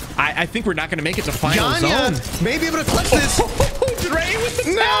 I think we're not going to make it to final zone. May be able to clutch this. Dre with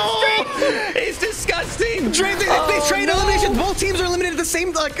the no! It's disgusting. Dre, they trade elimination. Both teams are eliminated the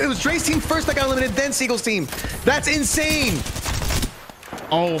same. Like it was Dre's team first that got eliminated, then Seagull's team. That's insane.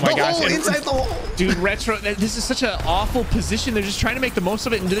 Oh my gosh. Hole, inside the hole. Dude, Retro, this is such an awful position. They're just trying to make the most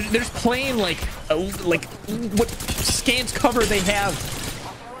of it. And they're just playing like what scant cover they have.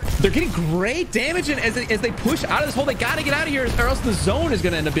 They're getting great damage, and as they push out of this hole, they got to get out of here, or else the zone is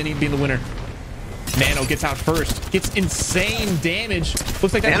going to end up being the winner. Nano gets out first, gets insane damage.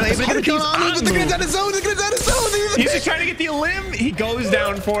 Looks like that. Look at the grenade out of zone. The grenade's out of zone. He's just trying to get the limb. He goes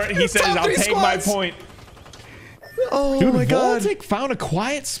down for it. He says, "I'll take my point." Oh dude, my god! Voltic found a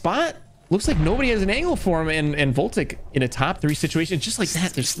quiet spot. Looks like nobody has an angle for him, and Voltic in a top 3 situation, just like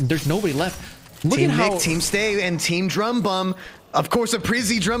that. There's nobody left. Look Team at how Nick, Team Stay, and Team Drum Bum. Of course,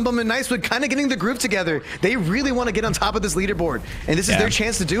 Aprizi, Drum Bum, and Nicewood kind of getting the group together. They really want to get on top of this leaderboard, and this is their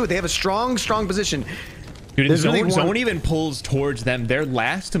chance to do it. They have a strong position. Dude, zone even pulls towards them. They're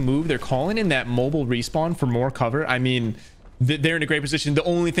last to move. They're calling in that mobile respawn for more cover. I mean, they're in a great position. The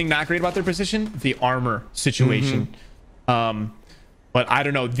only thing not great about their position, the armor situation. But I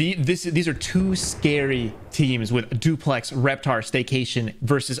don't know. These are 2 scary teams with Duplex, Reptar, Staycation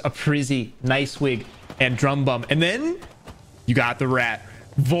versus Aprizi, Nicewig, and Drum Bum. And then you got the Rat,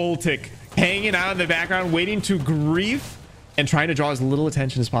 Voltic, hanging out in the background, waiting to grief and trying to draw as little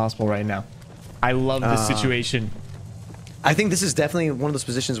attention as possible right now. I love this situation. I think this is definitely one of those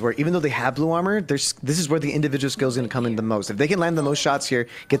positions where even though they have blue armor, this is where the individual skill is going to come in the most. If they can land the most shots here,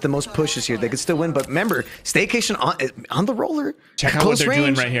 get the most pushes here, they could still win. But remember, Staycation on the roller. Check out what they're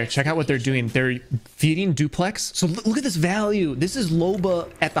doing right here. Check out what they're doing. They're feeding Duplex. So look at this value. This is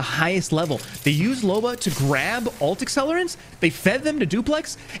Loba at the highest level. They use Loba to grab ult accelerants. They fed them to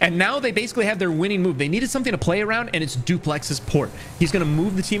Duplex, and now they basically have their winning move. They needed something to play around, and it's Duplex's port. He's going to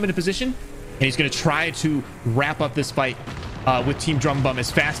move the team into position, and he's going to try to wrap up this fight with Team Drum Bum as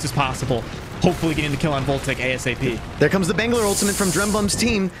fast as possible. Hopefully getting the kill on Voltic ASAP. There comes the Bangalore ultimate from Drum Bum's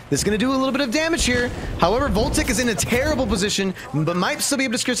team. This is going to do a little bit of damage here. However, Voltic is in a terrible position, but might still be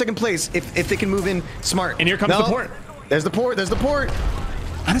able to secure second place if they can move in smart. And here comes the port. There's the port. There's the port.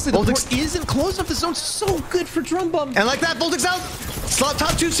 Honestly, the port isn't close enough. The zone's so good for Drum Bum. And like that, Voltic's out. Slot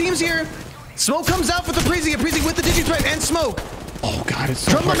top 2 teams here. Smoke comes out for the Aprizi. Aprizi with the Digitrite and Smoke. Oh god, it's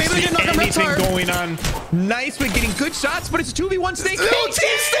so Drum Bum hard to able to see get knocked anything on going on. Nice with getting good shots, but it's a 2v1 Staycation. Oh,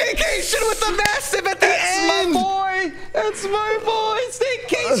 Team Staycation with the massive at the end. My boy. That's my boy,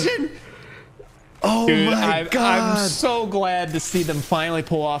 Staycation. Oh dude, my god. I'm so glad to see them finally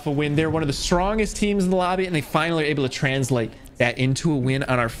pull off a win. They're one of the strongest teams in the lobby, and they finally are able to translate that into a win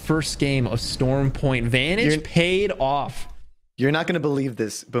on our first game of Storm Point. Vantage paid off. You're not going to believe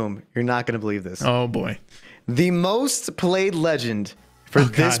this. Boom. You're not going to believe this. Oh boy. The most played legend for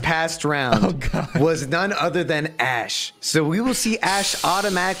this past round was none other than Ashe. So we will see Ashe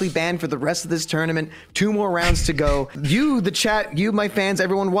automatically banned for the rest of this tournament. 2 more rounds to go. You, the chat, you, my fans,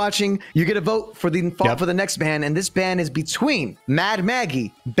 everyone watching, you get a vote for the for the next ban, and this ban is between Mad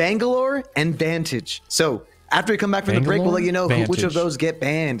Maggie, Bangalore, and Vantage. So after we come back from the break, we'll let you know which of those get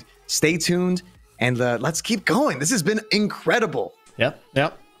banned. Stay tuned, and let's keep going. This has been incredible. Yep.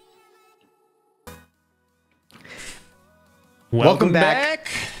 Welcome back.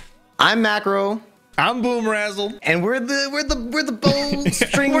 I'm Macro. I'm Boom Razzle. And we're the bow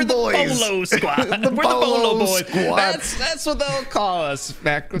string we're boys. The Bolo squad. We're the Bolo boys. That's what they'll call us,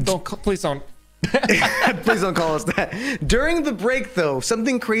 Mac. Please don't. Please don't call us that. During the break, though,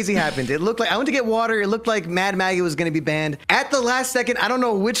 something crazy happened. It looked like I went to get water. It looked like Mad Maggie was going to be banned. At the last second, I don't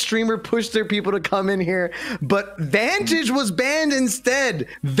know which streamer pushed their people to come in here, but Vantage was banned instead.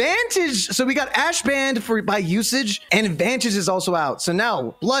 Vantage. So we got Ashe banned by usage, and Vantage is also out. So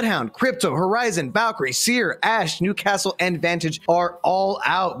now Bloodhound, Crypto, Horizon, Valkyrie, Seer, Ashe, Newcastle, and Vantage are all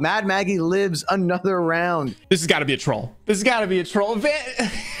out. Mad Maggie lives another round. This has got to be a troll. This has got to be a troll.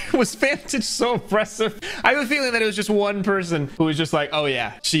 Was Vantage so impressive? I have a feeling that it was just one person who was just like, oh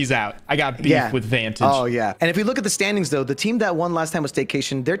yeah, she's out. I got beef with Vantage. Oh yeah. And if we look at the standings though, the team that won last time was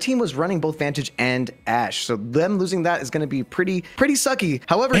Staycation. Their team was running both Vantage and Ashe. So them losing that is going to be pretty sucky.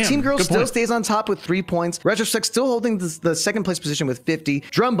 However, Team Girl still stays on top with 3 points. Retrospect still holding the second place position with 50.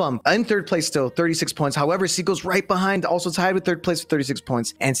 Drum Bum in third place still, 36 points. However, Seagull's right behind, also tied with third place with 36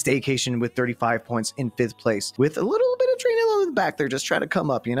 points. And Staycation with 35 points in 5th place with a little bit of Trinillo in the back there just trying to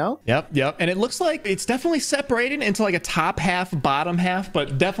come up, you know? Yep. And it looks like it's definitely separated into like a top half, bottom half,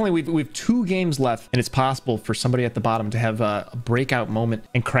 but definitely we've 2 games left, and it's possible for somebody at the bottom to have a breakout moment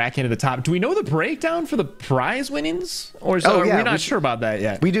and crack into the top. Do we know the breakdown for the prize winnings, or are we not sure about that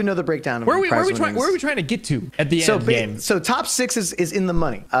yet? We do know the breakdown. Of where are we trying to get to at the end of the game? So top 6 is in the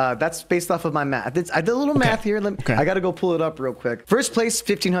money. That's based off of my math. I did a little math here. I got to go pull it up real quick. First place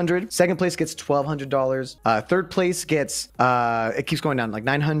 $1,500. Second place gets $1,200. Third place gets It keeps going down like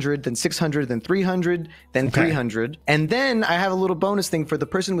 900, then 600, then 300, then 300. And then I have a little bonus thing for the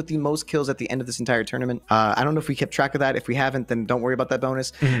person with the most kills at the end of this entire tournament. I don't know if we kept track of that. If we haven't, then don't worry about that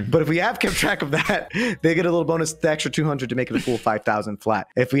bonus. But if we have kept track of that, they get a little bonus, the extra 200 to make it a full 5,000 flat.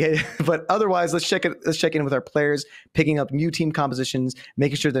 But otherwise, let's check in with our players, picking up new team compositions,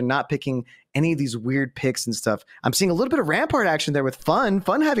 making sure they're not picking any of these weird picks and stuff. I'm seeing a little bit of Rampart action there with Fun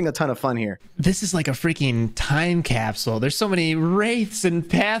having a ton of fun here. This is like a freaking time capsule. There's so many Wraiths and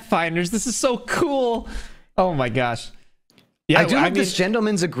Pathfinders. This is so cool. Oh my gosh. Yeah, I do like this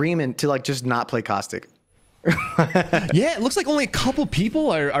gentleman's agreement to like just not play Caustic. Yeah, it looks like only a couple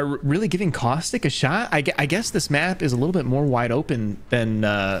people are really giving Caustic a shot. I guess this map is a little bit more wide open than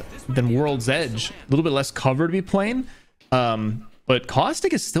World's Edge. A little bit less cover to be playing. But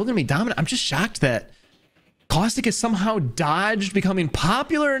Caustic is still going to be dominant. I'm just shocked that Caustic has somehow dodged becoming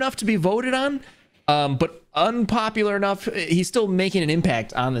popular enough to be voted on, but unpopular enough. He's still making an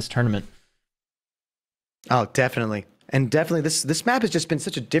impact on this tournament. Oh, definitely. And definitely this map has just been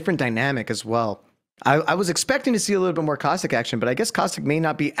such a different dynamic as well. I was expecting to see a little bit more Caustic action, but I guess Caustic may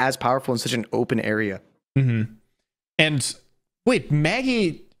not be as powerful in such an open area. And wait,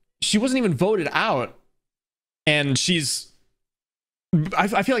 Maggie, she wasn't even voted out, and she's...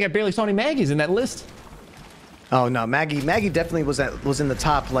 I feel like I barely saw any Maggies in that list. Oh no, Maggie definitely was in the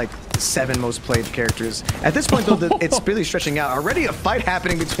top like 7 most played characters. At this point though, it's really stretching out. Already a fight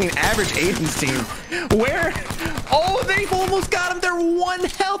happening between Average Aiden's team. Where? Oh, they've almost got him. They're 1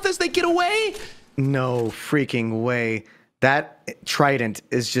 health as they get away. No freaking way. That Trident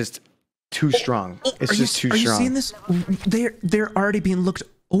is just too strong. It's just too strong. Are you seeing this? They're already being looked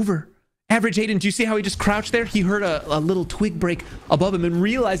over. Average Aiden, do you see how he just crouched there? He heard a little twig break above him and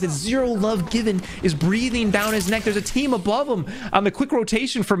realized that Zero Love Given is breathing down his neck. There's a team above him on the quick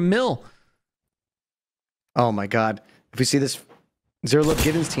rotation from Mill. Oh my god. If we see this Zero Love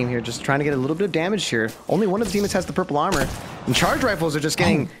Given's team here just trying to get a little bit of damage here. Only one of the teammates has the purple armor. And charge rifles are just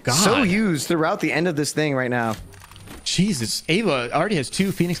getting so used throughout the end of this thing right now. Jesus, Ava already has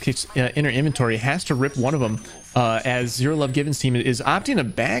 2 Phoenix kits in her inventory, has to rip one of them as Zero Love Given's team is opting to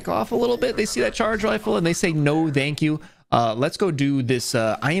back off a little bit. They see that charge rifle and they say no thank you. Let's go do this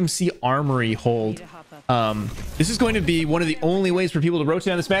IMC armory hold. This is going to be one of the only ways for people to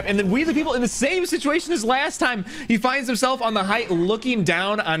rotate on this map, and then we the people in the same situation as last time. He finds himself on the height looking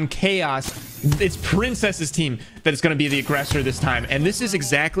down on Chaos. It's Princess's team that is going to be the aggressor this time, and this is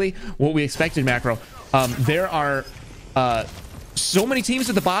exactly what we expected, Macro. There are so many teams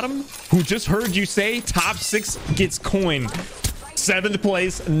at the bottom who just heard you say top 6 gets coin, 7th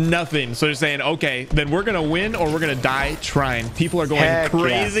place nothing, so they're saying okay, then we're gonna win or we're gonna die trying. People are going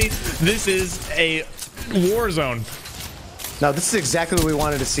crazy. This is a war zone. No, this is exactly what we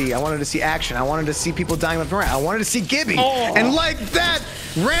wanted to see. I wanted to see action. I wanted to see people dying left and right. I wanted to see Gibby. And like that,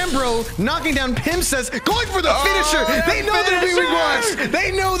 Rambro knocking down Princess, going for the finisher. They know they're being watched.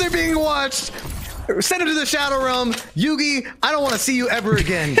 They know they're being watched. Send him to the Shadow Realm. Yugi, I don't want to see you ever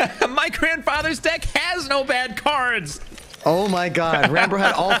again. My grandfather's deck has no bad cards. Oh my god, Rambro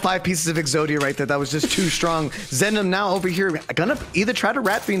had all 5 pieces of Exodia right there. That was just too strong. Zendam now over here gonna either try to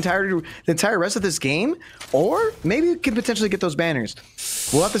rat the entire rest of this game, or maybe can potentially get those banners.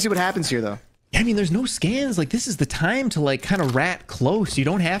 We'll have to see what happens here though. I mean, there's no scans. Like, this is the time to like kind of rat close. You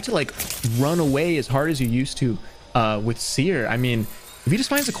don't have to like run away as hard as you used to with Seer. I mean, if he just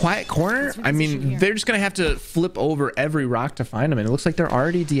finds a quiet corner, I mean, they're just gonna have to flip over every rock to find him, and it looks like they're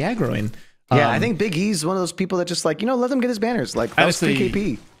already de-aggroing. Yeah, I think Big E's one of those people that just like, let them get his banners. Like, that was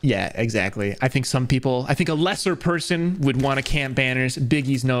 3KP. Yeah, exactly. I think some people, I think a lesser person would want to camp banners. Big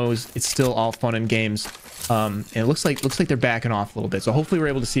E's knows it's still all fun and games. And it looks like they're backing off a little bit. So hopefully we're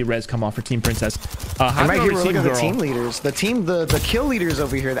able to see Rez come off for Team Princess. And right here we're looking at the team leaders. The kill leaders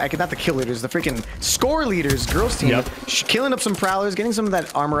over here. Not the kill leaders, the freaking score leaders. Girls team. Yep. Killing up some Prowlers, getting some of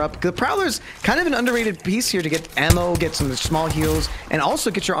that armor up. The Prowler's kind of an underrated piece here to get ammo, get some small heals, and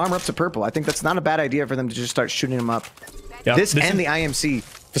also get your armor up to purple. I think that's not a bad idea for them to just start shooting them up. Yep. This and the IMC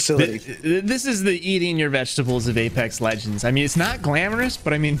facility. This is the eating your vegetables of Apex Legends. I mean, it's not glamorous,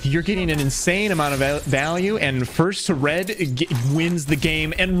 but I mean, you're getting an insane amount of value, and first to red wins the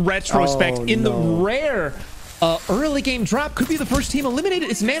game. And retrospect in the rare early game drop could be the first team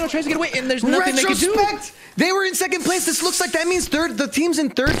eliminated. It's Mano tries to get away, and there's nothing they can do. They were in 2nd place. This looks like that means the teams in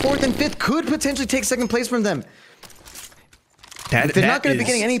 3rd, 4th, and 5th could potentially take 2nd place from them. They're not going to be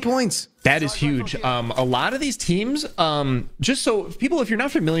getting any points. That is huge. A lot of these teams, just so people, if you're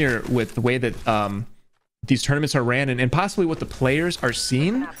not familiar with the way that these tournaments are ran and possibly what the players are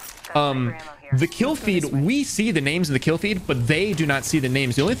seeing, the kill feed, we see the names in the kill feed, but they do not see the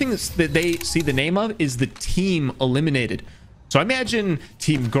names. The only thing that they see the name of is the team eliminated. So I imagine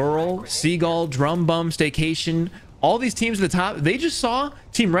Team Girl, Seagull, Drum Bum, Staycation, all these teams at the top, they just saw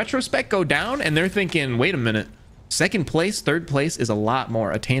Team Retrospect go down, and they're thinking, wait a minute. Second place, third place is a lot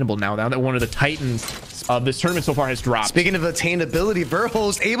more attainable now that one of the titans of this tournament so far has dropped. Speaking of attainability,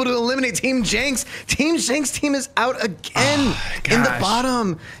 Verhol's able to eliminate Team Jenks. Team Jenks team is out again in the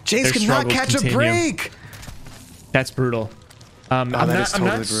bottom. Jenks could not catch a break. That's brutal. I'm not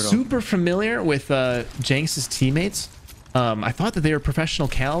brutal. super familiar with Jenks' teammates. I thought that they were professional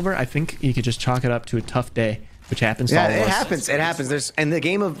caliber. I think you could just chalk it up to a tough day, which happens to all of us. It happens. There's in the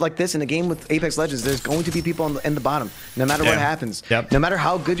game of like this, in a game with Apex Legends, there's going to be people in the bottom, no matter what happens. Yep. No matter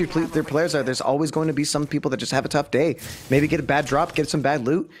how good their players are, there's always going to be some people that just have a tough day. Maybe get a bad drop, get some bad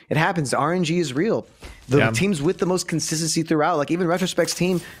loot. It happens. The RNG is real. The teams with the most consistency throughout, like even Retrospect's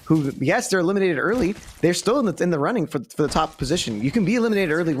team, who yes, they're eliminated early, they're still in the running for the top position. You can be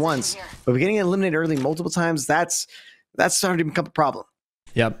eliminated early once, but getting eliminated early multiple times, that's starting to become a problem.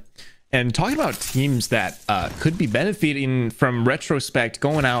 Yep. And talking about teams that could be benefiting from Retrospect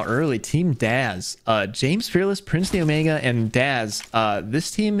going out early, Team Daz, James Fearless, Prince the Omega, and Daz.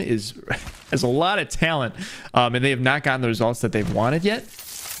 This team has a lot of talent, and they have not gotten the results that they've wanted yet.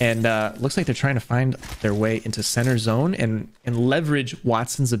 And looks like they're trying to find their way into center zone and leverage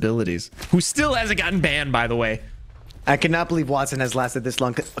Watson's abilities, who still hasn't gotten banned, by the way. I cannot believe Watson has lasted this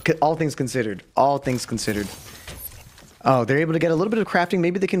long. All things considered. All things considered. Oh, they're able to get a little bit of crafting.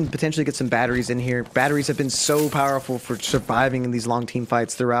 Maybe they can potentially get some batteries in here. Batteries have been so powerful for surviving in these long team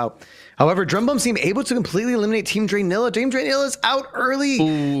fights throughout. However, Drum Bum seem able to completely eliminate Team Drainilla. Team Drainilla is out early.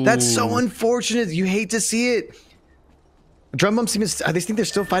 Ooh. That's so unfortunate. You hate to see it. Drum Bum seems, they think they're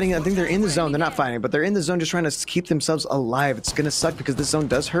still fighting. I think they're in the zone. They're not fighting, but they're in the zone just trying to keep themselves alive. It's going to suck because this zone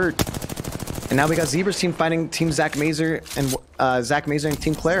does hurt. And now we got Zebra's team fighting Team Zach Mazer and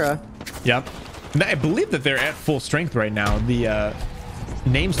Team Clara. Yep. I believe that they're at full strength right now. The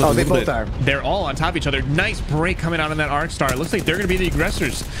names look they both are. They're all on top of each other. Nice break coming out on that Arc Star. It looks like they're going to be the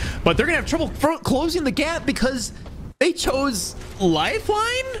aggressors, but they're going to have trouble closing the gap because they chose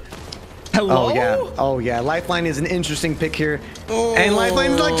Lifeline. Hello? Oh yeah. Lifeline is an interesting pick here. Oh. And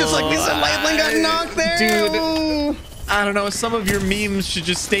Lifeline's like just like we said, Lifeline got knocked there. Dude. I don't know. Some of your memes should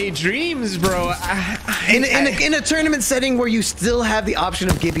just stay dreams, bro. In a tournament setting where you still have the option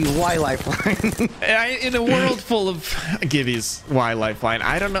of Gibby, why Lifeline? In a world full of Gibbies, why Lifeline?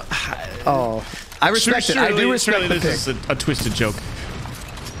 I don't know. Oh, I respect it. I do respect the pick. This is a twisted joke.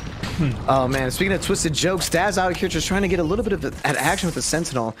 Oh man, speaking of twisted jokes, Daz out here just trying to get a little bit of an action with the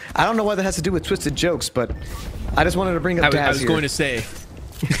Sentinel. I don't know what that has to do with twisted jokes, but I just wanted to bring up Daz. I was going to say.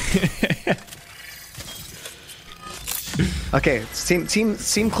 Okay,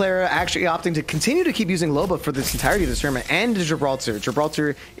 Team Clara actually opting to continue to keep using Loba for this entirety of this tournament, and Gibraltar.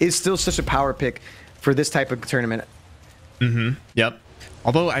 Gibraltar is still such a power pick for this type of tournament. Yep.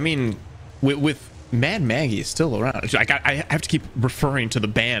 Although, I mean, with Mad Maggie is still around. I have to keep referring to the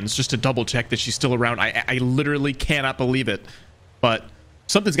bans just to double check that she's still around. I literally cannot believe it, but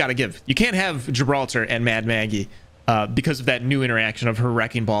something's got to give. You can't have Gibraltar and Mad Maggie because of that new interaction of her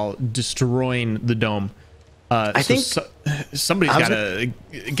wrecking ball destroying the dome. I think somebody's got to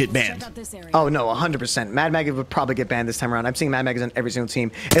get banned. Oh, no, 100%. Mad Maggie would probably get banned this time around. I'm seeing Mad Maggie on every single team.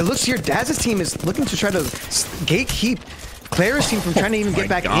 It looks here, Daz's team is looking to try to gatekeep Clara's team from trying to even get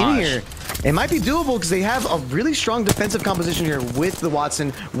back in here. It might be doable because they have a really strong defensive composition here with the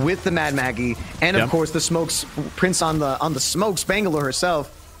Watson, with the Mad Maggie, and of course the Smokes Prince on the Smokes, Bangalore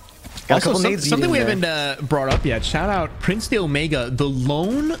herself. Got also, something we haven't brought up yet. Shout out Prince the Omega, the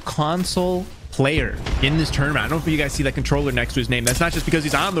lone console player in this tournament. I don't know if you guys see that controller next to his name. That's not just because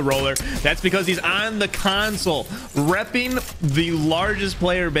he's on the roller. That's because he's on the console, repping the largest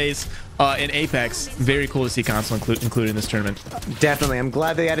player base in Apex. Very cool to see console included in this tournament. Definitely. I'm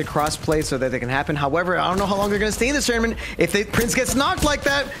glad they added crossplay so that they can happen. However, I don't know how long they're going to stay in this tournament. If Prince gets knocked like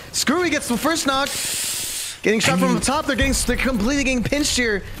that, Screwy gets the first knock. Getting shot from the top, they're completely getting pinched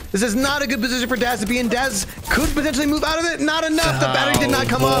here. This is not a good position for Daz to be in. Daz could potentially move out of it. Not enough. The battery did not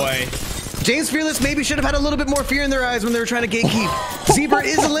come up. James Fearless maybe should have had a little bit more fear in their eyes when they were trying to gatekeep. Zebra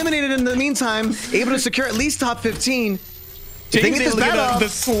is eliminated in the meantime, able to secure at least top 15. James able to get the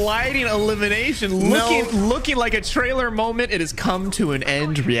sliding elimination, looking like a trailer moment. It has come to an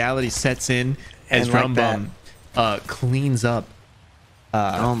end. Reality sets in as Drum Bum cleans up.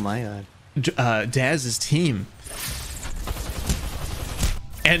 Oh my god. Daz's team.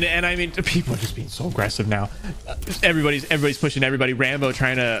 And I mean, people are just being so aggressive now. Everybody's pushing everybody. Rambo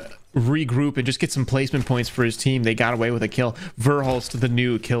trying to regroup and just get some placement points for his team. They got away with a kill. Verholst, the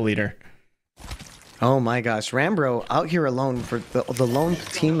new kill leader. Oh my gosh, Rambro out here alone for the lone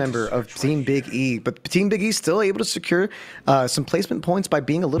team member of Team Big E. But Team Big E still able to secure some placement points by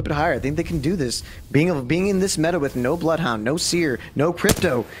being a little bit higher. I think they can do this. Being in this meta with no Bloodhound, no Seer, no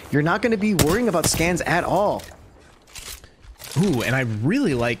Crypto, you're not going to be worrying about scans at all. Ooh, and I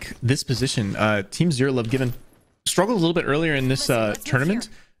really like this position. Team Zero Love Given struggled a little bit earlier in this tournament.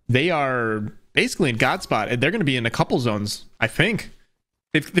 They are basically in God spot, and they're going to be in a couple zones, I think.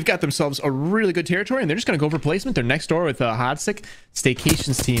 They've got themselves a really good territory, and they're just going to go for placement. They're next door with Hodsick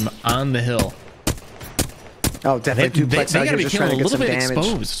Staycations team on the hill. Oh, definitely. Duplex they out got to here be just trying to get a little some bit damage.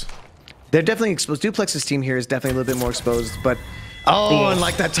 exposed. They're definitely exposed. Duplex's team here is definitely a little bit more exposed, but and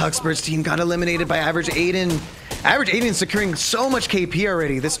like that Tuxbird's team got eliminated by Average Aiden. Average Aiden securing so much KP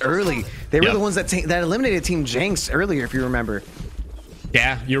already this early. They were the ones that eliminated Team Jenks earlier, if you remember.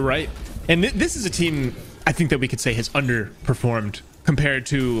 Yeah, you're right. And this is a team I think that we could say has underperformed compared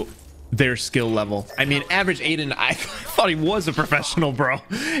to their skill level. I mean, Average Aiden, I thought he was a professional, bro.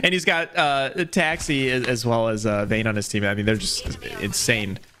 And he's got Taxi as well as Vayne on his team. I mean, they're just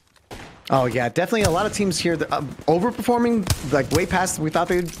insane. Oh yeah, definitely a lot of teams here that, overperforming, like way past we thought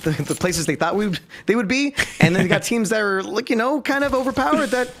the places they thought they would be, and then you got teams that are like, you know, kind of overpowered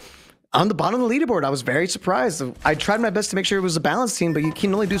that on the bottom of the leaderboard. I was very surprised. I tried my best to make sure it was a balanced team, but you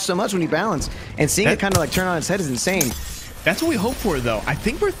can only do so much when you balance, and seeing it kind of like turn on its head is insane. That's what we hope for, though. I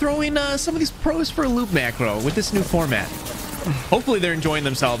think we're throwing some of these pros for a loop macro with this new format. Hopefully they're enjoying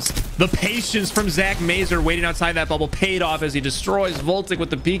themselves. The patience from Zach Mazer waiting outside that bubble paid off as he destroys Voltic with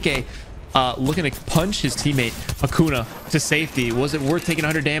the PK. Looking to punch his teammate Akuna to safety. Was it worth taking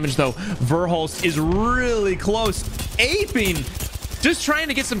 100 damage though? Verholst is really close, aping, just trying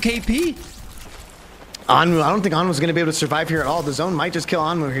to get some KP. Anmu, I don't think Anmu's going to be able to survive here at all. The zone might just kill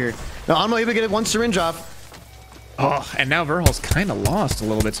Anmu here. No, Anmu able to get one syringe off. Oh, and now Verholst kind of lost a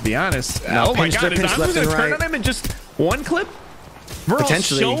little bit, to be honest. Now oh my God, is pinch Anmu left going and to turn right. on him in just one clip?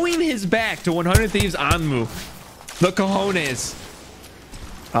 Verholst showing his back to 100 Thieves Anmu. The cojones.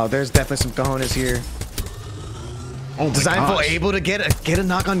 Oh, there's definitely some cojones here. Oh my Designful gosh. able to get a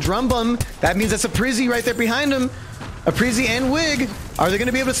knock on Drum Bum. That means that's a Prizzy right there behind him. A Prizzy and Wig. Are they going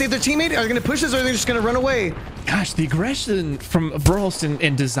to be able to save their teammate? Are they going to push this, or are they just going to run away? Gosh, the aggression from Verholst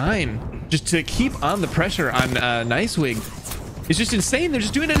and Design just to keep on the pressure on Nicewig is just insane. They're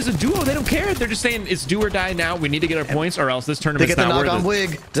just doing it as a duo. They don't care. They're just saying it's do or die now. We need to get our points, or else this tournament's not worth it. They get the knock on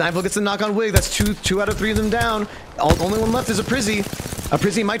Wig. Designful gets the knock on Wig. That's two out of three of them down. Only one left is a Prizzy. A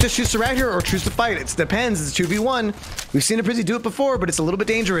Prizzy might just choose to rat here or choose to fight. It depends. It's 2v1. We've seen a Prizzy do it before, but it's a little bit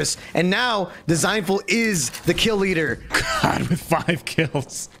dangerous. And now Designful is the kill leader. God, with 5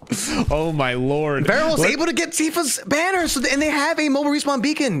 kills. Oh my lord. Barrel's able to get Tifa's banner, and they have a mobile respawn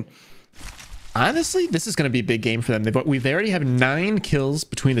beacon. Honestly, this is going to be a big game for them. They already have 9 kills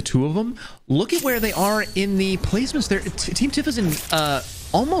between the two of them. Look at where they are in the placements. Team Tifa's in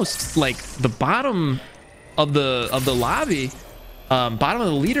almost like the bottom of the lobby, bottom of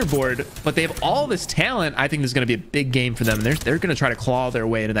the leaderboard, but they have all this talent. I think this is going to be a big game for them. They're going to try to claw their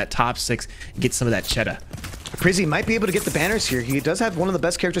way into that top 6 and get some of that cheddar. Prizzy might be able to get the banners here. He does have one of the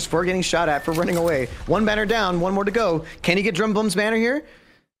best characters for getting shot at, for running away. One banner down, one more to go. Can he get Drum Bum's banner here?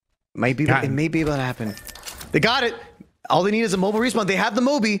 It may be able to happen. They got it. All they need is a mobile respawn. They have the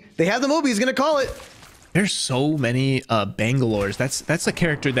Moby. He's gonna call it. There's so many Bangalores. That's a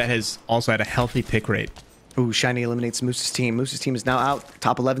character that has also had a healthy pick rate. Ooh, Shiny eliminates Moose's team. Moose's team is now out.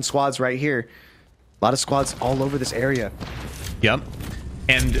 Top 11 squads right here. A lot of squads all over this area. Yep.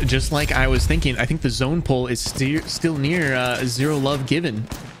 And just like I was thinking, I think the zone pull is still near Zero Love Given.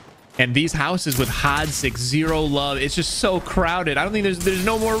 And these houses with Hodsick, Zero Love, it's just so crowded. I don't think there's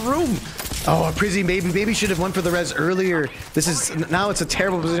no more room. Oh, a Prizzy maybe should have won for the res earlier. Now it's a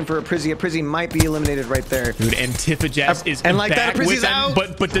terrible position for a Prizzy. A Prizzy might be eliminated right there. Dude, and Tifajes is and like back that, a Prizzy's with them,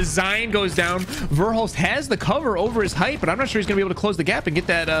 out. but Design goes down. Verholst has the cover over his height, but I'm not sure he's gonna be able to close the gap and get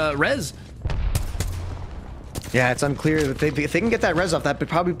that res. Yeah, it's unclear. If they can get that res off, that'd be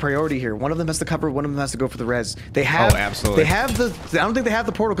probably priority here. One of them has to cover, one of them has to go for the res. They have, absolutely. They have I don't think they have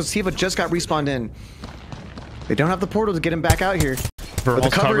the portal because Tifa just got respawned in. They don't have the portal to get him back out here. But the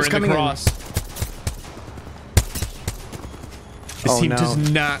cover is coming in. This team does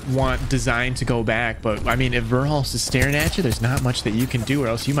not want Design to go back, but I mean, if Verholst is staring at you, there's not much that you can do, or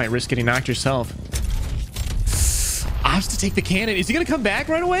else you might risk getting knocked yourself. Opts to take the cannon. Is he going to come back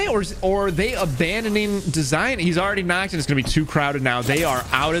right away, or are they abandoning Design? He's already knocked, and it's going to be too crowded now. They are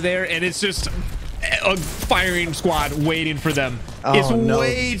out of there, and it's just a firing squad waiting for them. It's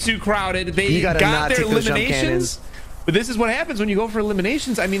way too crowded. They got their eliminations, but this is what happens when you go for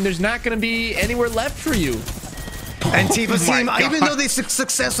eliminations. I mean, there's not going to be anywhere left for you. And Tifa's my team, God. even though they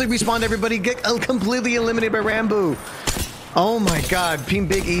successfully respawned everybody, get completely eliminated by Rambo. Oh my God, Team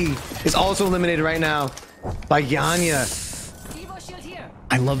Big E is also eliminated right now by Yanya.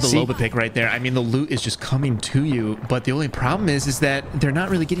 I love the Loba pick right there. I mean, the loot is just coming to you, but the only problem is that they're not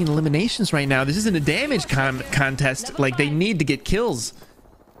really getting eliminations right now. This isn't a damage contest. Like, they need to get kills.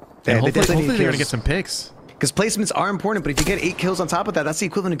 And hopefully they're going to get some picks. Because placements are important, but if you get 8 kills on top of that, that's the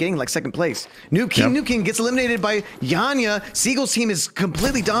equivalent of getting like second place. Noob King gets eliminated by Yanya. Seagull's team is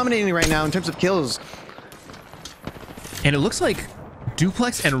completely dominating right now in terms of kills. And it looks like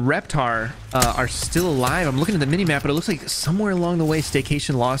Duplex and Reptar are still alive. I'm looking at the mini-map, but it looks like somewhere along the way,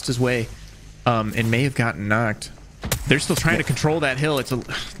 Staycation lost his way and may have gotten knocked. They're still trying to control that hill. It's a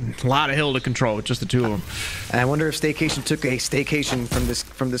lot of hill to control with just the two of them. And I wonder if Staycation took a staycation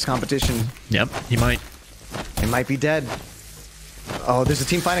from this competition. Yep, he might. It might be dead. Oh, there's a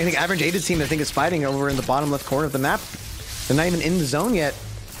team fighting. I think Average Aided team, I think, is fighting over in the bottom left corner of the map. They're not even in the zone yet.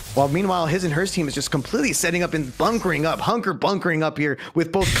 While meanwhile, his and hers team is just completely setting up and bunkering up here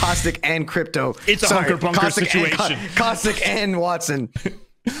with both Caustic and Crypto. It's a hunker-bunker situation. Caustic and Watson.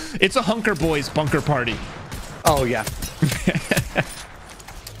 It's a hunker boys bunker party. Oh, yeah.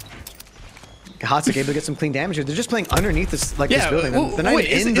 Caustic able to get some clean damage here. They're just playing underneath this, this building. They're not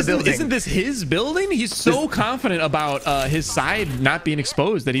even in the building. Isn't this his building? He's so confident about his side not being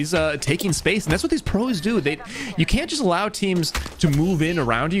exposed that he's taking space, and that's what these pros do. You can't just allow teams to move in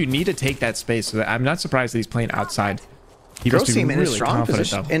around you. You need to take that space. So I'm not surprised that he's playing outside. Girls team in a strong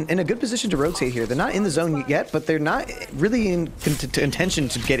position, in a good position to rotate here. They're not in the zone yet, but they're not really in intention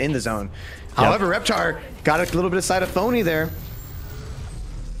to get in the zone. However, Reptar got a little bit of side of phony there.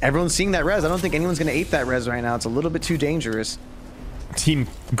 Everyone's seeing that res. I don't think anyone's going to ape that res right now. It's a little bit too dangerous. Team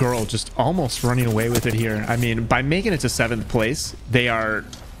Girl just almost running away with it here. I mean, by making it to 7th place, they are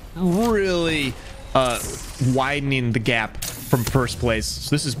really widening the gap from 1st place.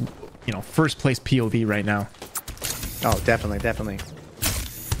 So this is, you know, 1st place POV right now. Oh, definitely, definitely.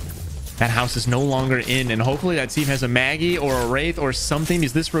 That house is no longer in, and hopefully that team has a Maggie or a Wraith or something,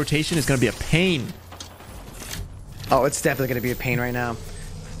 because this rotation is going to be a pain. Oh, it's definitely going to be a pain right now.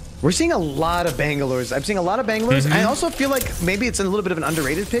 We're seeing a lot of Bangalores. I'm seeing a lot of Bangalores. I also feel like maybe it's a little bit of an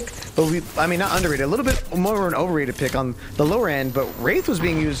underrated pick, but I mean, not underrated, a little bit more of an overrated pick on the lower end, but Wraith was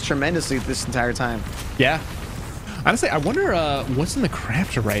being used tremendously this entire time. Yeah. Honestly, I wonder what's in the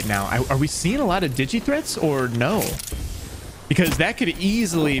crafter right now. Are we seeing a lot of digi threats or no? Because that could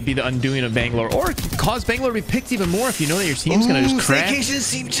easily be the undoing of Bangalore, or cause Bangalore to be picked even more if you know that your team's going to just crash.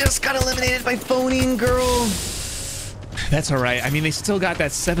 Staycation's team just got eliminated by Phony and Girl. That's all right. I mean, they still got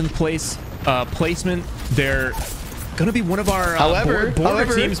that 7th place placement. They're going to be one of our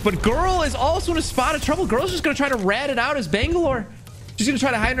border teams, but Girl is also in a spot of trouble. Girl's just going to try to rat it out as Bangalore. She's going to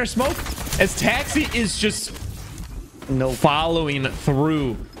try to hide in her smoke as Taxi is just following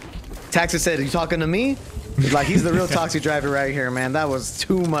through. Taxi said, "Are you talking to me?" Like, he's the real Toxic driver right here, man. That was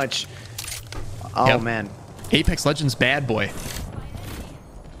too much. Oh, man. Apex Legends bad boy.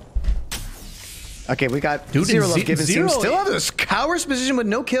 Okay, we got Zero Love Given team still have this coward's position with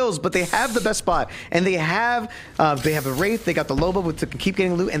no kills, but they have the best spot, and they have a Wraith, they got the Loba to keep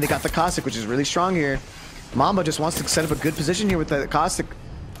getting loot, and they got the Caustic, which is really strong here. Mamba just wants to set up a good position here with the Caustic.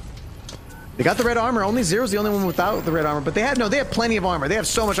 They got the red armor. Only Zero's the only one without the red armor, but they have plenty of armor. They have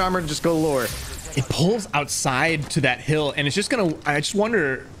so much armor to just go lower. It pulls outside to that hill, and it's just gonna. I just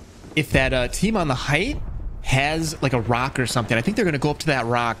wonder if that team on the height has like a rock or something. I think they're gonna go up to that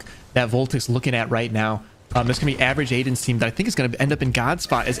rock that Voltic's looking at right now. There's gonna be Average Aiden's team that I think is gonna end up in God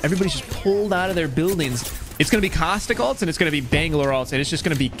spot as everybody's just pulled out of their buildings. It's gonna be Caustic ults and it's gonna be Bangalore ults, and it's just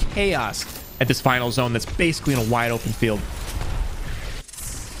gonna be chaos at this final zone that's basically in a wide open field.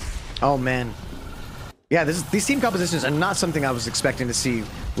 Oh man, yeah, these team compositions are not something I was expecting to see.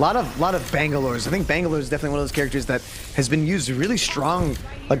 A lot of Bangalores. I think Bangalore is definitely one of those characters that has been used really strong.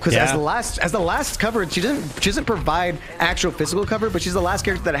 Like, because as the last cover, she doesn't provide actual physical cover, but she's the last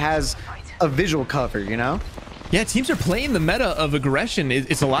character that has a visual cover, you know? Yeah, teams are playing the meta of aggression.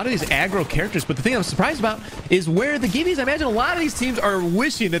 It's a lot of these aggro characters, but the thing I'm surprised about is where the Gibbies. I imagine a lot of these teams are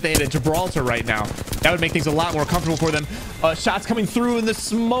wishing that they had a Gibraltar right now. That would make things a lot more comfortable for them. Shots coming through in the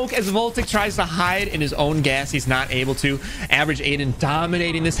smoke as Voltic tries to hide in his own gas. He's not able to. Average Aiden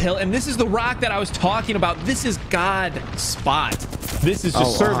dominating this hill, and this is the rock that I was talking about. This is God spot. This is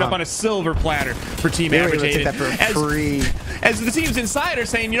just served up on a silver platter for Team Average Aiden. Take that for free. As the teams inside are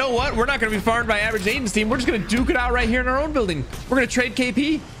saying, you know what? We're not going to be farmed by Average Aiden's team. We're just going to duke it out right here in our own building. We're going to trade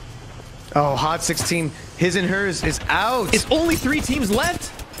KP. Oh, Hot 16. His and hers is out. It's only 3 teams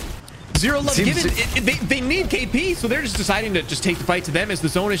left. Zero Love Given. They need KP, so they're just deciding to just take the fight to them as the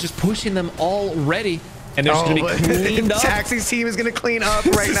zone is just pushing them already. And they're just going to be cleaned up. Taxi's team is going to clean up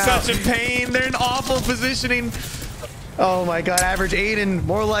right This is now. such a pain. They're in awful positioning. Oh my God, average Aiden.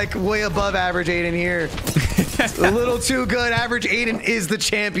 More like way above average Aiden here. A little too good. Average Aiden is the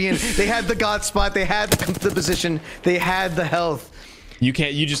champion. They had the God spot. They had the position. They had the health. You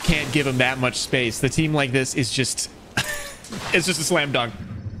just can't give them that much space. The team like this is just, it's just a slam dunk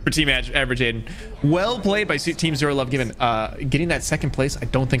for team average Aiden. Well played by team Zero Love Given. Getting that second place, I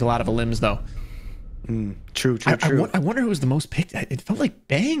don't think a lot of a limbs though. True. I wonder who was the most picked. It felt like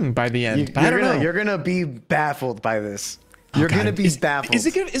Bang by the end. But I don't know. You're gonna be baffled by this. You're God. gonna be baffled. Is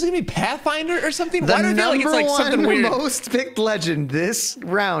it gonna be Pathfinder or something? The Why do I feel like it's like something weird? most picked legend this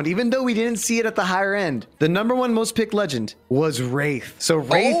round, even though we didn't see it at the higher end, the #1 most picked legend was Wraith. So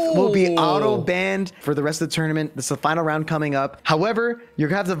Wraith will be auto banned for the rest of the tournament. This is the final round coming up. However, you're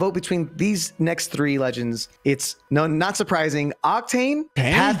gonna have to vote between these next 3 legends. It's not surprising, Octane,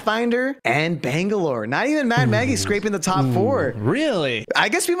 Pathfinder, and Bangalore. Not even Mad Maggie scraping the top 4. Really? I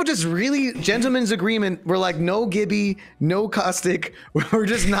guess people just really, gentlemen's agreement, we're like, no Gibby, no Caustic. We're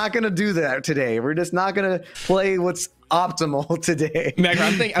just not going to do that today. We're just not going to play what's optimal today. Macro,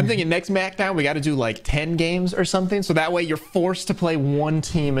 I'm thinking next Macdown we got to do like 10 games or something, so that way you're forced to play one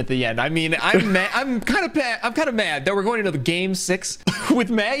team at the end. I mean, I'm kind of mad that we're going into the game 6 with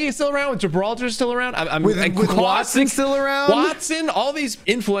Maggie still around, with Gibraltar still around. With Watson still around. Watson, all these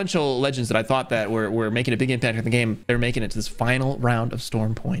influential legends that I thought that were making a big impact in the game, they're making it to this final round of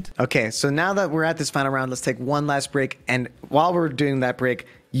Storm Point. Okay, so now that we're at this final round, let's take one last break, and while we're doing that break,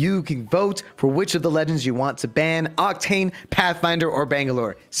 you can vote for which of the legends you want to ban: Octane, Pathfinder, or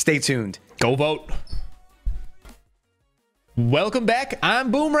Bangalore. Stay tuned. Go vote. Welcome back. I'm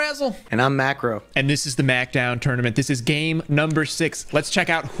Boom Razzle. And I'm Macro. And this is the Macdown tournament. This is game number 6. Let's check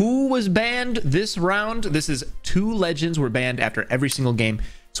out who was banned this round. This is 2 legends were banned after every single game.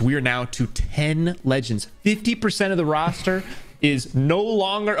 So we are now to 10 legends. 50% of the roster is no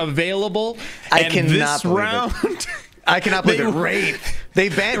longer available. I cannot believe round. I cannot believe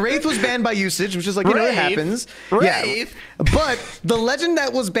it. Wraith was banned by usage, which is like, you know, it happens. Wraith. Yeah. But the legend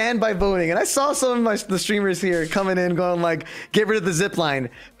that was banned by voting, and I saw some of the streamers here coming in going like, get rid of the zip line.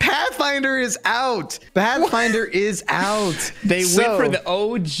 Pathfinder is out. Pathfinder is out. They went for the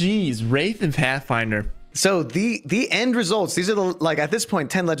OGs, Wraith and Pathfinder. So the end results, these are the, like, at this point,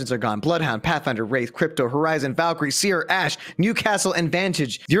 10 legends are gone. Bloodhound, Pathfinder, Wraith, Crypto, Horizon, Valkyrie, Seer, Ash, Newcastle, and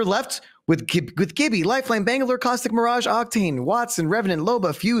Vantage. You're left with Gibby, Lifeline, Bangalore, Caustic, Mirage, Octane, Watson, Revenant,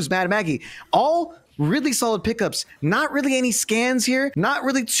 Loba, Fuse, Mad Maggie. All really solid pickups. Not really any scans here. Not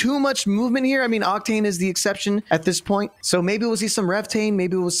really too much movement here. I mean, Octane is the exception at this point. So maybe we'll see some Revtane.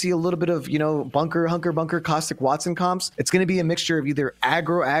 Maybe we'll see a little bit of, you know, Bunker, Caustic, Watson comps. It's going to be a mixture of either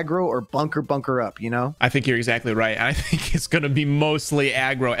aggro, or bunker up, you know? I think you're exactly right. I think it's going to be mostly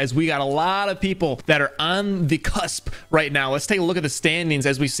aggro, as we got a lot of people that are on the cusp right now. Let's take a look at the standings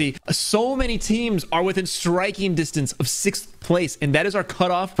as we see so many teams are within striking distance of 6th place, and that is our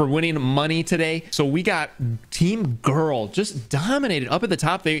cutoff for winning money today. So we got Team Girl just dominated up at the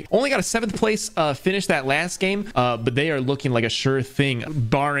top. They only got a 7th place finish that last game, but they are looking like a sure thing,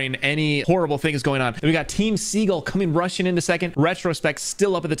 barring any horrible things going on. And we got Team Seagull coming rushing into 2nd. Retrospect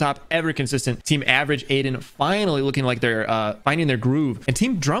still up at the top, ever consistent. Team Average Aiden finally looking like they're finding their groove. And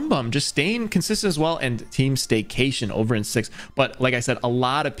Team Drumbum just staying consistent as well. And Team Staycation over in 6th. But like I said, a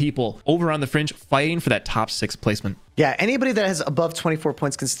lot of people over on the fringe fighting for that top 6 placement. Yeah, anybody that has above 24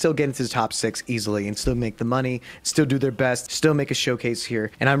 points can still get into the top 6 easily and still make the money, still do their best, still make a showcase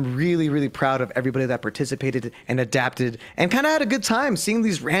here. And I'm really, really proud of everybody that participated and adapted and kind of had a good time seeing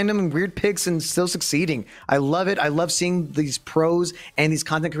these random and weird picks and still succeeding. I love it. I love seeing these pros and these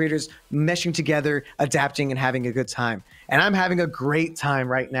content creators meshing together, adapting, and having a good time. And I'm having a great time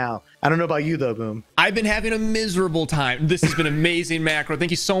right now. I don't know about you though, Boom. I've been having a miserable time. This has been amazing, Macro.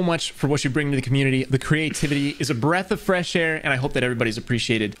 Thank you so much for what you bring to the community. The creativity is a breath of fresh air, and I hope that everybody's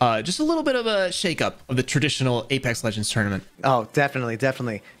appreciated just a little bit of a shakeup of the traditional Apex Legends tournament. Oh, definitely,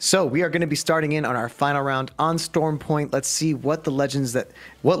 definitely. So we are going to be starting in on our final round on Storm Point. Let's see what legends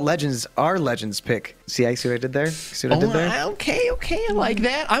our legends pick. See what I did there? See what I did there? Okay, I like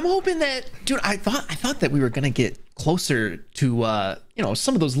that. I'm hoping that, dude, I thought that we were gonna get closer to you know,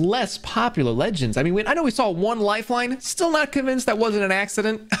 some of those less popular legends. I mean, I know we saw one Lifeline. Still not convinced that wasn't an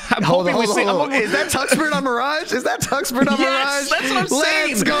accident. I'm hoping we see. Is that Tuxbird on Mirage? Is that Tuxbird on Mirage? That's what I'm saying.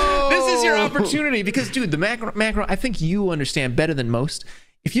 Let's go. This is your opportunity because, dude, the macro. I think you understand better than most.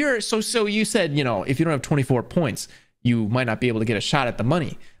 If you're so you said, you know, if you don't have 24 points, you might not be able to get a shot at the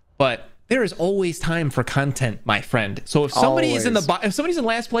money, but there is always time for content, my friend. So if somebody is if somebody's in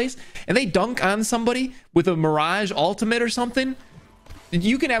last place and they dunk on somebody with a Mirage ultimate or something,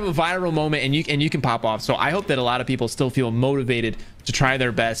 you can have a viral moment and you can pop off. So I hope that a lot of people still feel motivated to try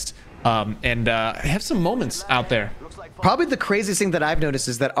their best and have some moments out there. Probably the craziest thing that I've noticed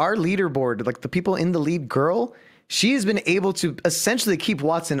is that our leaderboard, like the people in the lead girl, she has been able to essentially keep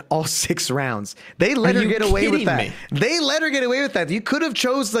Watson all 6 rounds. They let her get away with that. They let her get away with that. You could have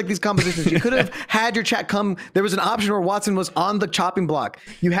chose like these compositions. You could have had your chat come. There was an option where Watson was on the chopping block.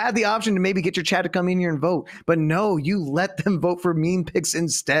 You had the option to maybe get your chat to come in here and vote. But no, you let them vote for mean picks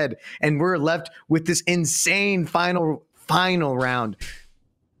instead. And we're left with this insane final round.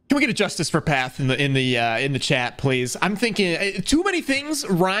 Can we get a justice for Path in the chat, please? I'm thinking too many things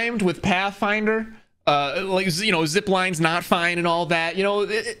rhymed with Pathfinder. Like, you know, zip lines not fine and all that. You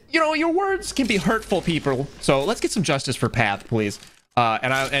know, your words can be hurtful, people. So let's get some justice for Path, please.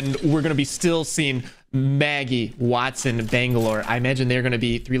 And we're gonna be still seeing Maggie, Watson, Bangalore. I imagine they're gonna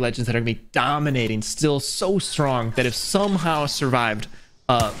be 3 legends that are gonna be dominating, still so strong that if somehow survived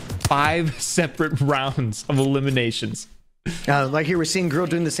 5 separate rounds of eliminations. Like here, we're seeing Girl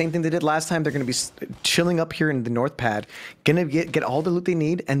doing the same thing they did last time. They're going to be chilling up here in the North Pad, going to get all the loot they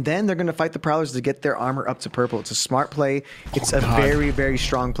need, and then they're going to fight the Prowlers to get their armor up to purple. It's a smart play. It's a very, very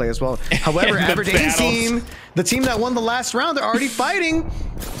strong play as well. However, Average Aiden's team, the team that won the last round, they're already fighting.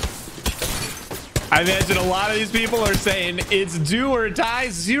 I imagine a lot of these people are saying it's do or die.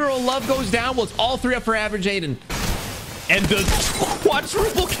 0 love goes down. Well, it's all 3 up for Average Aiden. And the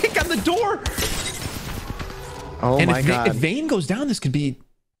quadruple kick on the door. Oh and my God. If Vayne goes down, this could be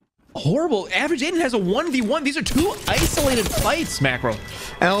horrible. Average Aiden has a 1v1. These are 2 isolated fights, Macro.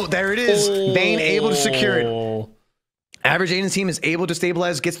 Oh, there it is. Vayne able to secure it. Average Aiden's team is able to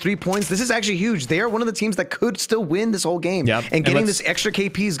stabilize, gets 3 points. This is actually huge. They are one of the teams that could still win this whole game. Yep. And getting this extra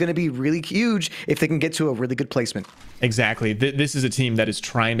KP is going to be really huge if they can get to a really good placement. Exactly. This is a team that is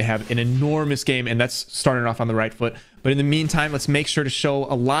trying to have an enormous game, and that's starting off on the right foot. But in the meantime, let's make sure to show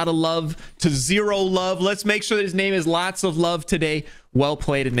a lot of love to 0 love. Let's make sure that his name is lots of love today. Well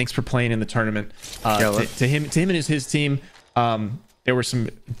played, and thanks for playing in the tournament. To him and his team, there were some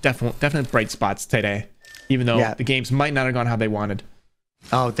definite bright spots today, even though the games might not have gone how they wanted.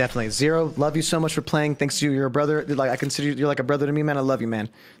 Oh, definitely. 0, love you so much for playing. Thanks to you. You're a brother. Like, I consider you're like a brother to me, man. I love you, man.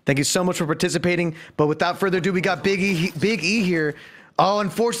 Thank you so much for participating. But without further ado, we got Big E here. Oh,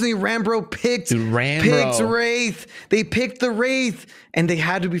 unfortunately, Rambro picked Wraith. They picked the Wraith, and they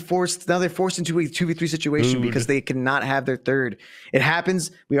had to be forced. Now they're forced into a 2v3 situation because they cannot have their third. It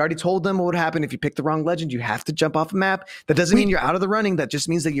happens. We already told them what would happen if you pick the wrong legend. You have to jump off a map. That doesn't mean you're out of the running. That just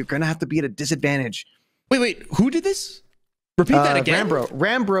means that you're going to have to be at a disadvantage. Wait, who did this? Repeat that again.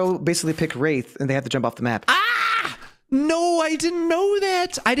 Rambro basically picked Wraith, and they had to jump off the map. Ah! No, I didn't know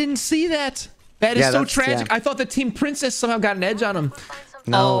that. I didn't see that. That is so tragic. I thought the Team Princess somehow got an edge on him.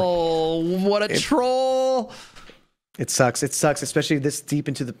 No. Oh, what a troll. It sucks. It sucks, especially this deep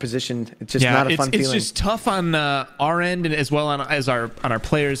into the position. It's just not a fun feeling. It's just tough on our end and as well as on our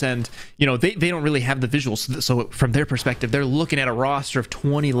players' end. You know, they don't really have the visuals. So from their perspective, they're looking at a roster of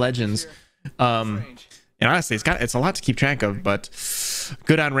 20 legends. And honestly, it's a lot to keep track of, but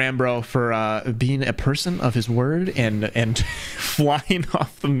good on Rambro for being a person of his word and flying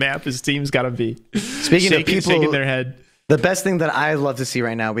off the map. His team's got to be shaking their head. The best thing that I love to see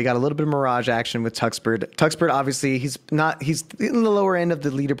right now, we got a little bit of Mirage action with Tuxbird. Tuxbird, obviously, he's in the lower end of the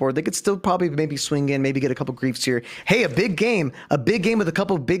leaderboard. They could still probably maybe swing in, maybe get a couple griefs here. Hey, a big game with a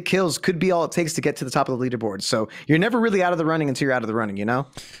couple of big kills could be all it takes to get to the top of the leaderboard. So you're never really out of the running until you're out of the running, you know?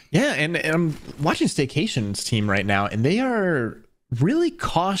 Yeah, and I'm watching Staycation's team right now, and they are really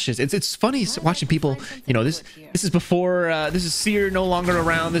cautious. It's funny watching people, you know, this is before this is Seer no longer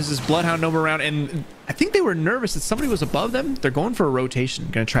around, this is Bloodhound no more around, and I think they were nervous that somebody was above them. They're going for a rotation,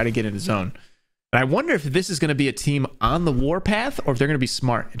 going to try to get into zone. And I wonder if this is going to be a team on the warpath or if they're going to be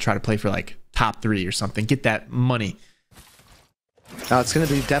smart and try to play for like top 3 or something, get that money. It's going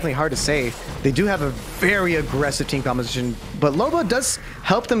to be definitely hard to say. They do have a very aggressive team composition, but Loba does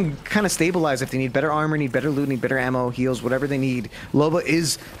help them kind of stabilize if they need better armor, need better loot, need better ammo, heals, whatever they need. Loba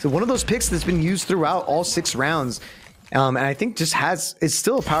is one of those picks that's been used throughout all 6 rounds, and I think just is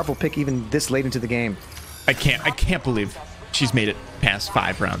still a powerful pick even this late into the game. I can't believe she's made it past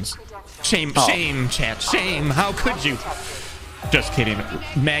 5 rounds. Shame, chat, shame. How could you? Just kidding.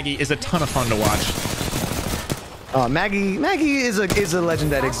 Maggie is a ton of fun to watch. Maggie is a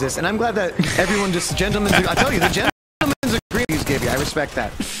legend that exists, and I'm glad that everyone just I tell you, the gentleman's agreement gave you. I respect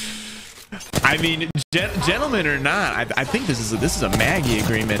that. I mean, gentlemen or not, I think this is a Maggie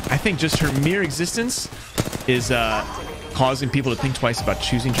agreement. I think just her mere existence is causing people to think twice about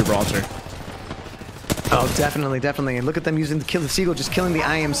choosing Gibraltar. Oh, definitely, definitely. And look at them using the kill the Seagull, just killing the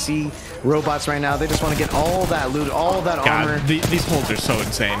IMC robots right now. They just want to get all that loot, all that armor. These holds are so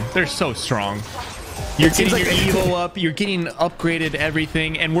insane. They're so strong. You're getting your Evo up, you're getting upgraded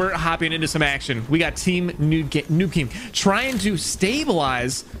everything, and we're hopping into some action. We got Team Noob King trying to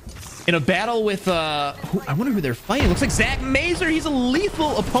stabilize in a battle with, I wonder who they're fighting. Looks like Zach Mazer. He's a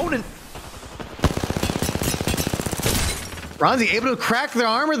lethal opponent. Bronzy able to crack their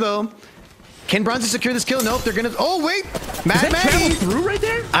armor, though. Can Bronzy secure this kill? Nope, they're gonna... Oh, wait! Mad Maggie! Through right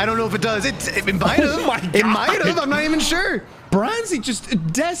there? I don't know if it does. It might have. Oh my God. It might have. I'm not even sure. Bronzy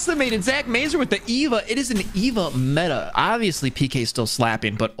just decimated Zach Mazer with the Eva. It is an Eva meta. Obviously, PK still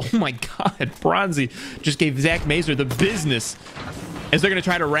slapping, but oh my God, Bronzy just gave Zach Mazer the business. As they're going to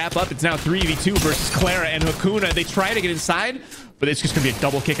try to wrap up, it's now 3v2 versus Clara and Hakuna. They try to get inside, but it's just going to be a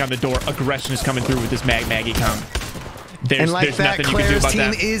double kick on the door. Aggression is coming through with this Maggie count. And like that, nothing you can do Clara's about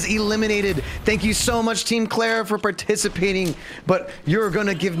team that. is eliminated. Thank you so much, Team Clara, for participating. But you're going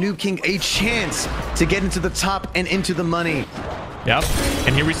to give Noob King a chance to get into the top and into the money. Yep.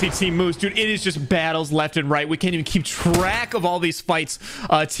 And here we see Team Moose. Dude, it is just battles left and right. We can't even keep track of all these fights.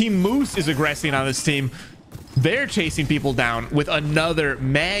 Team Moose is aggressing on this team. They're chasing people down with another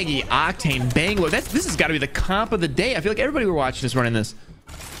Maggie Octane Bangalore. This has got to be the comp of the day. I feel like everybody we're watching is running this.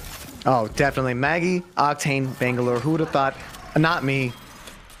 Oh, definitely. Maggie, Octane, Bangalore. Who would have thought? Not me.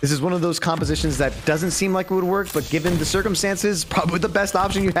 This is one of those compositions that doesn't seem like it would work, but given the circumstances, probably the best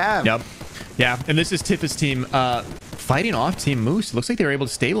option you have. Yep. Yeah, and this is Tifa's team fighting off Team Moose. Looks like they were able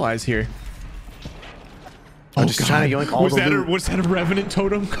to stabilize here. Oh, just trying to yoink all the loot. Was that a Revenant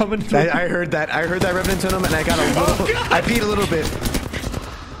Totem coming through? I heard that. I heard that Revenant Totem, and I got a little... I peed a little bit.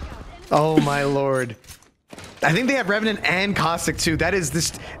 Oh, my Lord. I think they have Revenant and Caustic too. That is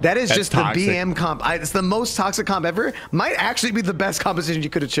just toxic. The BM comp. It's the most toxic comp ever. Might actually be the best composition you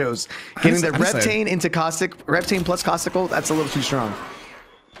could have chose. Getting the Reptane into Caustic, Reptane plus Caustical, that's a little too strong.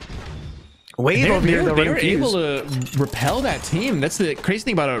 Wave over here, though, they were able to repel that team. That's the crazy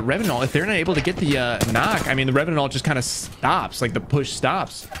thing about a Revenant. If they're not able to get the knock, I mean, the Revenant just kind of stops, like the push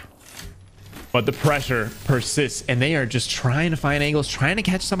stops. But the pressure persists, and they are just trying to find angles, trying to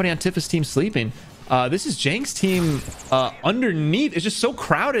catch somebody on Tifa's team sleeping. This is Jank's team underneath. It's just so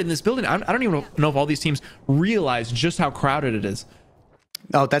crowded in this building. I don't even know if all these teams realize just how crowded it is.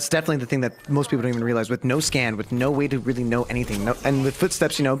 Oh, that's definitely the thing that most people don't even realize. With no scan, with no way to really know anything, and with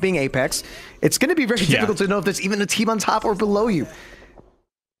Footsteps, you know, being Apex, it's going to be very difficult to know if there's even a team on top or below you.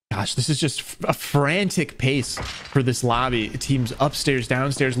 Gosh, this is just a frantic pace for this lobby. Teams upstairs,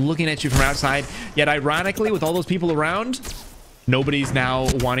 downstairs, looking at you from outside. Yet ironically, with all those people around, nobody's now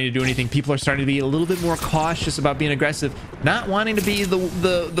wanting to do anything. People are starting to be a little bit more cautious about being aggressive, not wanting to be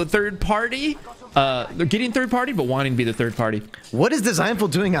the third party. They're getting third party, but wanting to be the third party. What is Designful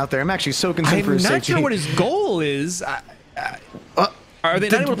doing out there? I'm actually so concerned for his safety. I'm not sure what his goal is. Are they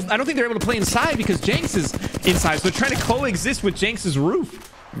not able to, I don't think they're able to play inside because Janks is inside, so they're trying to coexist with Janks' roof.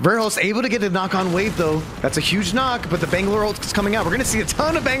 Verhulst able to get a knock on wave, though. That's a huge knock, but the Bangalore ult is coming out. We're going to see a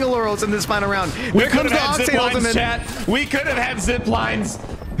ton of Bangalore ults in this final round. Here comes the Octane ultimate. Chat. We could have had zip lines.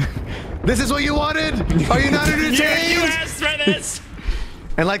 This is what you wanted? Are you not entertained? You asked for this.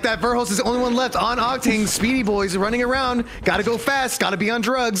 And like that, Verhulst is the only one left on Octane. Speedy boys running around. Gotta go fast. Gotta be on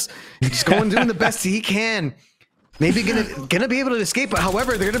drugs. Just going doing the best he can. Maybe gonna be able to escape, but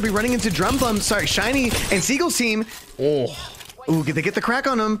however, they're gonna be running into Shiny and Seagull's team. Oh. Ooh, they get the crack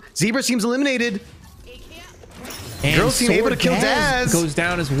on him. Zebra team's eliminated. And Girls team able to kill Daz. Goes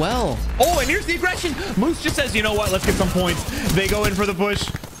down as well. Oh, and here's the aggression. Moose just says, you know what? Let's get some points. They go in for the push.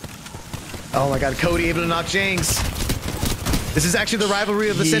 Oh my God, Cody able to knock Janks. This is actually the rivalry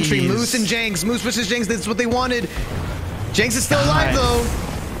of the century. Moose and Janks. Moose versus Janks. That's what they wanted. Janks is still alive though.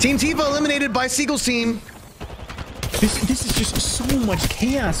 Team Tifa eliminated by Seagull's team. This is just so much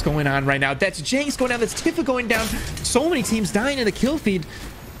chaos going on right now. That's Janks going down. That's Tifa going down. So many teams dying in the kill feed.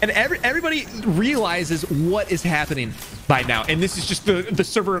 And everybody realizes what is happening by now. And this is just the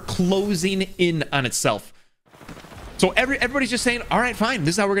server closing in on itself. So everybody's just saying, all right, fine.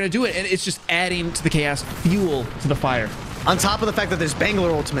 This is how we're going to do it. And it's just adding to the chaos, fuel to the fire. On top of the fact that there's Bangalore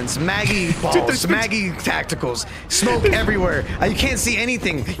ultimates, Maggie balls, Maggie tacticals, smoke everywhere. You can't see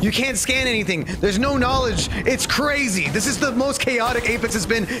anything. You can't scan anything. There's no knowledge. It's crazy. This is the most chaotic Apex has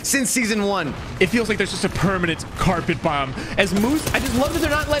been since season 1. It feels like there's just a permanent carpet bomb. As Moose, I just love that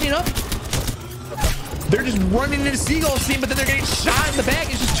they're not letting up. They're just running into Seagull's team, but then they're getting shot in the back.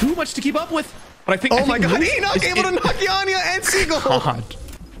 It's just too much to keep up with. But I think, oh my God, Enoch able to knock Yanya and Seagull. God.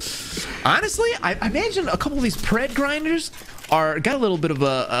 Honestly, I imagine a couple of these pred grinders got a little bit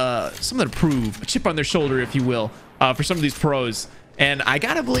of something to prove, a chip on their shoulder, if you will, for some of these pros. And I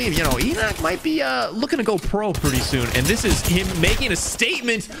gotta believe, you know, Enoch might be looking to go pro pretty soon. And this is him making a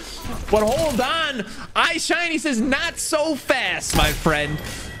statement. But hold on. iShiny says, not so fast, my friend.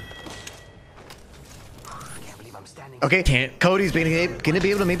 Okay, Cody's going to be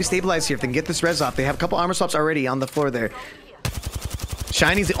able to maybe stabilize here if they can get this res off. They have a couple armor swaps already on the floor there.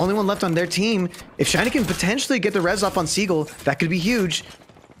 Shiny's the only one left on their team. If Shiny can potentially get the res off on Seagull, that could be huge.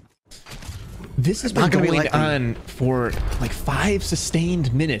 This has been going on for like 5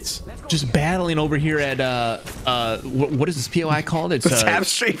 sustained minutes. Just battling over here at, what is this POI called? It's tap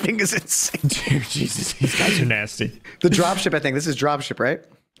strafing is insane. Dude, Jesus, these guys are nasty. The dropship, I think. This is dropship, right?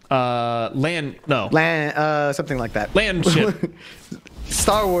 Land, something like that. Land ship.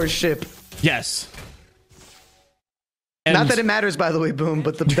 Star Wars ship. Yes. And not that it matters, by the way, Boom,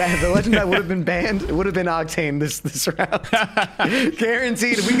 but the legend that would have been banned, it would have been Octane this round.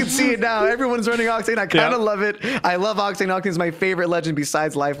 Guaranteed. We can see it now. Everyone's running Octane. I kind of love it. I love Octane. Octane's my favorite legend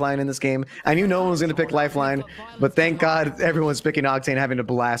besides Lifeline in this game. I knew no one was going to pick Lifeline, but thank God everyone's picking Octane, having a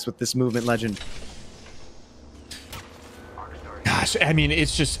blast with this movement legend. Gosh, I mean,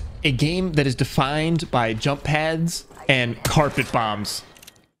 it's just a game that is defined by jump pads and carpet bombs.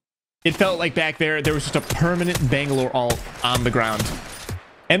 It felt like back there was just a permanent Bangalore ult on the ground.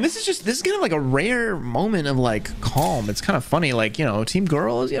 And this is kind of like a rare moment of like calm. It's kind of funny, like, you know, Team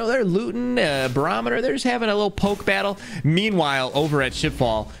Girls, you know, they're looting Barometer, they're just having a little poke battle. Meanwhile, over at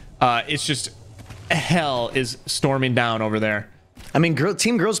Shipfall, it's just hell is storming down over there. I mean,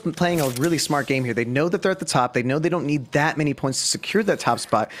 Team Girls playing a really smart game here. They know that they're at the top. They know they don't need that many points to secure that top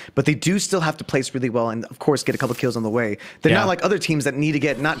spot, but they do still have to place really well and, of course, get a couple kills on the way. They're not like other teams that need to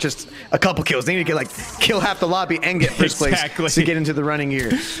get not just a couple kills. They need to get, like, kill half the lobby and get first place to get into the running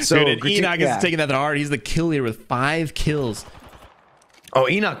here. So dude, Enoch is taking that to heart. He's the kill leader with 5 kills. Oh,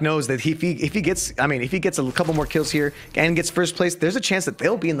 Enoch knows that if he gets a couple more kills here and gets first place, there's a chance that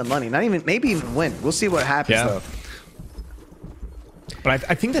they'll be in the money. Maybe even win. We'll see what happens, though. But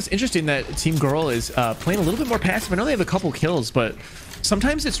I think that's interesting that Team Girl is playing a little bit more passive. I know they have a couple kills, but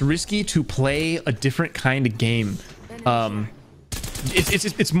sometimes it's risky to play a different kind of game.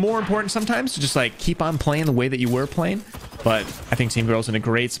 It's more important sometimes to just like keep on playing the way that you were playing. But I think Team Girl's in a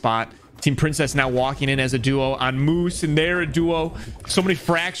great spot. Team Princess now walking in as a duo on Moose, and they're a duo. So many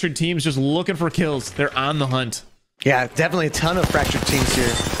fractured teams just looking for kills. They're on the hunt. Yeah, definitely a ton of fractured teams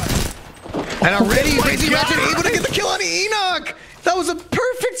here. And already Crazy Ratchet able to get the kill on Enoch. That was a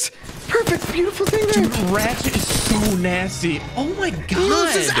perfect, beautiful thing there. Dude, Ratchet is so nasty. Oh my god. He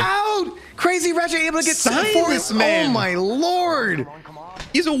loses out. Crazy Ratchet able to get this man. Oh my lord.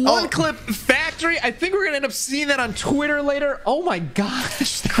 He's a one-clip factory. I think we're gonna end up seeing that on Twitter later. Oh my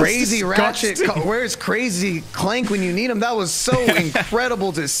gosh. Crazy Ratchet. Where's Crazy Clank when you need him? That was so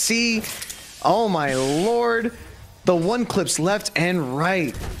incredible to see. Oh my lord. The one clips left and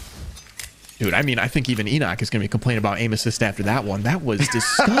right. Dude, I mean, I think even Enoch is going to be complaining about aim assist after that one. That was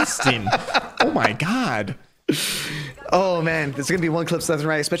disgusting. Oh, my God. Oh, man. There's going to be one clip left and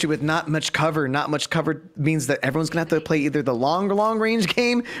right, especially with not much cover. Not much cover means that everyone's going to have to play either the long range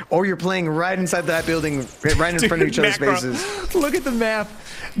game or you're playing right inside that building, right in front of each other's faces. Look at the map.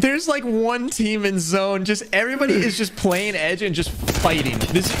 There's like one team in zone. Just everybody is just playing edge and just fighting.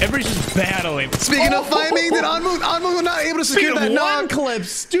 Everybody's just battling. Speaking of fighting, then Onmu not able to secure that knock.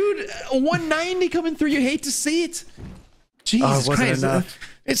 Clips, dude. 190 coming through. You hate to see it. Jesus Christ.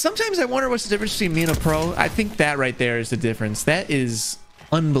 Sometimes I wonder what's the difference between me and a pro. I think that right there is the difference. That is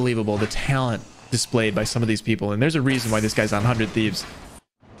unbelievable. The talent displayed by some of these people, and there's a reason why this guy's on 100 Thieves.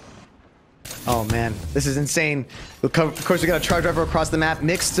 Oh man, this is insane. Of course, we got a charge driver across the map.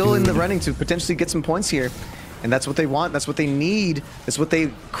 Mick still in the running to potentially get some points here. And that's what they want. That's what they need. That's what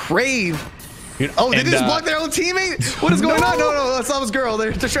they crave. Oh, they just blocked their own teammate? What is going on? No, that's Lava's girl.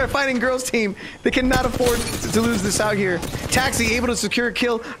 They're trying to fighting girls team. They cannot afford to lose this out here. Taxi able to secure a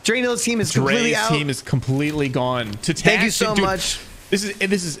kill. Draynill's team is completely out. Dre's team is completely gone. To Taxi, thank you so much. This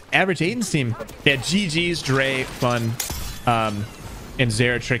is Average Aiden's team. Yeah, GG's, Dre, Fun, and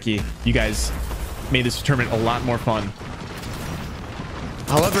Zara Tricky. You guys made this tournament a lot more fun.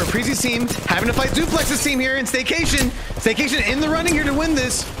 However, Preezy's team having to fight Duplex's team here in Staycation. Staycation in the running here to win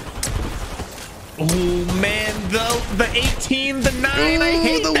this. Oh man, the 18, the 9, ooh, I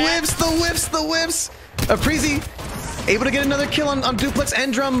hate the that. the whips. Preezy able to get another kill on Duplex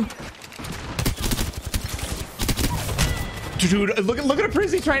and Drum. Dude, look at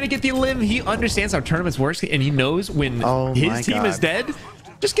Preezy trying to get the limb. He understands how tournaments work, and he knows when his team is dead,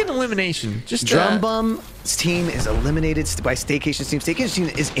 just get an elimination. Just Drum Bum's team is eliminated by Staycation's team. Staycation's team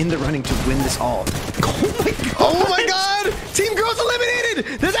is in the running to win this all. Oh my god! Oh my god! Team Girls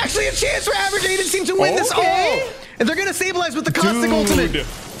eliminated! There's actually a chance for Average Aiden's team to win this all! and they're gonna stabilize with the caustic ultimate.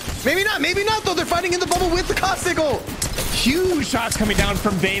 Maybe not though. They're fighting in the bubble with the caustic ult. Huge shots coming down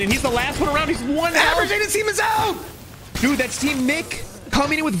from Vayne, and he's the last one around. He's one Average health. Aiden team is out. Dude, that's Team Mick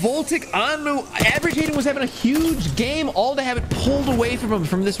coming in with Voltic on the Average Aiden was having a huge game, all to have it pulled away from him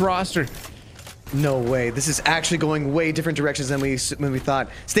from this roster. No way. This is actually going way different directions than we thought.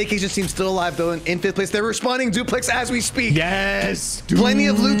 Staycation team's still alive though in fifth place. They're responding duplex as we speak. Yes, dude. Plenty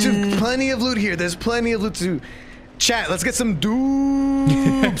of loot here. There's plenty of loot to chat. Let's get some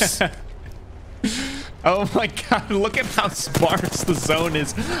dupes. Oh my god, look at how sparse the zone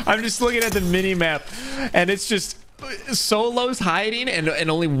is. I'm just looking at the mini map, and it's just Solo's hiding and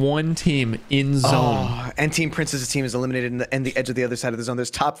only one team in zone. Oh, and Team Princess's team is eliminated in the edge of the other side of the zone. There's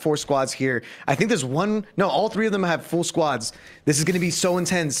top 4 squads here. I think there's one. No, all 3 of them have full squads. This is going to be so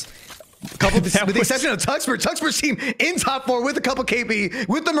intense. With the exception of Tuxford team in top 4 with a couple KP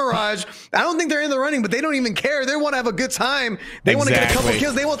with the Mirage. I don't think they're in the running, but they don't even care. They want to have a good time. They want to get a couple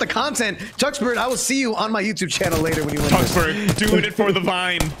kills. They want the content. Tuxford, I will see you on my YouTube channel later when you win. Tuxford doing it for the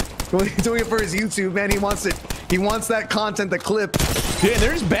Vine. Doing it for his YouTube, man. He wants it. He wants that content, the clip. Yeah,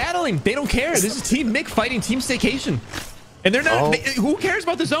 they're just battling. They don't care. This is Team Mick fighting Team Staycation. And they're not, who cares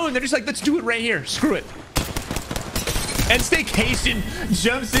about the zone? They're just like, let's do it right here. Screw it. And Staycation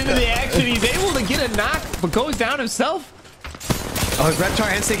jumps into the action. He's able to get a knock, but goes down himself. Oh, his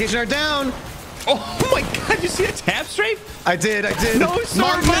Reptar and Staycation are down. Oh my god, you see a tap strafe? I did. No,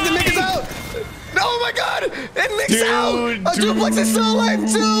 sorry. Mick is out. Oh my god! And Mick's out! Duplex is still alive!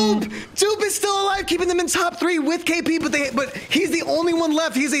 Dupe is still alive, keeping them in top 3 with KP, but he's the only one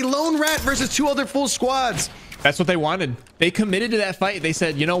left. He's a lone rat versus 2 other full squads. That's what they wanted. They committed to that fight. They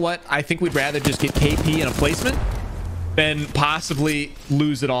said, you know what? I think we'd rather just get KP in a placement than possibly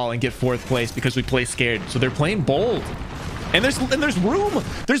lose it all and get 4th place because we play scared. So they're playing bold. And there's room.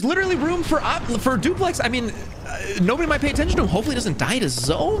 There's literally room for Duplex. I mean, nobody might pay attention to him. Hopefully he doesn't die to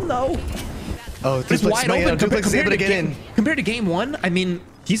zone though. Oh, it's wide open. Duplex is able to get in. Compared to game 1, I mean,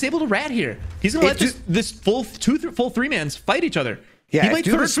 he's able to rat here. He's gonna let this full 3-mans fight each other. Yeah, he might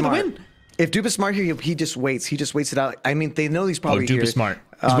third for the win. If Dupe is smart here, he just waits. He just waits it out. I mean, they know he's probably Dupe here. is smart.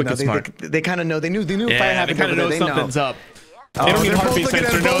 He's wicked smart. They kind of know. They knew. They knew if fire happened. They kind of know something's up. They don't need heartbeat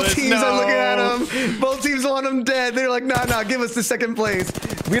sensor. Both teams are looking at him. Both teams want him dead. They're like, nah, give us the 2nd place.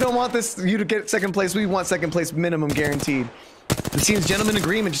 We don't want you to get 2nd place. We want 2nd place minimum guaranteed. The team's gentleman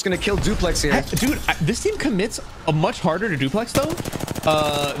agreement just gonna kill Duplex here. Dude, this team commits a much harder to Duplex though.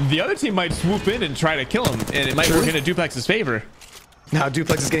 The other team might swoop in and try to kill him, and it might work into Duplex's favor. Now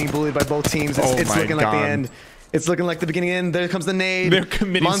Duplex is getting bullied by both teams. It's looking like the end. It's looking like the beginning end. There comes the nade. They're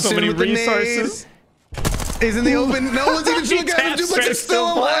committing so many resources. Is in the open. No one's even shooting at him. Duplex is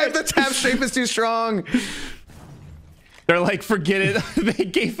still alive. The tap strafe is too strong. They're like, forget it. They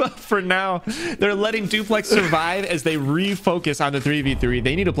gave up for now. They're letting Duplex survive as they refocus on the 3v3.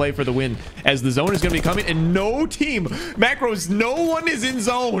 They need to play for the win as the zone is going to be coming and no team. Macros, no one is in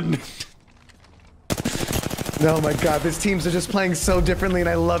zone. Oh my god, these teams are just playing so differently and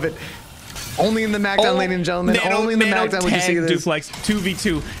I love it. Only in the Macdown, ladies and gentlemen. Only in the Macdown would you see this. Duplex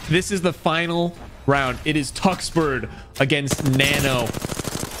 2v2. This is the final round. It is Tuxford against Nano.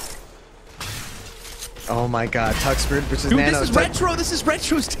 Oh my god, Tuxford versus Nano. This is Retro. This is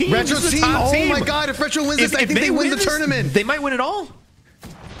Retro's team. Retro's team. Oh my god, if Retro wins this, I think they win the tournament. They might win it all.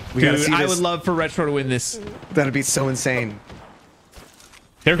 Dude, I would love for Retro to win this. That'd be so insane.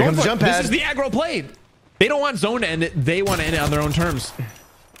 They're going for the jump pad. This is the aggro play. They don't want zone to end it. They want to end it on their own terms.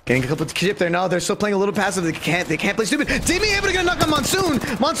 Getting a couple of chip there now. They're still playing a little passive. They can't play stupid. DB able to get a knock on Monsoon.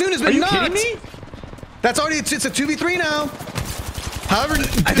 Monsoon has been knocked. Are you kidding me? That's already it's a 2v3 now. However,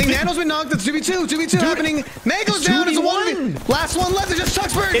 I think Nano's been knocked. It's 2v2. 2v2 happening. Mango's down. It's a 1v1. Last one left. It's just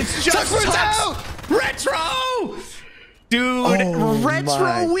Tuxford. It's just Tuxford's out. Retro. Dude,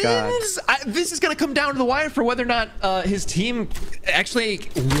 Retro wins. This is going to come down to the wire for whether or not his team actually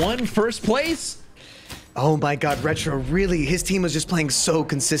won 1st place. Oh my god, Retro, really, his team was just playing so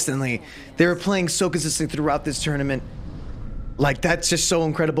consistently. They were playing so consistently throughout this tournament. Like, that's just so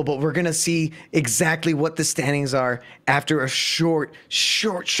incredible, but we're gonna see exactly what the standings are after a short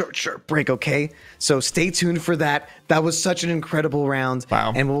break, okay? So stay tuned for that. That was such an incredible round.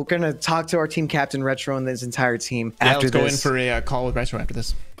 Wow. And we're gonna talk to our team captain, Retro, and his entire team after this. Let's go in for a call with Retro after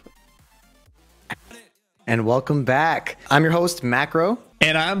this. And welcome back. I'm your host, Macro.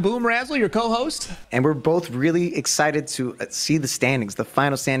 And I'm Boom Razzle, your co-host. And we're both really excited to see the standings, the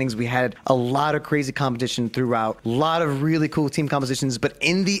final standings. We had a lot of crazy competition throughout, a lot of really cool team compositions, but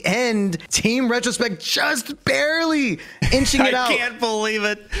in the end, Team Retrospect just barely inching it out. I can't believe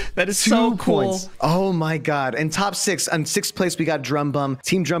it. That is so cool. Oh my God. And top 6, on 6th place, we got Drum Bum.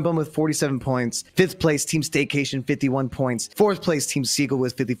 Team Drum Bum with 47 points. 5th place, Team Staycation, 51 points. 4th place, Team Seagull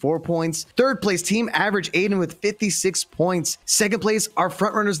with 54 points. 3rd place, Team Average Aiden with 56 points. 2nd place, our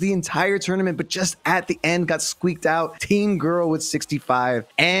front runners the entire tournament, but just at the end got squeaked out, Team Girl with 65.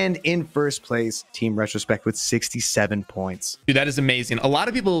 And in 1st place, Team Retrospect with 67 points. Dude, that is amazing. A lot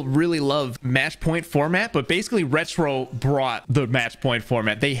of people really love match point format, but basically Retro brought the match point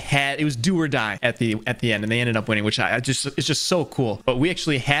format. It was do or die at the end, and they ended up winning, which it's just so cool. But we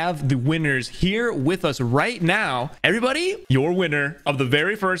actually have the winners here with us right now. Everybody, your winner of the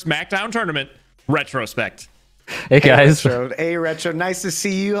very first Macdown tournament, Retrospect. Hey guys. Hey Retro, nice to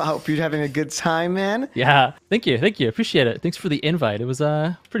see you. I hope you're having a good time, man. Yeah, thank you, appreciate it. Thanks for the invite. It was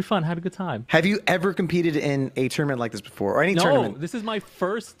pretty fun. Had a good time. Have you ever competed in a tournament like this before, or any tournament? No, this is my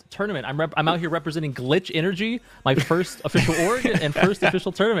first tournament. I'm out here representing Glitch Energy, my first official org and first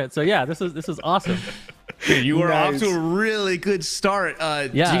official tournament. So yeah, this is awesome. Dude, you were off to a really good start.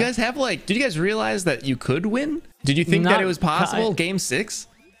 Yeah. Did you guys realize that you could win? Did you think that it was possible? Game 6?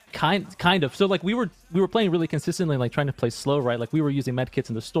 Kind of. So like we were playing really consistently, like trying to play slow, right? Like we were using med kits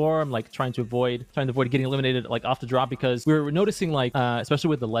in the storm, like trying to avoid getting eliminated like off the drop, because we were noticing like especially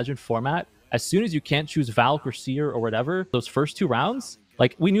with the legend format, as soon as you can't choose Valk or Seer or whatever, those first 2 rounds,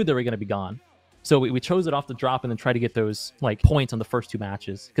 like we knew they were going to be gone. So we chose it off the drop and then try to get those like points on the first 2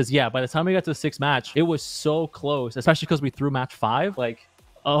 matches. Because yeah, by the time we got to the 6th match, it was so close, especially because we threw match 5. Like,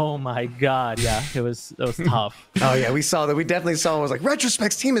 oh my God, yeah, it was tough. Oh yeah, we saw that. We definitely saw it was like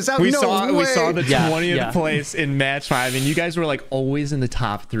Retrospect's team is out. We saw the 20th place in match 5, and you guys were like always in the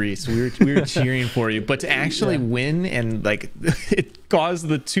top 3, so we were cheering for you. But to actually win and like it caused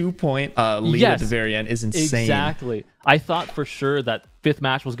the 2-point lead at the very end is insane. Exactly. I thought for sure that 5th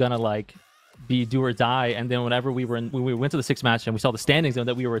match was gonna like be do or die, and then whenever when we went to the 6th match and we saw the standings and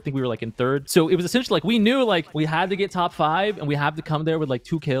that I think we were like in 3rd, so it was essentially like we knew like we had to get top 5 and we had to come there with like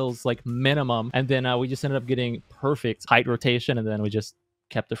 2 kills like minimum, and then we just ended up getting perfect height rotation, and then we just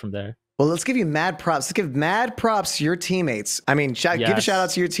kept it from there. Well, let's give you mad props. Let's give mad props to your teammates. I mean, give a shout out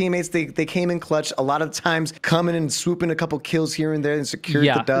to your teammates. They came in clutch a lot of times, coming and swooping a couple kills here and there and secured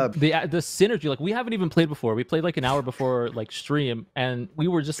the dub. The synergy, like we haven't even played before. We played like an hour before like stream, and we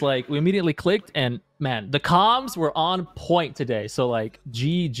were just like, we immediately clicked, and man, the comms were on point today. So like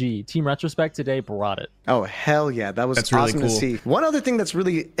GG, Team Retrospect today brought it. Oh, hell yeah. That's awesome really cool to see. One other thing that's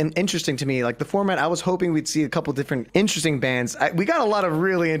really interesting to me, like the format, I was hoping we'd see a couple different interesting bans. We got a lot of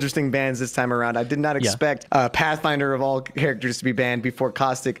really interesting bans this time around. I did not expect Pathfinder of all characters to be banned before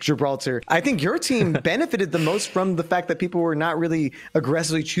Caustic, Gibraltar. I think your team benefited the most from the fact that people were not really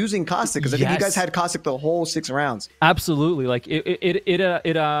aggressively choosing Caustic, because I think you guys had Caustic the whole 6 rounds. Absolutely. Like it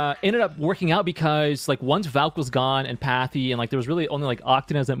ended up working out because like once Valk was gone and Pathy and like there was really only like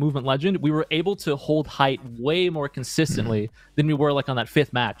Octane as that movement legend, we were able to hold height way more consistently than we were like on that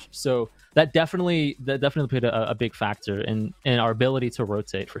 5th match. So that definitely played a big factor in our ability to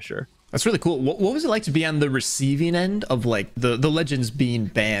rotate for sure. That's really cool. What was it like to be on the receiving end of like the legends being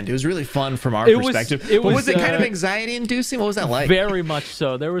banned? It was really fun from our perspective. Was it kind of anxiety inducing? What was that like? Very much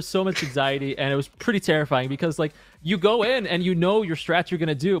so. There was so much anxiety, and it was pretty terrifying because like you go in and you know your strat you're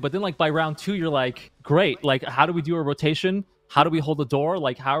gonna do, but then like by round 2 you're like, great, like how do we do a rotation? How do we hold the door?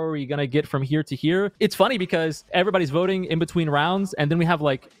 Like, how are we going to get from here to here? It's funny because everybody's voting in between rounds. And then we have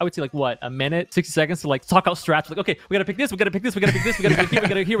like, I would say like what, a minute, 60 seconds to like talk out strats. Like, okay, we got to pick this. We got to pick this. We got to pick this. We got to pick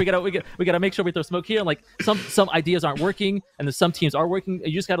here. We got to here. We got to make sure we throw smoke here. And like some ideas aren't working and then some teams are working.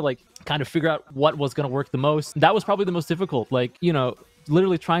 You just got to like kind of figure out what was going to work the most. That was probably the most difficult. Like, you know,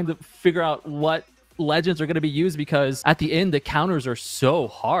 literally trying to figure out what legends are going to be used, because at the end the counters are so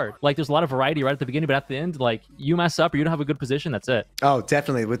hard. Like there's a lot of variety right at the beginning, but at the end, like you mess up or you don't have a good position, that's it. Oh,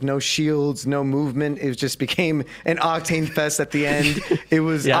 definitely. With no shields, no movement, it just became an Octane fest at the end. It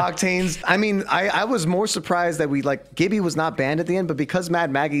was Octanes. I mean, I was more surprised that we like Gibby was not banned at the end, but because Mad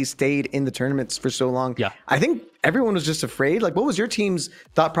Maggie stayed in the tournaments for so long, I think everyone was just afraid. Like, what was your team's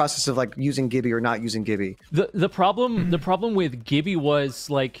thought process of like using Gibby or not using Gibby? The problem with Gibby was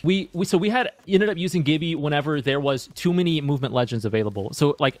like we ended up using Gibby whenever there was too many movement legends available.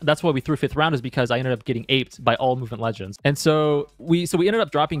 So like that's why we threw 5th round, is because I ended up getting aped by all movement legends. And so we ended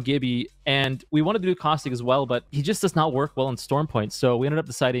up dropping Gibby, and we wanted to do Caustic as well, but he just does not work well in Storm Point. So we ended up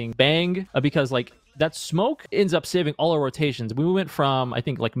deciding Bang, because like that smoke ends up saving all our rotations. We went from, I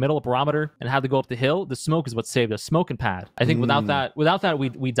think, like middle of barometer and had to go up the hill. The smoke is what saved us. Smoke and pad. I think without that,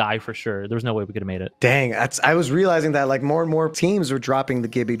 we die for sure. There's no way we could have made it. Dang, I was realizing that like more and more teams were dropping the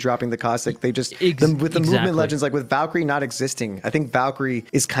Gibby, dropping the Caustic. They just with the movement legends, like with Valkyrie not existing. I think Valkyrie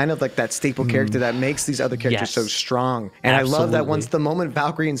is kind of like that staple character that makes these other characters so strong. And I love that once the moment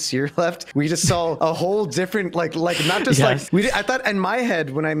Valkyrie and Seer left, we just saw a whole different like not just like I thought in my head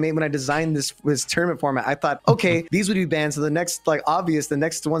when I designed this tournament format, I thought, okay, these would be banned. So the next the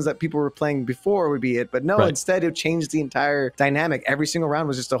next ones that people were playing before would be it. But no, instead it changed the entire dynamic. Every single round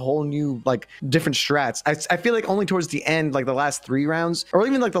was just a whole new like different strats. I feel like only towards the end, like the last 3 rounds, or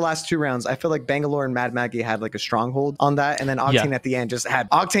even like the last 2 rounds, I feel like Bangalore and Mad Maggie had like a stronghold on that, and then Octane at the end just had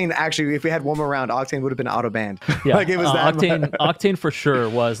Octane. Actually, if we had one more round, Octane would have been auto banned. Yeah, like it was that Octane for sure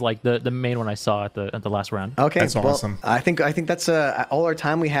was like the main one I saw at the last round. Okay, that's awesome. I think that's all our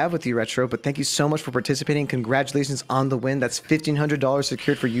time we have with you, Retro. But thank you so much for participating. Congratulations on the win. That's $1,500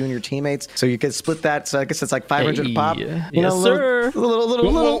 secured for you and your teammates. So you can split that. So I guess it's like 500 a pop. You know, sir. A little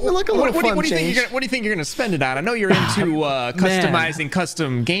fun what do you think you're gonna spend it on? I know you're into customizing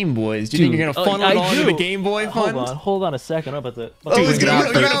custom Game Boys. Do you think you're gonna funnel it all into the Game Boy fund? Hold on a second. I'm about to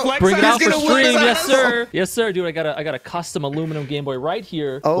Bring it out for stream. Yes, sir. Yes, sir, dude. I got a custom aluminum Game Boy right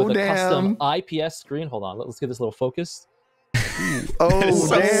here with a custom IPS screen. Hold on. Let's get this little focused. Oh,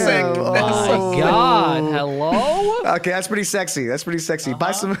 so sick. Oh my God. Hello? Okay, that's pretty sexy.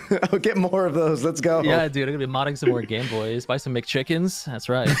 Buy some. I'll get more of those. Let's go. Yeah, dude. I'm gonna be modding some more Game Boys. Buy some McChickens. That's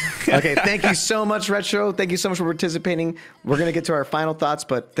right. Okay, thank you so much, Retro. Thank you so much for participating. We're gonna get to our final thoughts,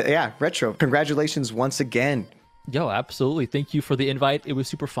 but yeah, Retro, congratulations once again. Yo, absolutely. Thank you for the invite. It was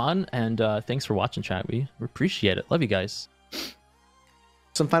super fun, and thanks for watching, chat. We appreciate it. Love you guys.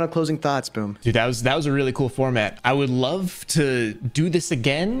 Some final closing thoughts, Boom. Dude, that was a really cool format. I would love to do this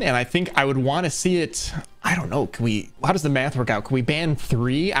again, and I think I would want to see it. I don't know. How does the math work out? Can we ban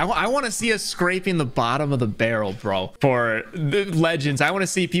 3? I want to see us scraping the bottom of the barrel, bro, for the legends. I want to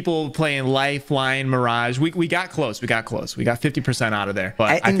see people playing Lifeline, Mirage. We got close. We got 50% out of there.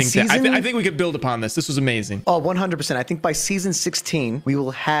 But I think we could build upon this. This was amazing. Oh, 100%. I think by season 16, we will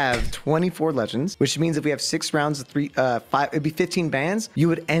have 24 legends, which means if we have 6 rounds of 5, it'd be 15 bans. You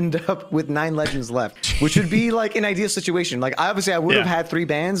would end up with 9 legends left, which would be like an ideal situation. Like obviously I would have had 3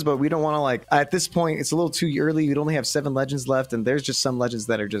 bans, but we don't want to like, at this point, it's a little too early. We'd only have 7 legends left, and there's just some legends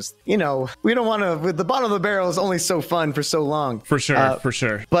that are just, you know, we don't want to, with the bottom of the barrel is only so fun for so long. For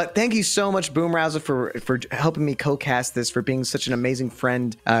sure. But thank you so much, Boom Rouser, for helping me co-cast this, for being such an amazing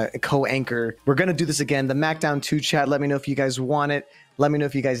friend, co-anchor. We're going to do this again. The Macdown 2 chat, let me know if you guys want it. Let me know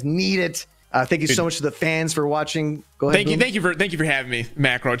if you guys need it. Thank you so much to the fans for watching. Go ahead. Thank you for having me,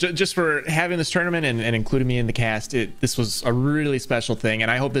 Macro. Just for having this tournament and including me in the cast. This was a really special thing,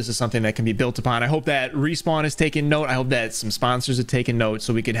 and I hope this is something that can be built upon. I hope that Respawn has taken note. I hope that some sponsors have taken note,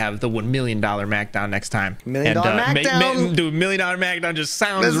 so we could have the $1 million Macdown next time. $1 million Macdown. Dude, $1 million Macdown just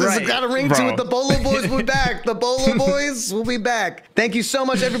sounds right. This has got a ring to it. The Bolo Boys will be back. The Bolo Boys will be back. Thank you so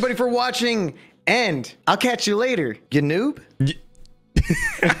much, everybody, for watching, and I'll catch you later, you noob.